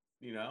 1.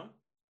 You know,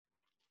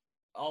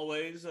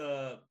 always,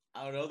 I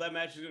don't know, that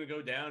match is going to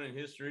go down in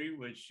history,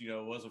 which, you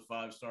know, was a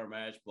 5-star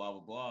match, blah,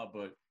 blah, blah.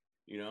 But,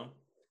 you know,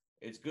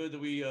 it's good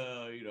that we,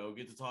 you know,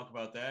 get to talk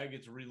about that,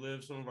 get to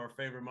relive some of our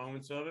favorite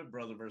moments of it,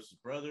 brother versus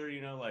brother, you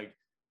know, like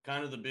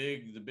kind of the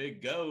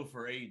big go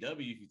for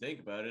AEW, if you think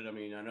about it. I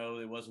mean, I know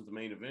it wasn't the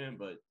main event,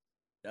 but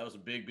that was a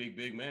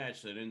big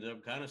match that ended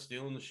up kind of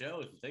stealing the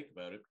show, if you think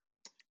about it.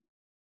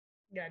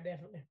 Yeah,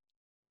 definitely.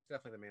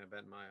 Definitely the main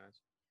event in my eyes.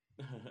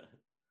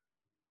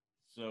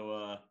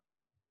 So,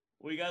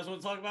 what do you guys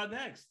want to talk about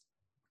next?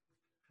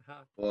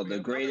 Well, the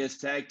greatest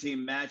tag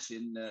team match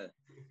in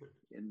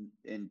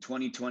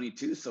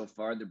 2022 so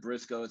far, the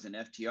Briscoes and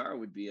FTR,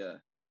 would be a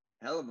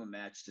hell of a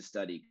match to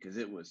study because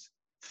it was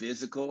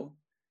physical,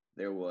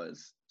 there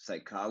was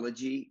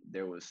psychology,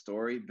 there was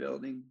story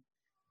building,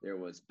 there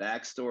was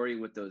backstory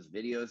with those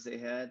videos they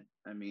had.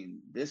 I mean,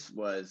 this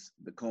was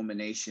the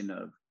culmination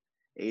of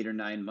 8 or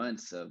 9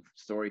 months of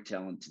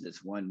storytelling to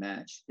this one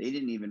match. They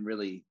didn't even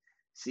really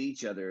see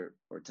each other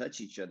or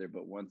touch each other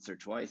but once or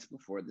twice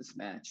before this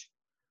match.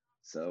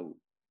 So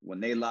when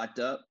they locked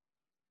up,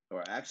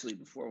 or actually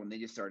before, when they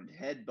just started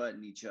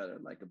headbutting each other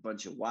like a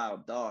bunch of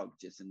wild dogs,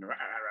 just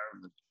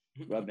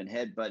rubbing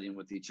headbutting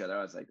with each other.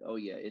 I was like, oh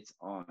yeah, it's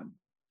on,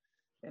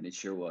 and it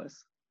sure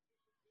was.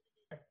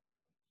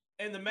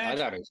 And the match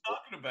we're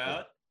talking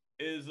about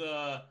is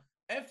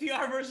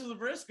FTR versus the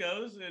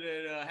Briscoes, and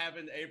it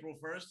happened April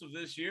 1st of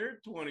this year,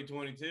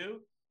 2022,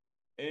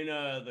 in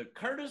the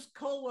Curtis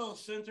Colwell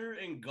Center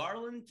in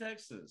Garland,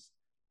 Texas.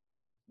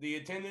 The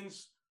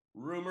attendance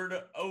rumored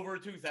over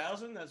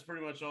 2,000. That's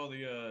pretty much all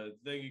the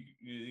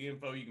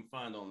info you can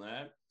find on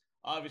that.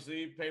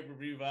 Obviously,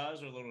 pay-per-view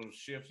vibes are a little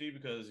shifty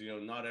because,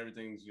 not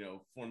everything's,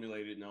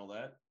 formulated and all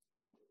that.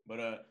 But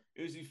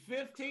it was the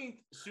 15th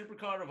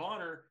Supercard of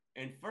Honor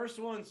and first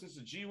one since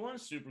the G1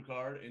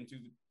 Supercard in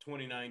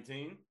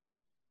 2019.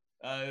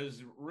 It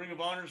was Ring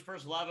of Honor's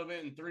first live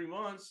event in 3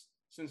 months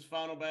since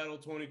Final Battle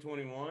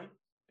 2021.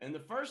 And the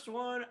first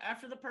one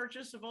after the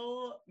purchase of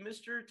old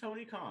Mr.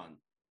 Tony Khan.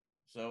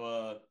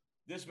 So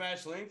this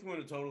match length went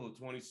a total of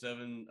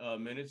 27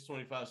 minutes,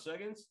 25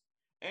 seconds.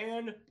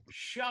 And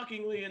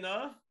shockingly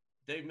enough,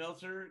 Dave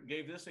Meltzer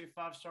gave this a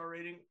 5-star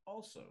rating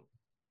also.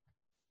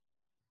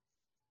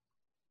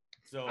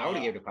 So I would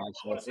have given it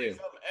a 5 star too.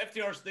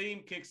 FTR's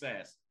theme kicks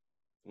ass.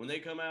 When they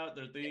come out,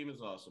 their theme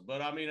is awesome.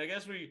 But I mean, I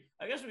guess we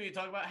can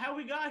talk about how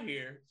we got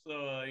here.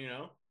 So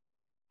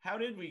how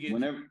did we get to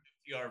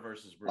FTR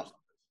versus Bruce?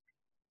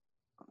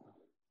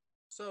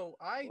 So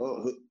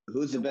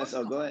who's the best?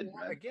 Oh, go ahead.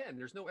 Again,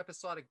 there's no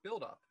episodic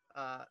buildup.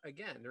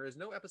 There is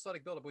no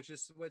episodic buildup, which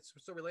is what's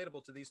so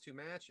relatable to these two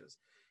matches.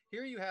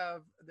 Here you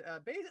have, I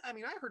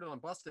heard it on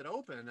Busted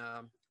Open.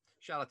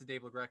 Shout out to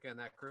Dave LaGreca and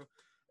that crew.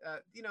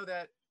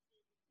 That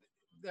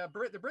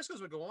the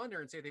Briscoes would go on there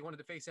and say they wanted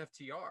to face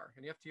FTR,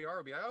 and the FTR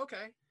would be like,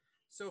 okay.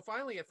 So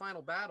finally, at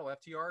Final Battle,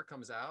 FTR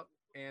comes out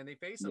and they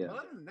face them. Yeah. But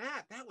other than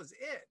that, that was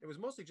it. It was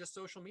mostly just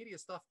social media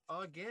stuff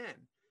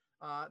again.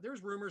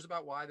 There's rumors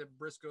about why the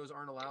Briscoes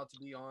aren't allowed to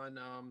be on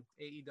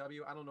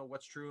AEW. I don't know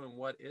what's true and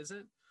what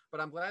isn't, but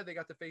I'm glad they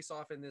got to face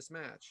off in this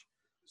match.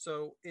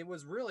 So it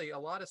was really a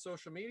lot of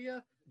social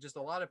media, just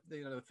a lot of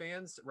the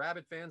fans,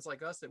 rabid fans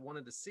like us that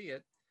wanted to see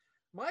it.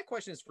 My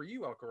question is for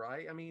you,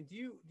 El-Karai. I mean, do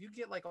you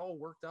get like all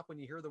worked up when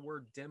you hear the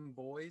word "dem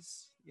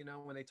boys"?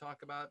 When they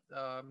talk about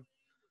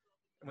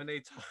when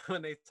they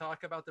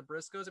talk about the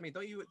Briscoes. I mean,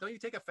 don't you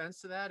take offense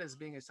to that as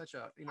being such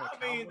a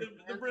I mean,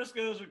 the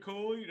Briscoes are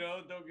cool,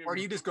 don't get. Or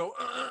do you just go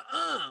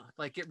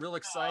like get real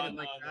excited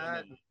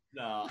that?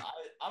 No,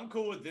 I'm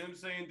cool with them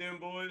saying "dem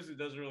boys." It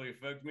doesn't really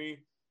affect me.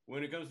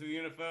 When it comes to the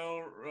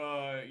NFL,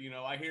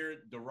 I hear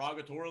it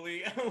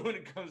derogatorily when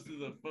it comes to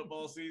the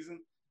football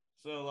season.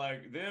 So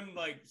like them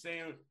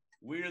saying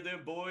we're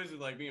them boys and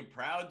like being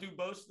proud to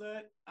boast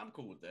that, I'm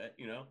cool with that.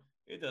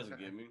 It doesn't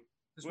get me.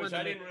 Which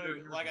I didn't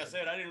really, like I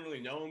said, I didn't really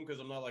know him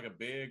because I'm not like a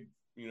big,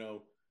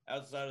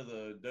 outside of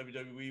the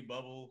WWE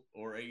bubble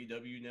or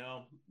AEW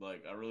now.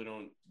 Like I really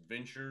don't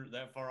venture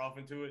that far off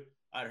into it.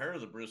 I'd heard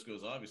of the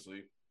Briscoes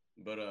obviously,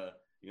 but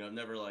I've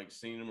never like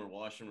seen them or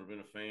watched them or been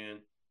a fan.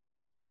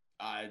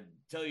 I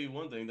tell you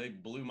one thing, they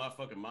blew my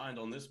fucking mind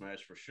on this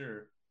match for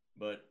sure.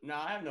 But no,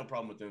 I have no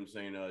problem with them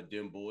saying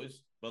 "dem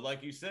boys." But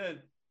like you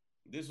said,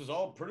 this was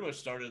all pretty much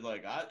started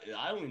like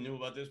I only knew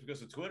about this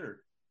because of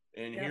Twitter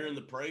and hearing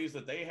the praise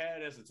that they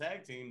had as a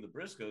tag team, the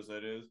Briscoes,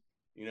 that is,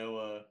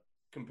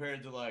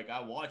 compared to like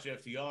I watch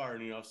FTR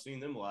and I've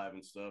seen them live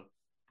and stuff.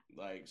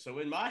 Like so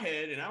in my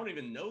head, and I don't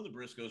even know the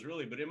Briscoes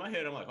really, but in my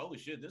head I'm like, holy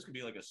shit, this could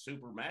be like a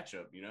super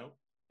matchup,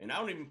 And I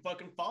don't even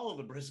fucking follow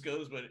the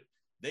Briscoes, but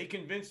they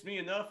convinced me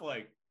enough,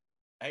 like,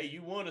 hey,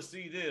 you want to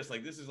see this?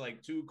 Like, this is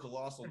like two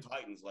colossal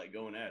titans like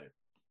going at it.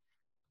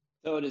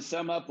 So to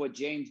sum up what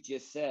James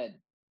just said,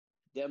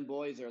 them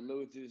boys are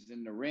losers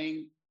in the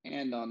ring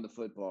and on the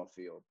football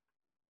field.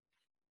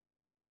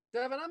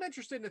 Devin, I'm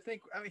interested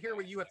to hear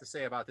what you have to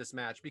say about this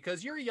match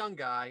because you're a young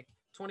guy,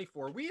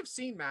 24. We have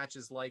seen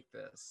matches like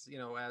this,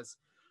 as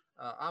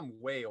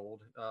I'm way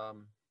old,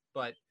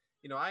 but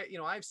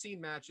I've seen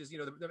matches.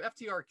 The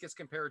FTR gets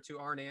compared to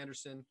Arn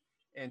Anderson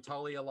and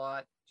Tully a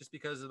lot just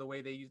because of the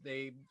way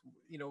they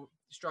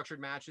structured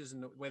matches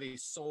and the way they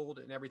sold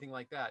and everything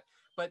like that.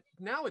 But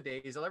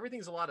nowadays,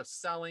 everything's a lot of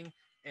selling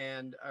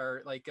and a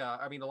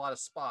lot of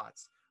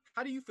spots.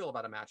 How do you feel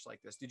about a match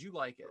like this? Did you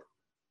like it?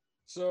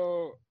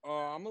 So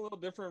I'm a little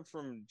different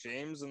from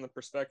James in the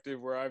perspective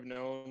where I've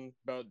known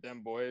about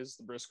them boys,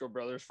 the Briscoe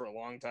brothers, for a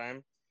long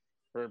time,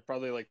 for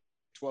probably like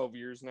 12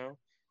 years now.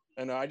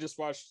 And I just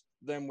watched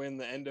them win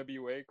the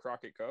NWA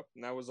Crockett Cup,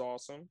 and that was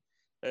awesome.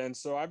 And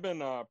so I've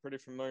been pretty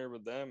familiar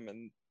with them,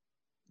 and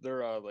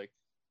they're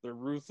they're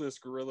ruthless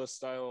guerrilla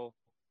style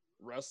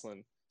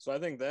wrestling. So I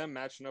think them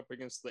matching up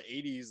against the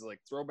 80s like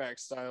throwback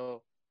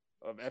style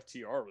of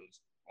FTR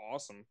was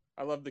awesome.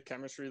 I love the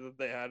chemistry that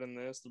they had in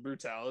this, the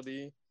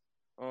brutality.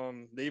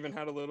 They even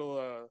had a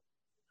little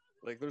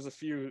there's a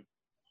few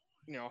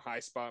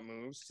high spot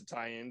moves to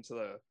tie into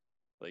the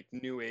like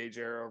new age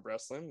era of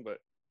wrestling, but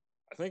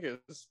I think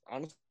it's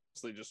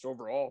honestly just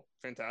overall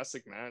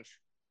fantastic match.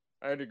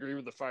 I'd agree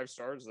with the 5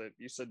 stars that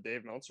you said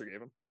Dave Meltzer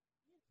gave him.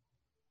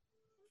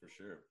 For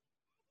sure.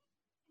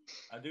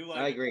 I do like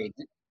I agree.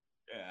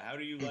 Yeah, how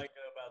do you like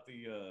about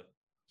the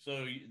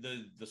so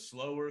the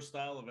slower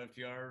style of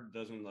FTR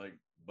doesn't like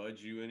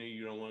budge you any?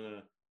 You don't want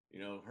to,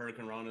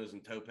 Hurricane Ranas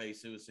and Tope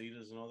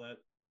Suicidas and all that?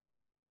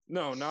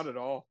 No, not at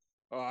all.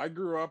 I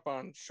grew up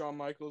on Shawn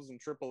Michaels and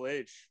Triple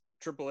H.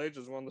 Triple H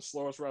is one of the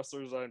slowest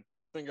wrestlers I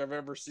think I've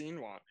ever seen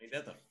Ain't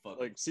that the fuck?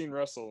 like seen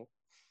wrestle.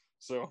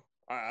 So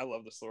I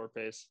love the slower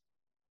pace.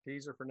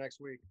 Teaser for next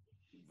week.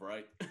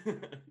 Right.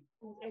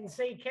 And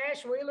see,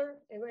 Cash Wheeler,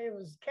 and it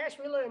was Cash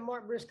Wheeler and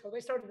Mark Briscoe.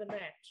 They started the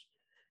match,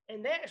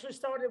 and they actually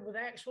started with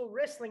actual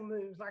wrestling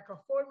moves, like a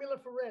formula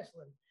for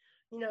wrestling.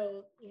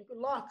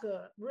 Lock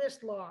up,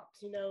 wrist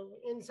locks,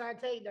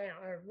 inside takedown,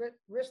 or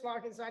wrist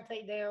lock, inside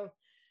takedown,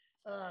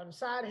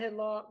 side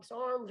headlocks,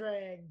 arm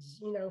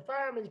drags,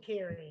 fireman's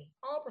carry,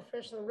 all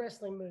professional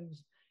wrestling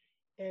moves.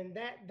 And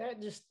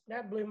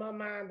that blew my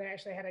mind. They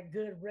actually had a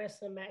good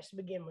wrestling match to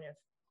begin with.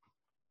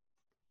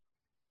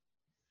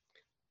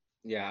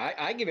 Yeah,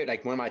 I give it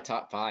like one of my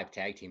top 5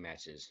 tag team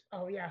matches.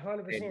 Oh yeah,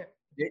 100%.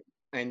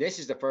 And this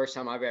is the first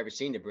time I've ever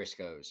seen the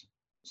Briscoes.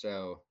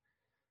 So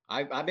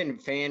I've been a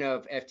fan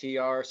of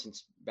FTR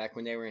since back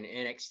when they were in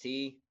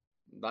NXT.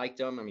 Liked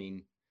them. I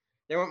mean,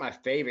 they weren't my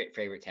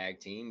favorite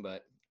tag team,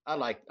 but I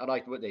liked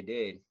what they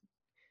did.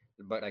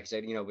 But like I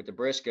said, with the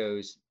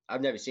Briscoes,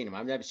 I've never seen them.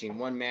 I've never seen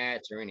one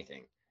match or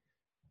anything.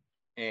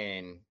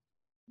 And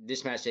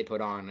this match they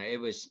put on, it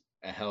was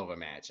a hell of a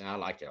match, and I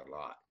liked it a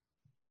lot.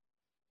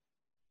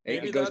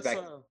 Maybe it goes that's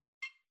back.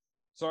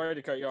 Sorry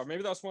to cut you off.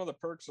 Maybe that's one of the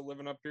perks of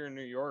living up here in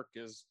New York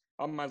is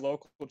on my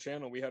local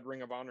channel, we had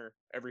Ring of Honor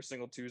every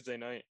single Tuesday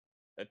night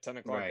at 10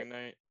 o'clock at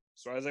night.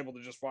 So I was able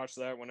to just watch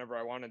that whenever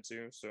I wanted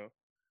to. So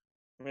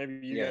maybe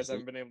you guys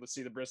haven't been able to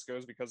see the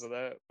Briscoes because of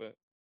that, but.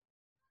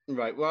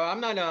 Right. Well, I'm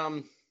not,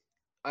 I'm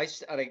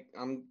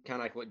kind of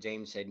like what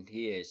James said.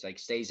 He is like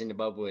stays in the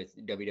bubble with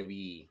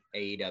WWE,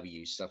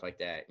 AEW, stuff like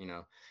that.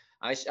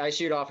 I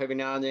shoot off every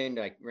now and then,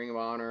 like Ring of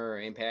Honor or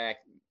Impact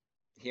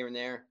here and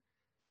there,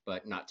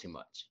 but not too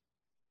much.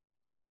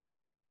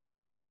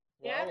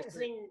 Yeah, I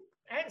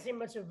haven't seen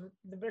much of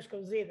the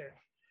Briscoes either.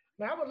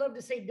 But I would love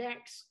to see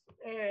Dax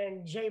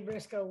and Jay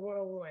Briscoe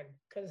 101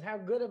 because how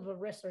good of a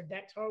wrestler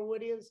Dax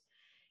Harwood is.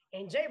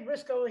 And Jay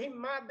Briscoe, I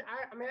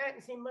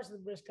haven't seen much of the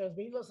Briscoes,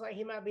 but he looks like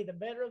he might be the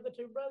better of the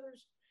two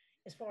brothers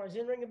as far as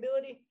in-ring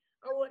ability.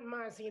 I wouldn't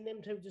mind seeing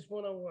them two just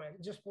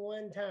one-on-one, just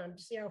one time,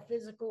 to see how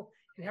physical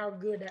and how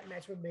good that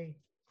match would be.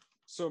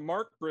 So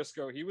Mark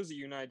Briscoe, he was a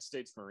United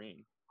States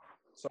Marine.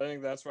 So I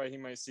think that's why he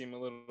might seem a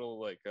little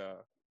like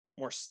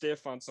more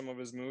stiff on some of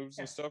his moves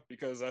and stuff,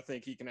 because I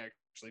think he can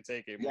actually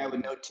take it. Yeah,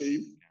 with no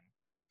teeth.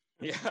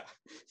 Yeah.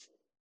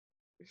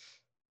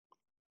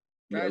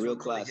 Guys real were really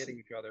classy. hitting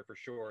each other for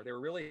sure. They were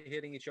really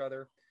hitting each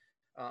other.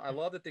 I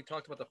love that they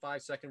talked about the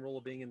 5-second rule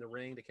of being in the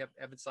ring. They kept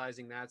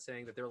emphasizing that,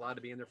 saying that they're allowed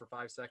to be in there for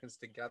 5 seconds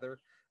together.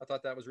 I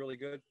thought that was really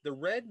good. The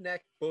redneck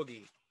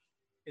boogie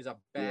is a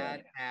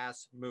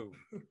badass move.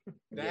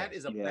 That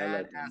is a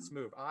badass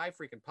move. I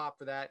freaking popped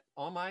for that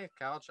on my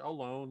couch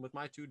alone with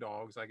my 2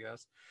 dogs, I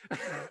guess.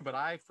 But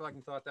I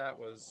fucking thought that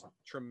was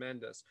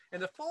tremendous.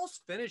 And the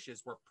false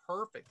finishes were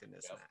perfect in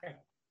this match.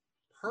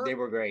 Perfect. They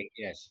were great.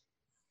 Yes.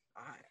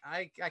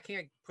 I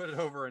can't put it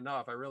over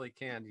enough. I really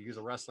can, to use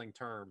a wrestling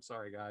term.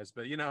 Sorry, guys,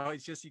 but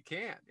it's just you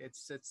can't. It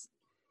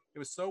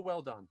was so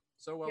well done,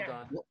 so well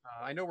done.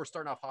 I know we're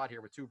starting off hot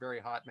here with 2 very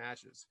hot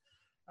matches,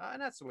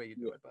 and that's the way you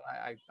do it. But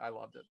I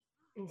loved it.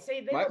 And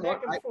see, they were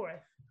back and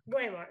forth. Go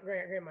ahead, Mike. Go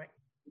ahead, Mike.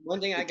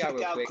 One thing I got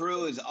real quick.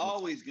 Crew is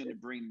always going to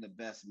bring the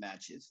best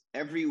matches.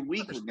 Every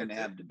week we're going to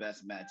have the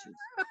best matches.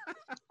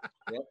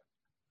 Yep.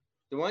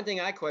 The one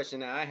thing I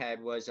questioned that I had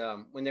was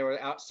when they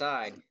were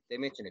outside, they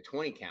mentioned a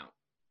 20 count.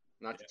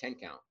 Not the 10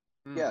 count.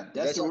 Yeah,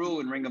 that's the rule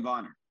in Ring of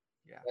Honor.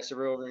 Yeah, that's the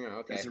rule.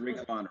 Okay, that's the Ring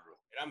of Honor rule.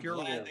 And I'm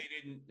glad they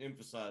didn't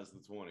emphasize the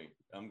 20.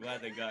 I'm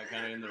glad they got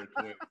kind of in there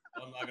quick.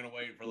 I'm not gonna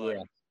wait for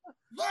 13.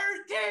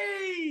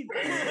 14.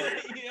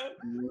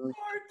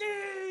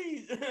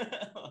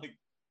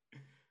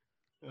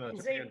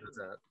 Japan does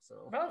that.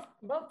 So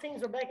both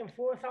teams were back and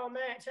forth all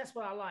match. That's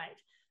what I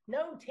liked.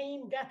 No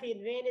team got the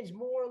advantage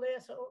more or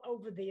less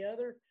over the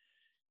other.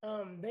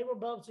 They were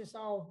both just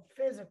all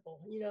physical.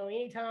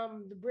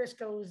 Anytime the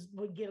Briscoes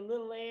would get a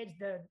little edge,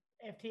 the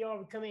FTR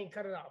would come in and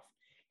cut it off.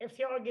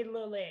 FTR would get a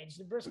little edge,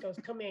 the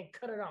Briscoes come in and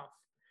cut it off.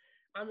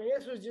 I mean,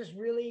 this was just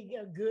really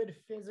a good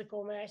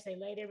physical match. They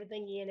laid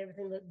everything in.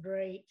 Everything looked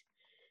great.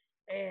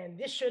 And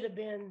this should have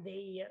been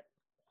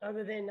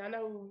other than, I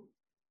know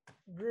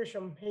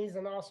Grisham, he's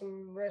an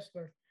awesome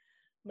wrestler,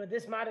 but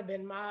this might have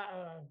been my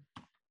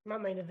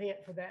main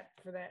event for that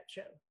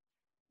show.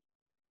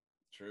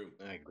 True.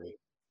 I agree.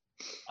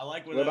 I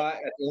like when at the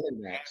end of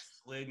the match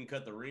slid and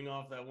cut the ring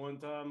off that one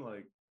time.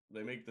 Like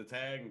they make the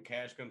tag and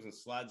Cash comes and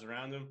slides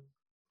around him,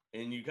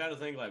 and you kind of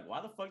think like,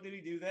 why the fuck did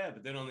he do that?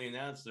 But then on the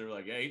announce, they're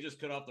like, yeah, he just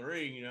cut off the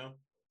ring,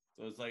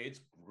 So it's like it's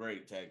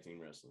great tag team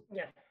wrestling.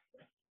 Yeah,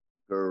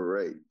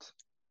 great.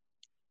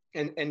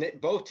 And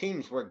both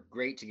teams work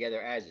great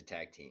together as a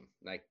tag team.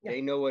 Like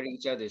they know what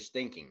each other's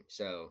thinking.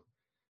 So,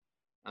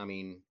 I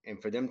mean,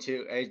 and for them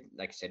to,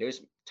 like I said, it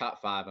was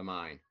top 5 of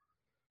mine.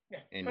 Yeah,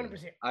 And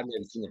 100%. I've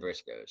never seen the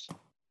Briscoes.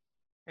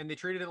 And they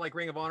treated it like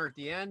Ring of Honor at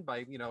the end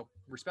by,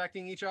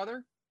 respecting each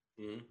other.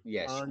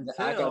 Yes, I Until-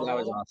 thought that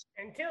was awesome.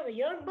 Until the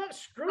Young Bucks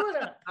screw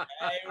it up.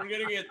 Hey, we're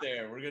gonna get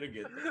there. We're gonna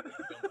get there.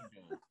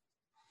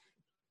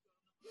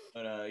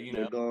 But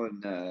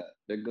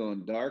they're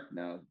going dark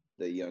now.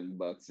 The Young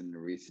Bucks in the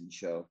recent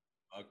show.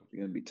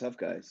 They're gonna be tough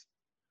guys.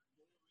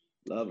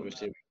 Love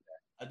them.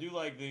 I do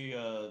like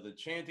the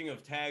chanting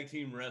of tag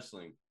team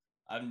wrestling.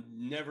 I've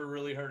never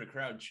really heard a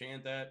crowd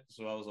chant that,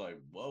 so I was like,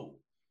 whoa.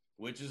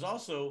 Which is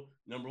also,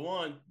 number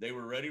one, they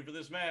were ready for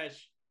this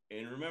match.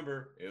 And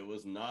remember, it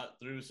was not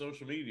through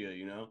social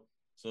media,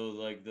 So,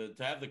 like, to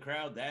have the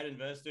crowd that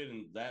invested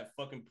and that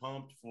fucking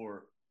pumped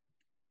for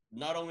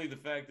not only the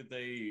fact that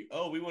we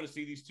want to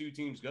see these two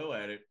teams go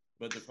at it,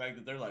 but the fact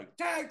that they're like,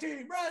 tag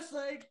team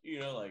wrestling,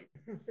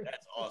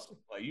 that's awesome.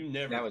 Like,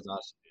 That was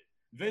awesome.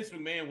 Vince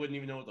McMahon wouldn't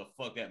even know what the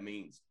fuck that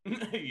means,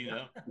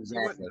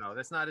 Exactly. No,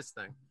 that's not his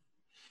thing.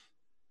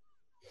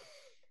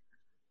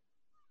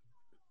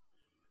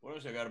 What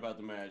else I got about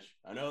the match?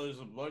 I know there's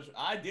a bunch.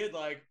 I did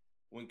like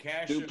when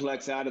Cash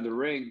suplex out of the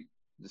ring.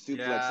 The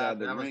suplex out of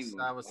the ring.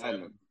 That was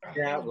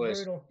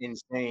brutal.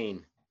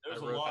 Insane. There's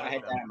a lot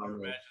of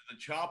matches. The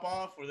chop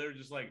off where they're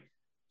just like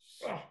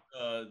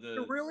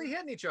they're really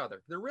hitting each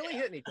other. They're really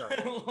hitting each other.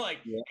 And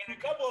a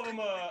couple of them,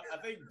 I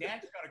think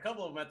Dax got a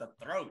couple of them at the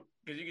throat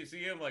because you can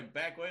see him like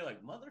back way,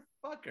 like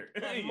motherfucker.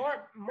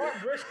 Mark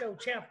Briscoe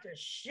chopped the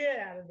shit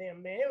out of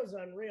them, man. It was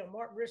unreal.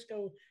 Mark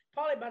Briscoe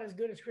probably about as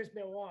good as Chris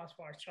Benoit as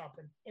far as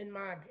chopping, in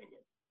my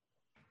opinion.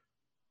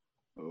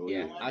 Oh,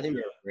 yeah, I think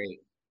they were great.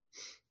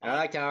 I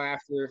liked how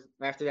after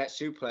that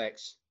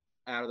suplex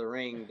out of the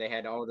ring, they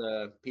had all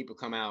the people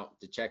come out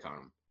to check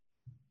on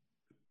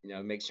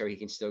him. Make sure he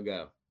can still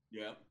go.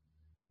 Yeah.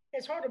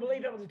 It's hard to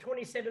believe it was a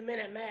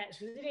 27-minute match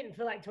because it didn't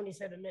feel like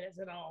 27 minutes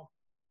at all.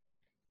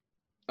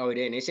 Oh, it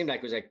didn't. It seemed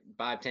like it was like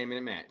 5-10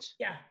 minute match.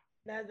 Yeah,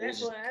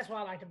 that's what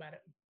I liked about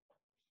it.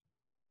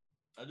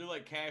 I do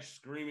like Cash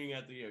screaming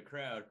at the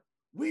crowd,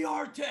 "We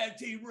are tag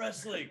team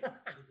wrestling!" The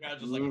crowd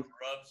just like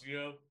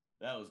erupts,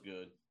 That was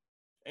good.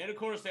 And of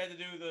course, they had to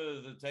do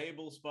the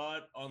table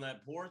spot on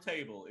that poor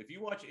table. If you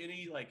watch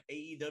any like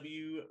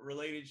AEW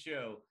related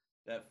show,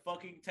 that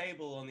fucking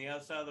table on the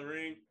outside of the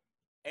ring,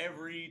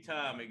 every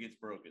time it gets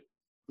broken.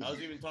 I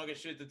was even talking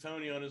shit to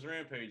Tony on his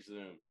Rampage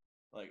Zoom.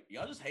 Like,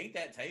 y'all just hate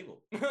that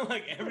table.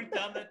 Like, every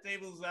time that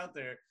table's out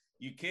there,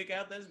 you kick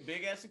out this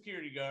big-ass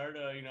security guard.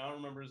 I don't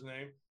remember his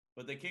name.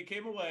 But they kick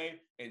him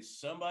away, and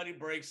somebody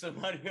breaks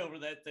somebody over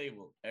that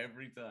table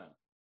every time.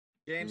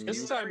 James, this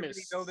do you time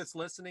know that's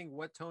listening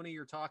what Tony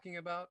you're talking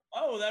about?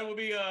 Oh, that would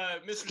be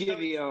Mr.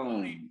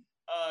 Skivio.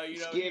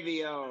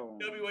 Skivio.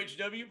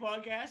 WHW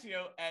podcast,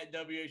 at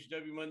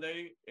WHW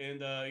Monday.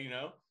 And,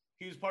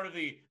 he was part of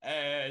the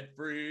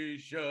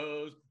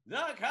adfreeshows.com,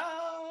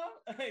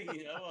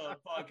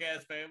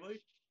 podcast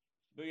family.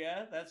 But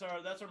yeah, that's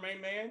our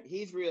main man.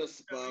 He's real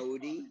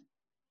spouty.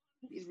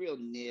 He's real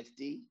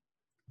nifty.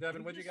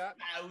 Devin, what you got?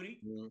 Spouty.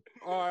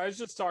 Oh, I was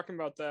just talking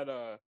about that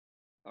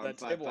that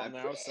table 5-5. on the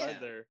outside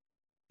there.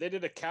 They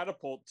did a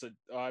catapult to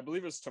I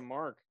believe it's to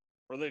Mark,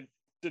 where they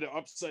did it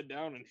upside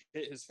down and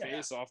hit his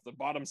face off the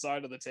bottom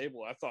side of the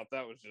table. I thought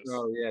that was just.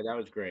 Oh yeah, that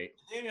was great.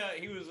 And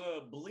he was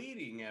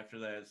bleeding after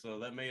that, so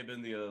that may have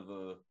been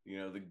the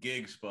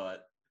gig spot.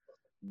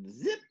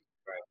 Zip.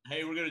 Right.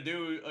 Hey, we're gonna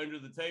do under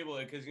the table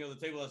because the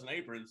table has an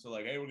apron, so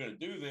like, hey, we're gonna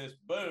do this,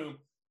 boom.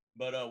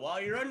 But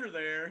while you're under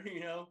there,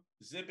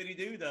 zippity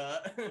doo dah,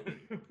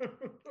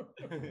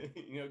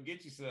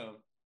 get you some.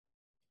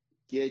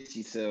 Get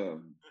you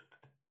some.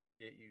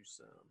 Get you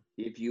some.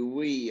 If you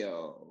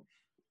will.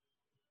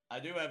 I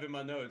do have in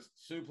my notes,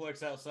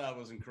 suplex outside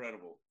was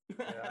incredible.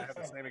 Yeah, I have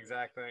the same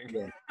exact thing.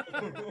 Yeah.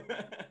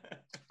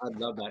 I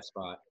love that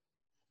spot.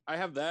 I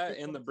have that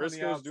and the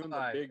Briscoes doing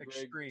the big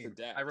extreme. rig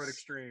to Dax. I wrote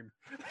extreme.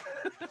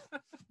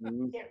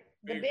 Yeah,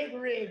 the big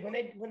rig when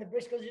the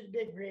Briscoes did the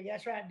big rig.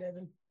 That's right,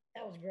 Devin.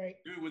 That was great.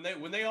 Dude,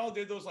 when they all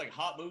did those like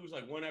hot moves,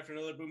 like one after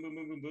another, boom, boom,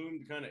 boom, boom, boom,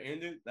 to kind of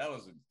end it, that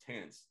was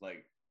intense.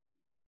 Like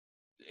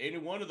any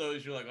one of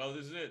those, you're like, oh,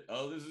 this is it.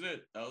 Oh, this is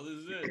it. Oh, this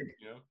is it.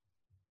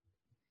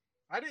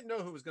 I didn't know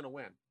who was going to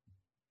win.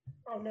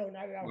 Oh, no,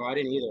 not at all. No, I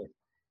didn't either.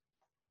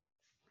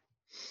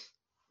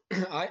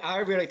 I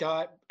really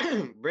thought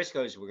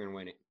Briscoes were going to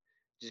win it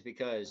just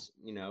because,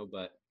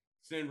 but.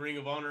 Send Ring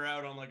of Honor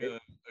out on like a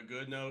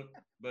good note.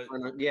 But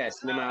yes,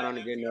 send them out on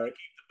a good note. Keep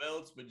the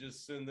belts, but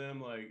just send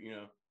them like,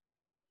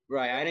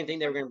 Right. I didn't think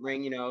they were going to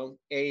bring,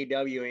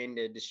 AEW in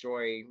to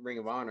destroy Ring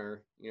of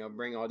Honor,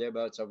 bring all their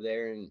belts over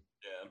there. And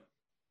yeah.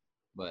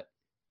 But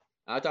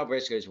I thought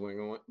Briscoes were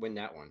going to win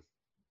that one.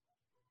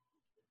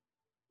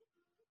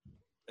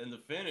 And the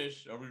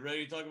finish, are we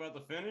ready to talk about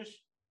the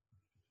finish?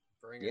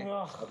 Bring it.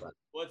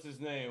 What's his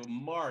name?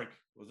 Mark.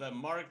 Was that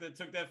Mark that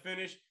took that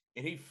finish?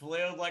 And he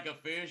flailed like a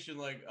fish and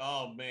like,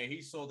 oh man,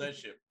 he sold that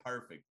shit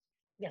perfect.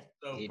 Yeah.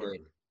 So he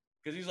perfect. did.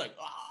 Because he's like,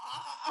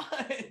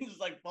 and just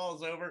like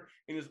falls over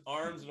and his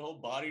arms and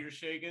whole body are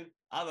shaking.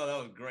 I thought that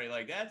was great.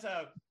 Like that's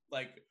how,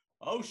 like,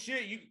 oh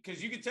shit,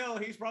 because you could tell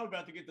he's probably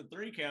about to get the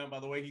 3 count by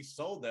the way he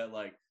sold that.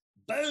 Like,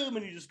 boom,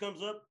 and he just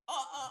comes up,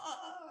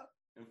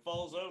 and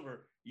falls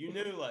over. You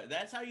knew, like,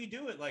 that's how you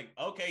do it. Like,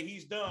 okay,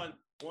 he's done.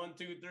 1,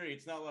 2, 3.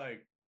 It's not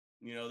like,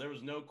 there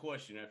was no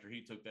question after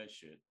he took that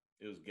shit.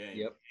 It was game.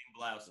 Yep. Game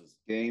blouses.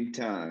 Game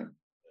time.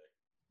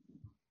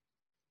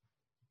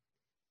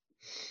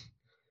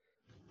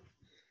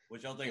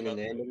 What y'all think And about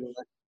then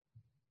that?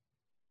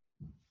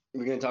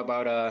 we're gonna talk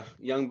about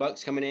Young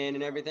Bucks coming in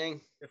and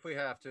everything. If we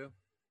have to.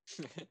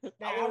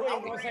 I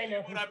wouldn't gonna say read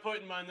nothing. what I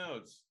put in my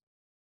notes.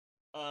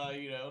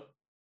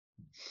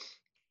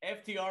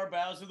 FTR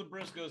bows to the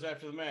Briscoes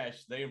after the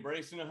match. They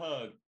embrace in a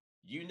hug.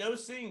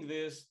 Seeing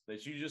this,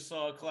 that you just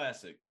saw a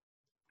classic.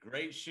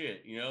 Great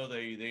shit.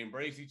 They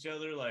embrace each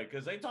other, like,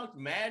 because they talked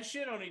mad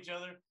shit on each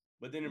other,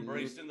 but then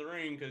embraced in the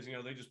ring because,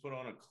 they just put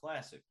on a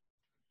classic.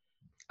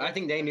 I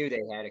think they knew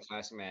they had a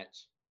classic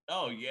match.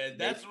 Oh, yeah.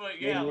 That's what,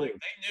 they knew. like,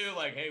 they knew,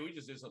 like, hey, we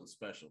just did something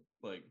special.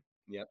 Like,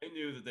 yep. They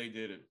knew that they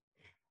did it.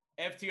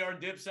 FTR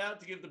dips out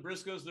to give the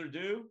Briscoes their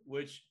due,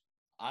 which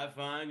I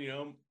find,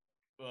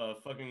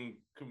 fucking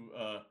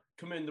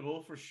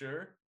commendable for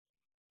sure.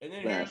 And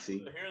then here's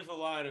the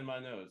line in my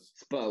notes.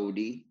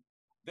 Spody.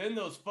 Then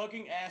those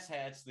fucking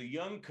asshats, the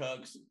young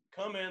cucks,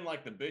 come in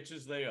like the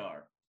bitches they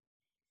are.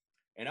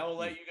 And I will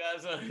let you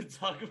guys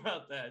talk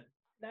about that.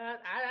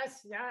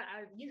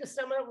 You can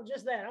sum it up with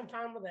just that. I'm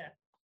fine with that.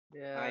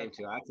 Yeah, I am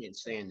too. I can't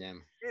stand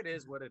them. It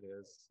is what it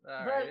is.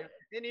 All But- right.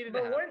 It needed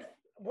to But happen.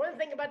 one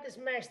thing about this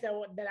match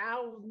though that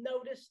I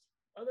noticed,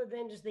 other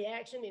than just the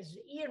action, is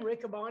Ian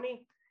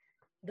Riccaboni,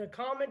 the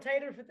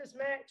commentator for this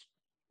match,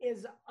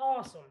 is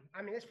awesome.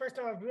 I mean, it's the first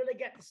time I've really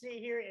got to sit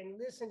here and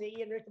listen to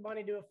Ian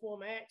Riccaboni do a full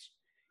match.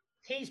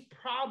 He's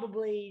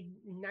probably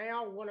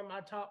now one of my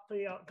top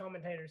 3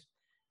 commentators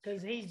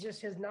because he's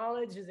just his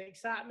knowledge, his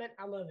excitement.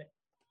 I love it.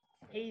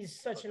 He's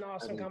such an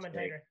awesome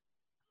commentator.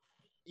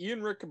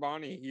 Ian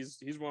Riccaboni,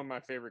 he's one of my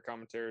favorite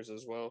commentators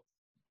as well.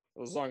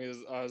 As long as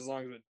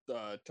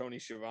with Tony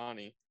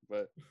Schiavone,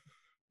 but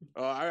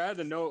I had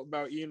a note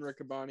about Ian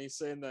Riccaboni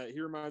saying that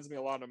he reminds me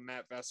a lot of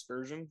Matt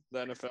Vasgersian,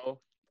 the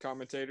NFL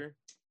commentator.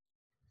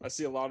 I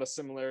see a lot of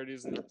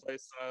similarities in their play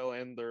style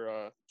and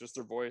their just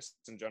their voice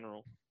in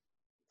general.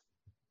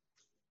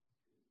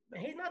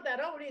 He's not that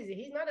old, is he?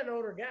 He's not an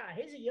older guy.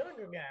 He's a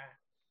younger guy.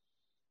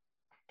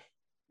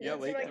 Yeah,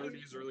 It late seems like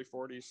 30s, early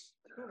 40s.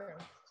 Okay.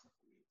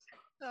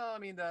 No, I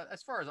mean,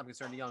 as far as I'm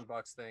concerned, the Young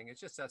Bucks thing, it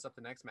just sets up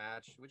the next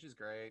match, which is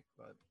great.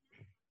 But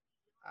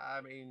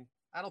I mean,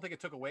 I don't think it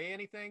took away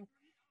anything.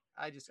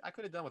 I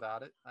could have done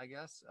without it, I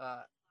guess.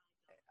 I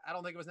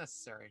don't think it was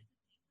necessary.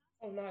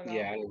 Oh, no.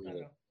 Yeah, I didn't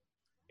either.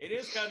 It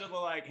is kind of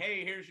like,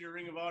 hey, here's your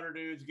Ring of Honor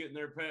dudes getting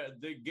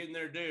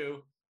their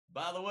due.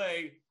 By the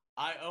way,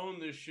 I own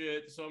this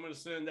shit, so I'm going to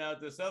send out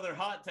this other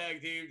hot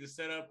tag team to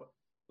set up,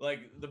 like,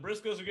 the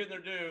Briscoes are getting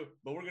their due,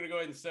 but we're going to go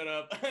ahead and set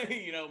up,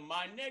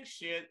 my next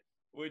shit,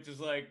 which is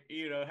like,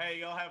 hey,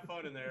 y'all have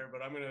fun in there,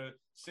 but I'm going to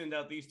send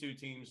out these 2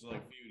 teams to,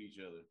 like, feud each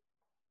other.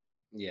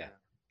 Yeah.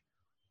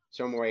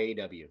 Some more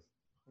AEW.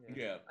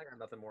 Yeah. I got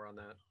nothing more on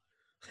that.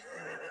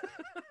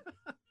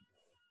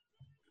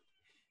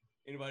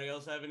 Anybody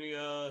else have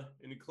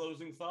any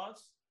closing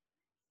thoughts?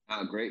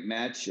 Great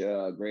match,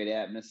 great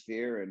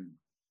atmosphere, and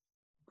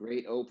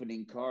great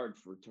opening card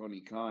for Tony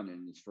Khan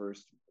in his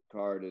first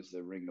card as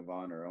the Ring of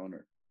Honor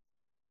owner.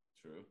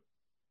 True.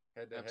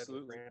 Head to head with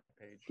Absolutely.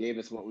 Rampage. Gave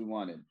us what we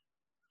wanted.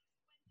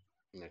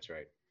 That's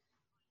right.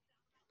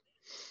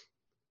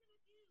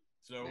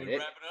 So are That we it?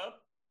 wrapping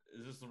up?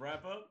 Is this the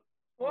wrap up?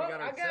 Well, We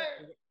got I our do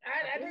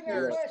seg- got a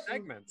our question.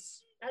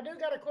 segments. I do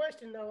got a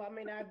question though. I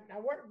mean, I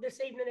worked this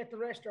evening at the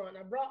restaurant.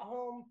 I brought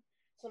home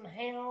some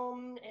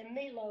ham and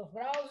meatloaf,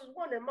 but I was just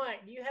wondering,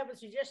 Mike, do you have a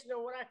suggestion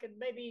on what I could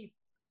maybe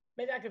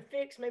I could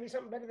fix? Maybe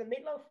something better than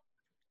meatloaf?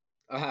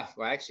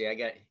 Well, actually, I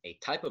got a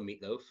type of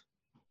meatloaf,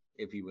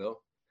 if you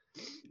will.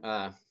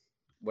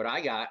 What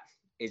I got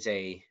is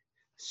a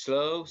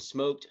slow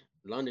smoked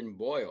London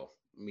boil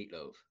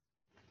meatloaf.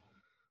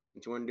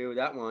 What you want to do with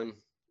that one?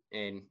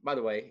 And by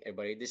the way,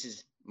 everybody, this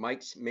is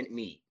Mike's Mint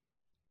Meat.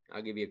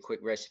 I'll give you a quick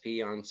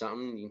recipe on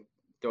something. You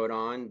throw it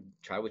on,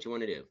 try what you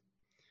want to do.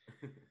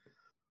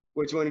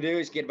 What you want to do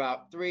is get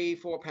about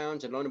 3-4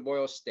 pounds of London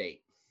boil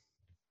steak.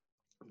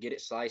 Get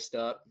it sliced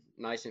up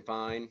nice and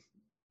fine.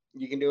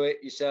 You can do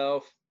it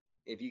yourself.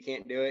 If you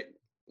can't do it,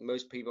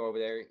 most people over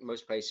there,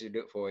 most places will do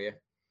it for you.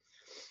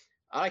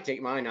 I like to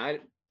take mine. I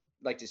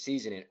like to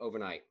season it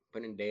overnight.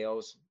 Put in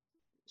Dale's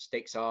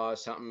steak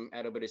sauce, something, add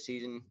a little bit of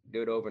season,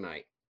 do it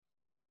overnight.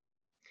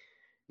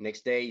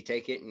 Next day, you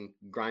take it and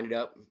grind it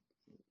up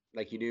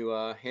like you do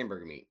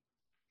hamburger meat.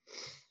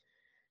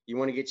 You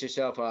want to get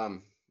yourself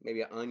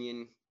maybe an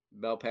onion,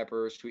 bell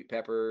peppers, sweet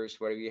peppers,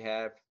 whatever you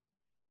have,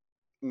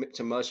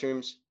 some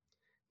mushrooms.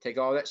 Take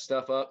all that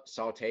stuff up,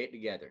 saute it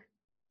together.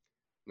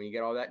 When you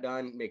get all that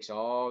done, mix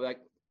all that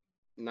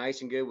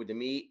nice and good with the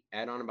meat.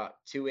 Add on about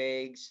 2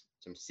 eggs,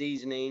 some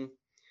seasoning.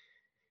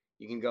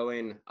 You can go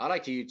in. I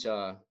like to use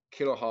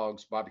Killer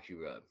Hogs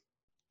barbecue rub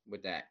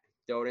with that.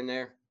 Throw it in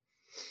there.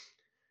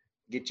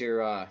 Get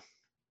your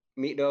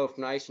meatloaf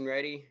nice and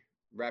ready.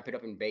 Wrap it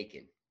up in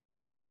bacon.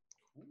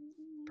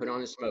 Put it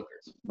on the smoker.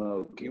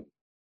 Smoke.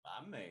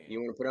 Man.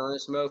 You want to put on a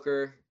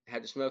smoker,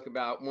 have to smoke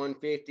about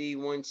 150,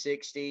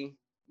 160.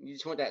 You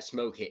just want that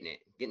smoke hitting it,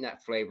 getting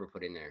that flavor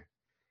put in there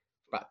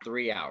for about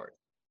 3 hours.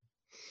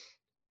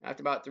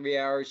 After about 3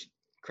 hours,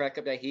 crack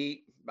up that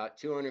heat, about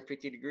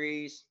 250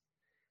 degrees.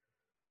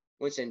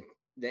 Once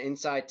the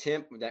inside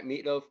temp with that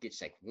meatloaf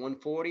gets like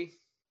 140,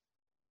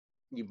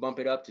 you bump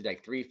it up to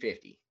like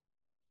 350.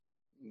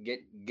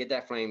 Get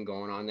that flame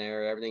going on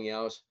there. Everything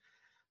else,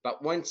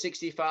 about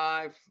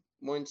 165,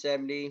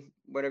 170,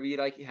 whatever you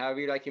like, however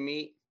you like your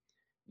meat.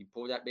 You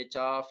pull that bitch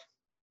off,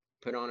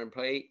 put it on a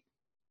plate,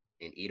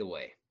 and eat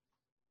away.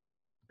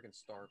 Freaking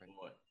starving.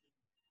 Boy.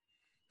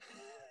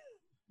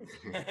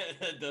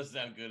 That does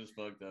sound good as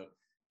fuck though.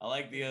 I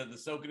like the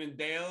soaking in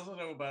Dales. I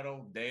know about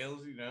old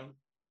Dales, you know.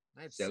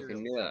 I had Soaking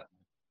cereal. it up.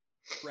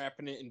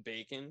 Wrapping it in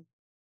bacon.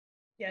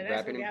 Yeah, that's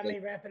Wrapping what got in me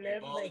wrapping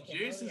that All the bacon.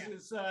 juices Oh, yeah.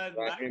 inside.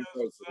 Wrapping in Mike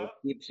knows what's bacon.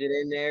 up. Keeps it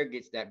in there,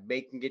 gets that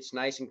bacon gets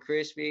nice and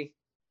crispy.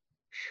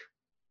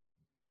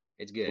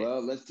 It's good.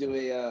 Well, let's do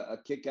a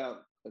kick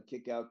out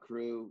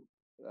crew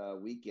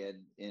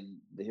weekend in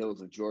the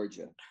hills of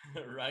Georgia.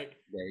 Right?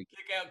 There you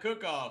Kick out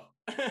cook off.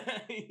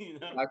 You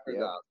know? go.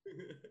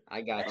 Yep.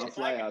 I got I'll you.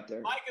 fly out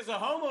there. Mike is a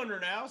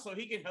homeowner now, so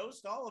he can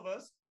host all of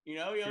us. You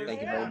know, you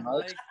Thank you understand? very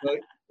much.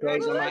 Like,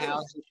 Close on my Congratulations.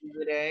 house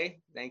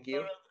today. Thank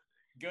you.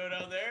 go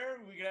down there.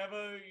 We can have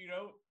a, you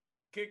know,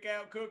 kick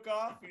out cook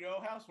off, you know,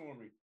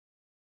 housewarming.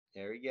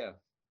 There we go.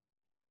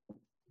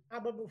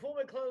 But before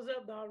we close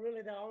up, though, I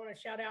want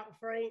to shout out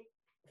Frank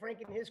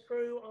and his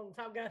crew on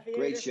Top Guy Theater.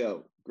 Great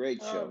show.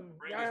 Great show.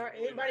 Frank is Y'all,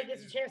 really anybody great,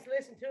 gets a dude. chance to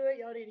listen to it,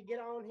 y'all need to get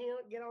on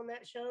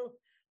that show.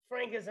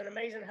 Frank is an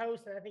amazing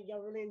host, and I think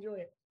y'all really enjoy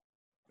it.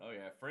 Oh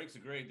yeah, Frank's a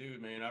great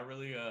dude, man. I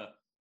really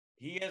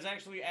he has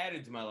actually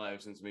added to my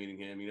life since meeting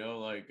him, you know,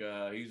 like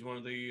he's one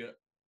of the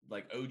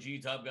like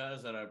OG top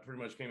guys that I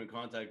pretty much came in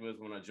contact with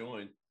when I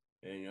joined.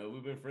 And you know,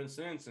 we've been friends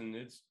since, and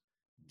it's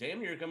damn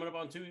near coming up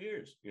on 2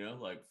 years. You know,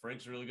 like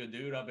Frank's a really good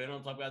dude. I've been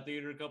on Top Guy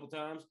Theater a couple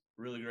times.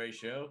 Really great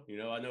show. You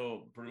know, I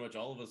know pretty much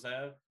all of us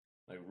have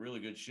like really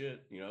good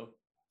shit. You know,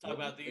 Top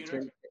Guy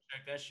Theater.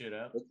 Check that shit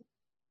out.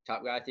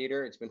 Top Guy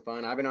Theater. It's been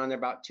fun. I've been on there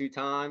about 2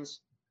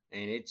 times,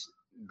 and it's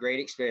great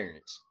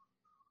experience.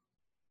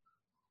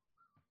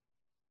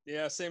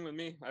 Yeah, same with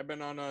me. I've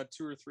been on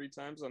 2 or 3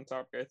 times on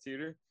Top Guy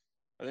Theater.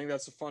 I think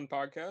that's a fun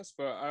podcast,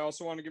 but I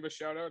also want to give a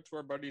shout out to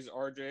our buddies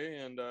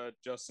RJ and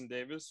Justin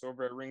Davis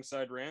over at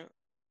Ringside Rant.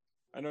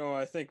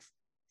 I think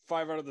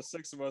 5 out of the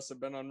 6 of us have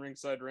been on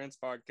Ringside Rant's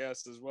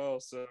podcast as well,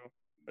 so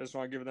I just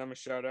want to give them a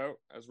shout out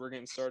as we're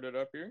getting started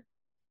up here.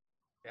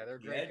 Yeah, they're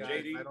great Yeah,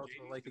 guys. JD, I'd also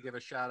like to give a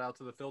shout out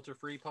to the Filter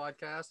Free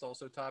podcast,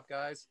 also Top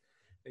Guys.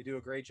 They do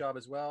a great job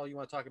as well. You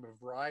want to talk about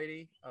a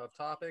variety of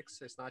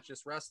topics. It's not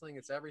just wrestling,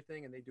 it's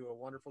everything, and they do a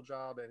wonderful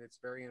job, and it's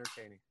very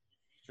entertaining.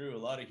 True, a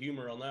lot of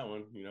humor on that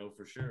one, you know,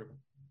 for sure.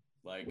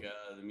 Like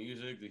the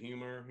music, the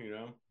humor, you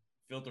know.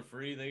 Filter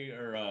Free,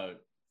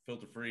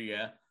 Filter Free,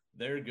 yeah.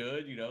 They're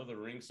good, you know, the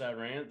Ringside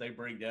Rant, they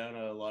break down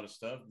a lot of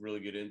stuff, really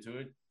get into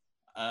it.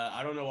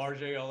 I don't know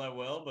RJ all that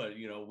well, but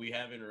you know, we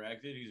have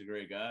interacted. He's a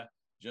great guy.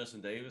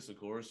 Justin Davis, of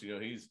course, you know,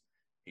 he's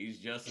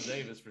Justin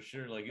Davis for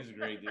sure. Like he's a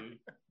great dude.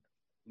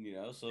 You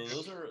know, so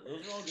those are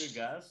all good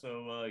guys.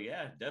 So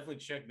yeah, definitely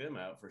check them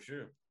out for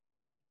sure.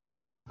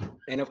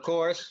 And of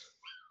course,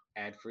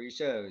 ad-free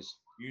shows.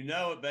 You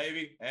know it,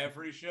 baby.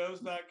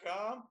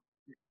 Adfreeshows.com.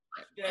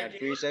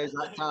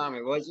 Adfreeshows.com.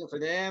 It wasn't for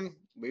them,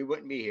 we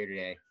wouldn't be here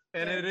today.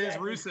 And Yeah, it is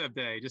exactly. Rusev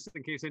Day, just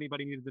in case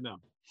anybody needed to know.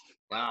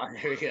 Ah,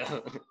 there we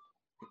go.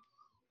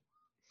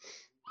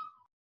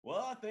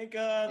 Well, I think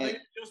that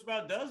just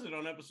about does it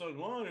on episode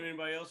 1. If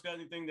anybody else got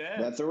anything to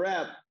add? That's a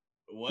wrap.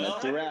 Well,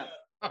 That's a wrap.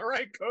 All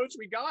right, Coach,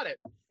 we got it.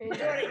 Enjoy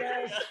it,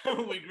 guys.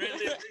 we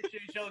greatly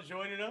appreciate y'all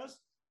joining us.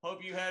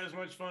 Hope you had as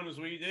much fun as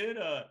we did.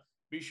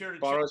 Be sure to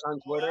Follow check us on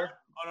Twitter.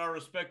 on our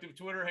respective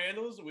Twitter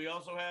handles. We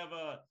also have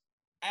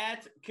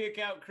at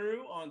Kickout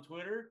Crew on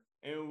Twitter.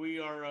 And we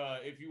are,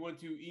 if you want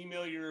to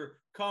email your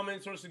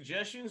comments or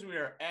suggestions, we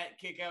are at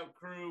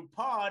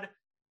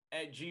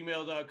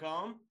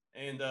kickoutcrewpod@gmail.com.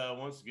 And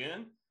once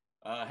again,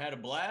 had a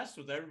blast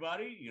with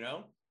everybody. You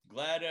know,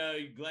 glad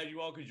you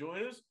all could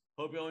join us.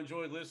 Hope y'all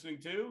enjoyed listening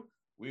too.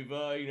 We've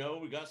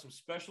we got some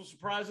special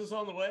surprises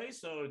on the way,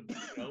 so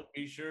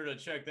be sure to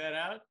check that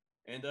out.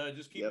 And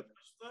just keep in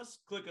touch with us.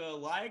 Click a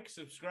like,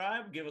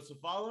 subscribe, give us a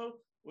follow,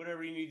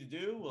 whatever you need to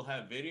do. We'll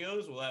have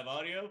videos, we'll have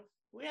audio.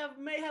 We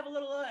may have a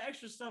little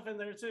extra stuff in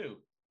there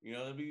too. You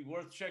know, it'd be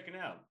worth checking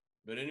out.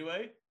 But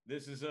anyway,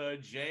 this is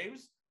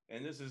James,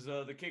 and this is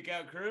the Kick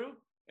Out Crew,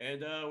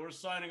 and we're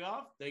signing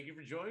off. Thank you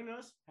for joining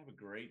us. Have a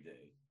great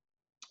day.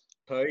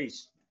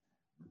 Peace.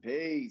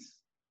 Peace.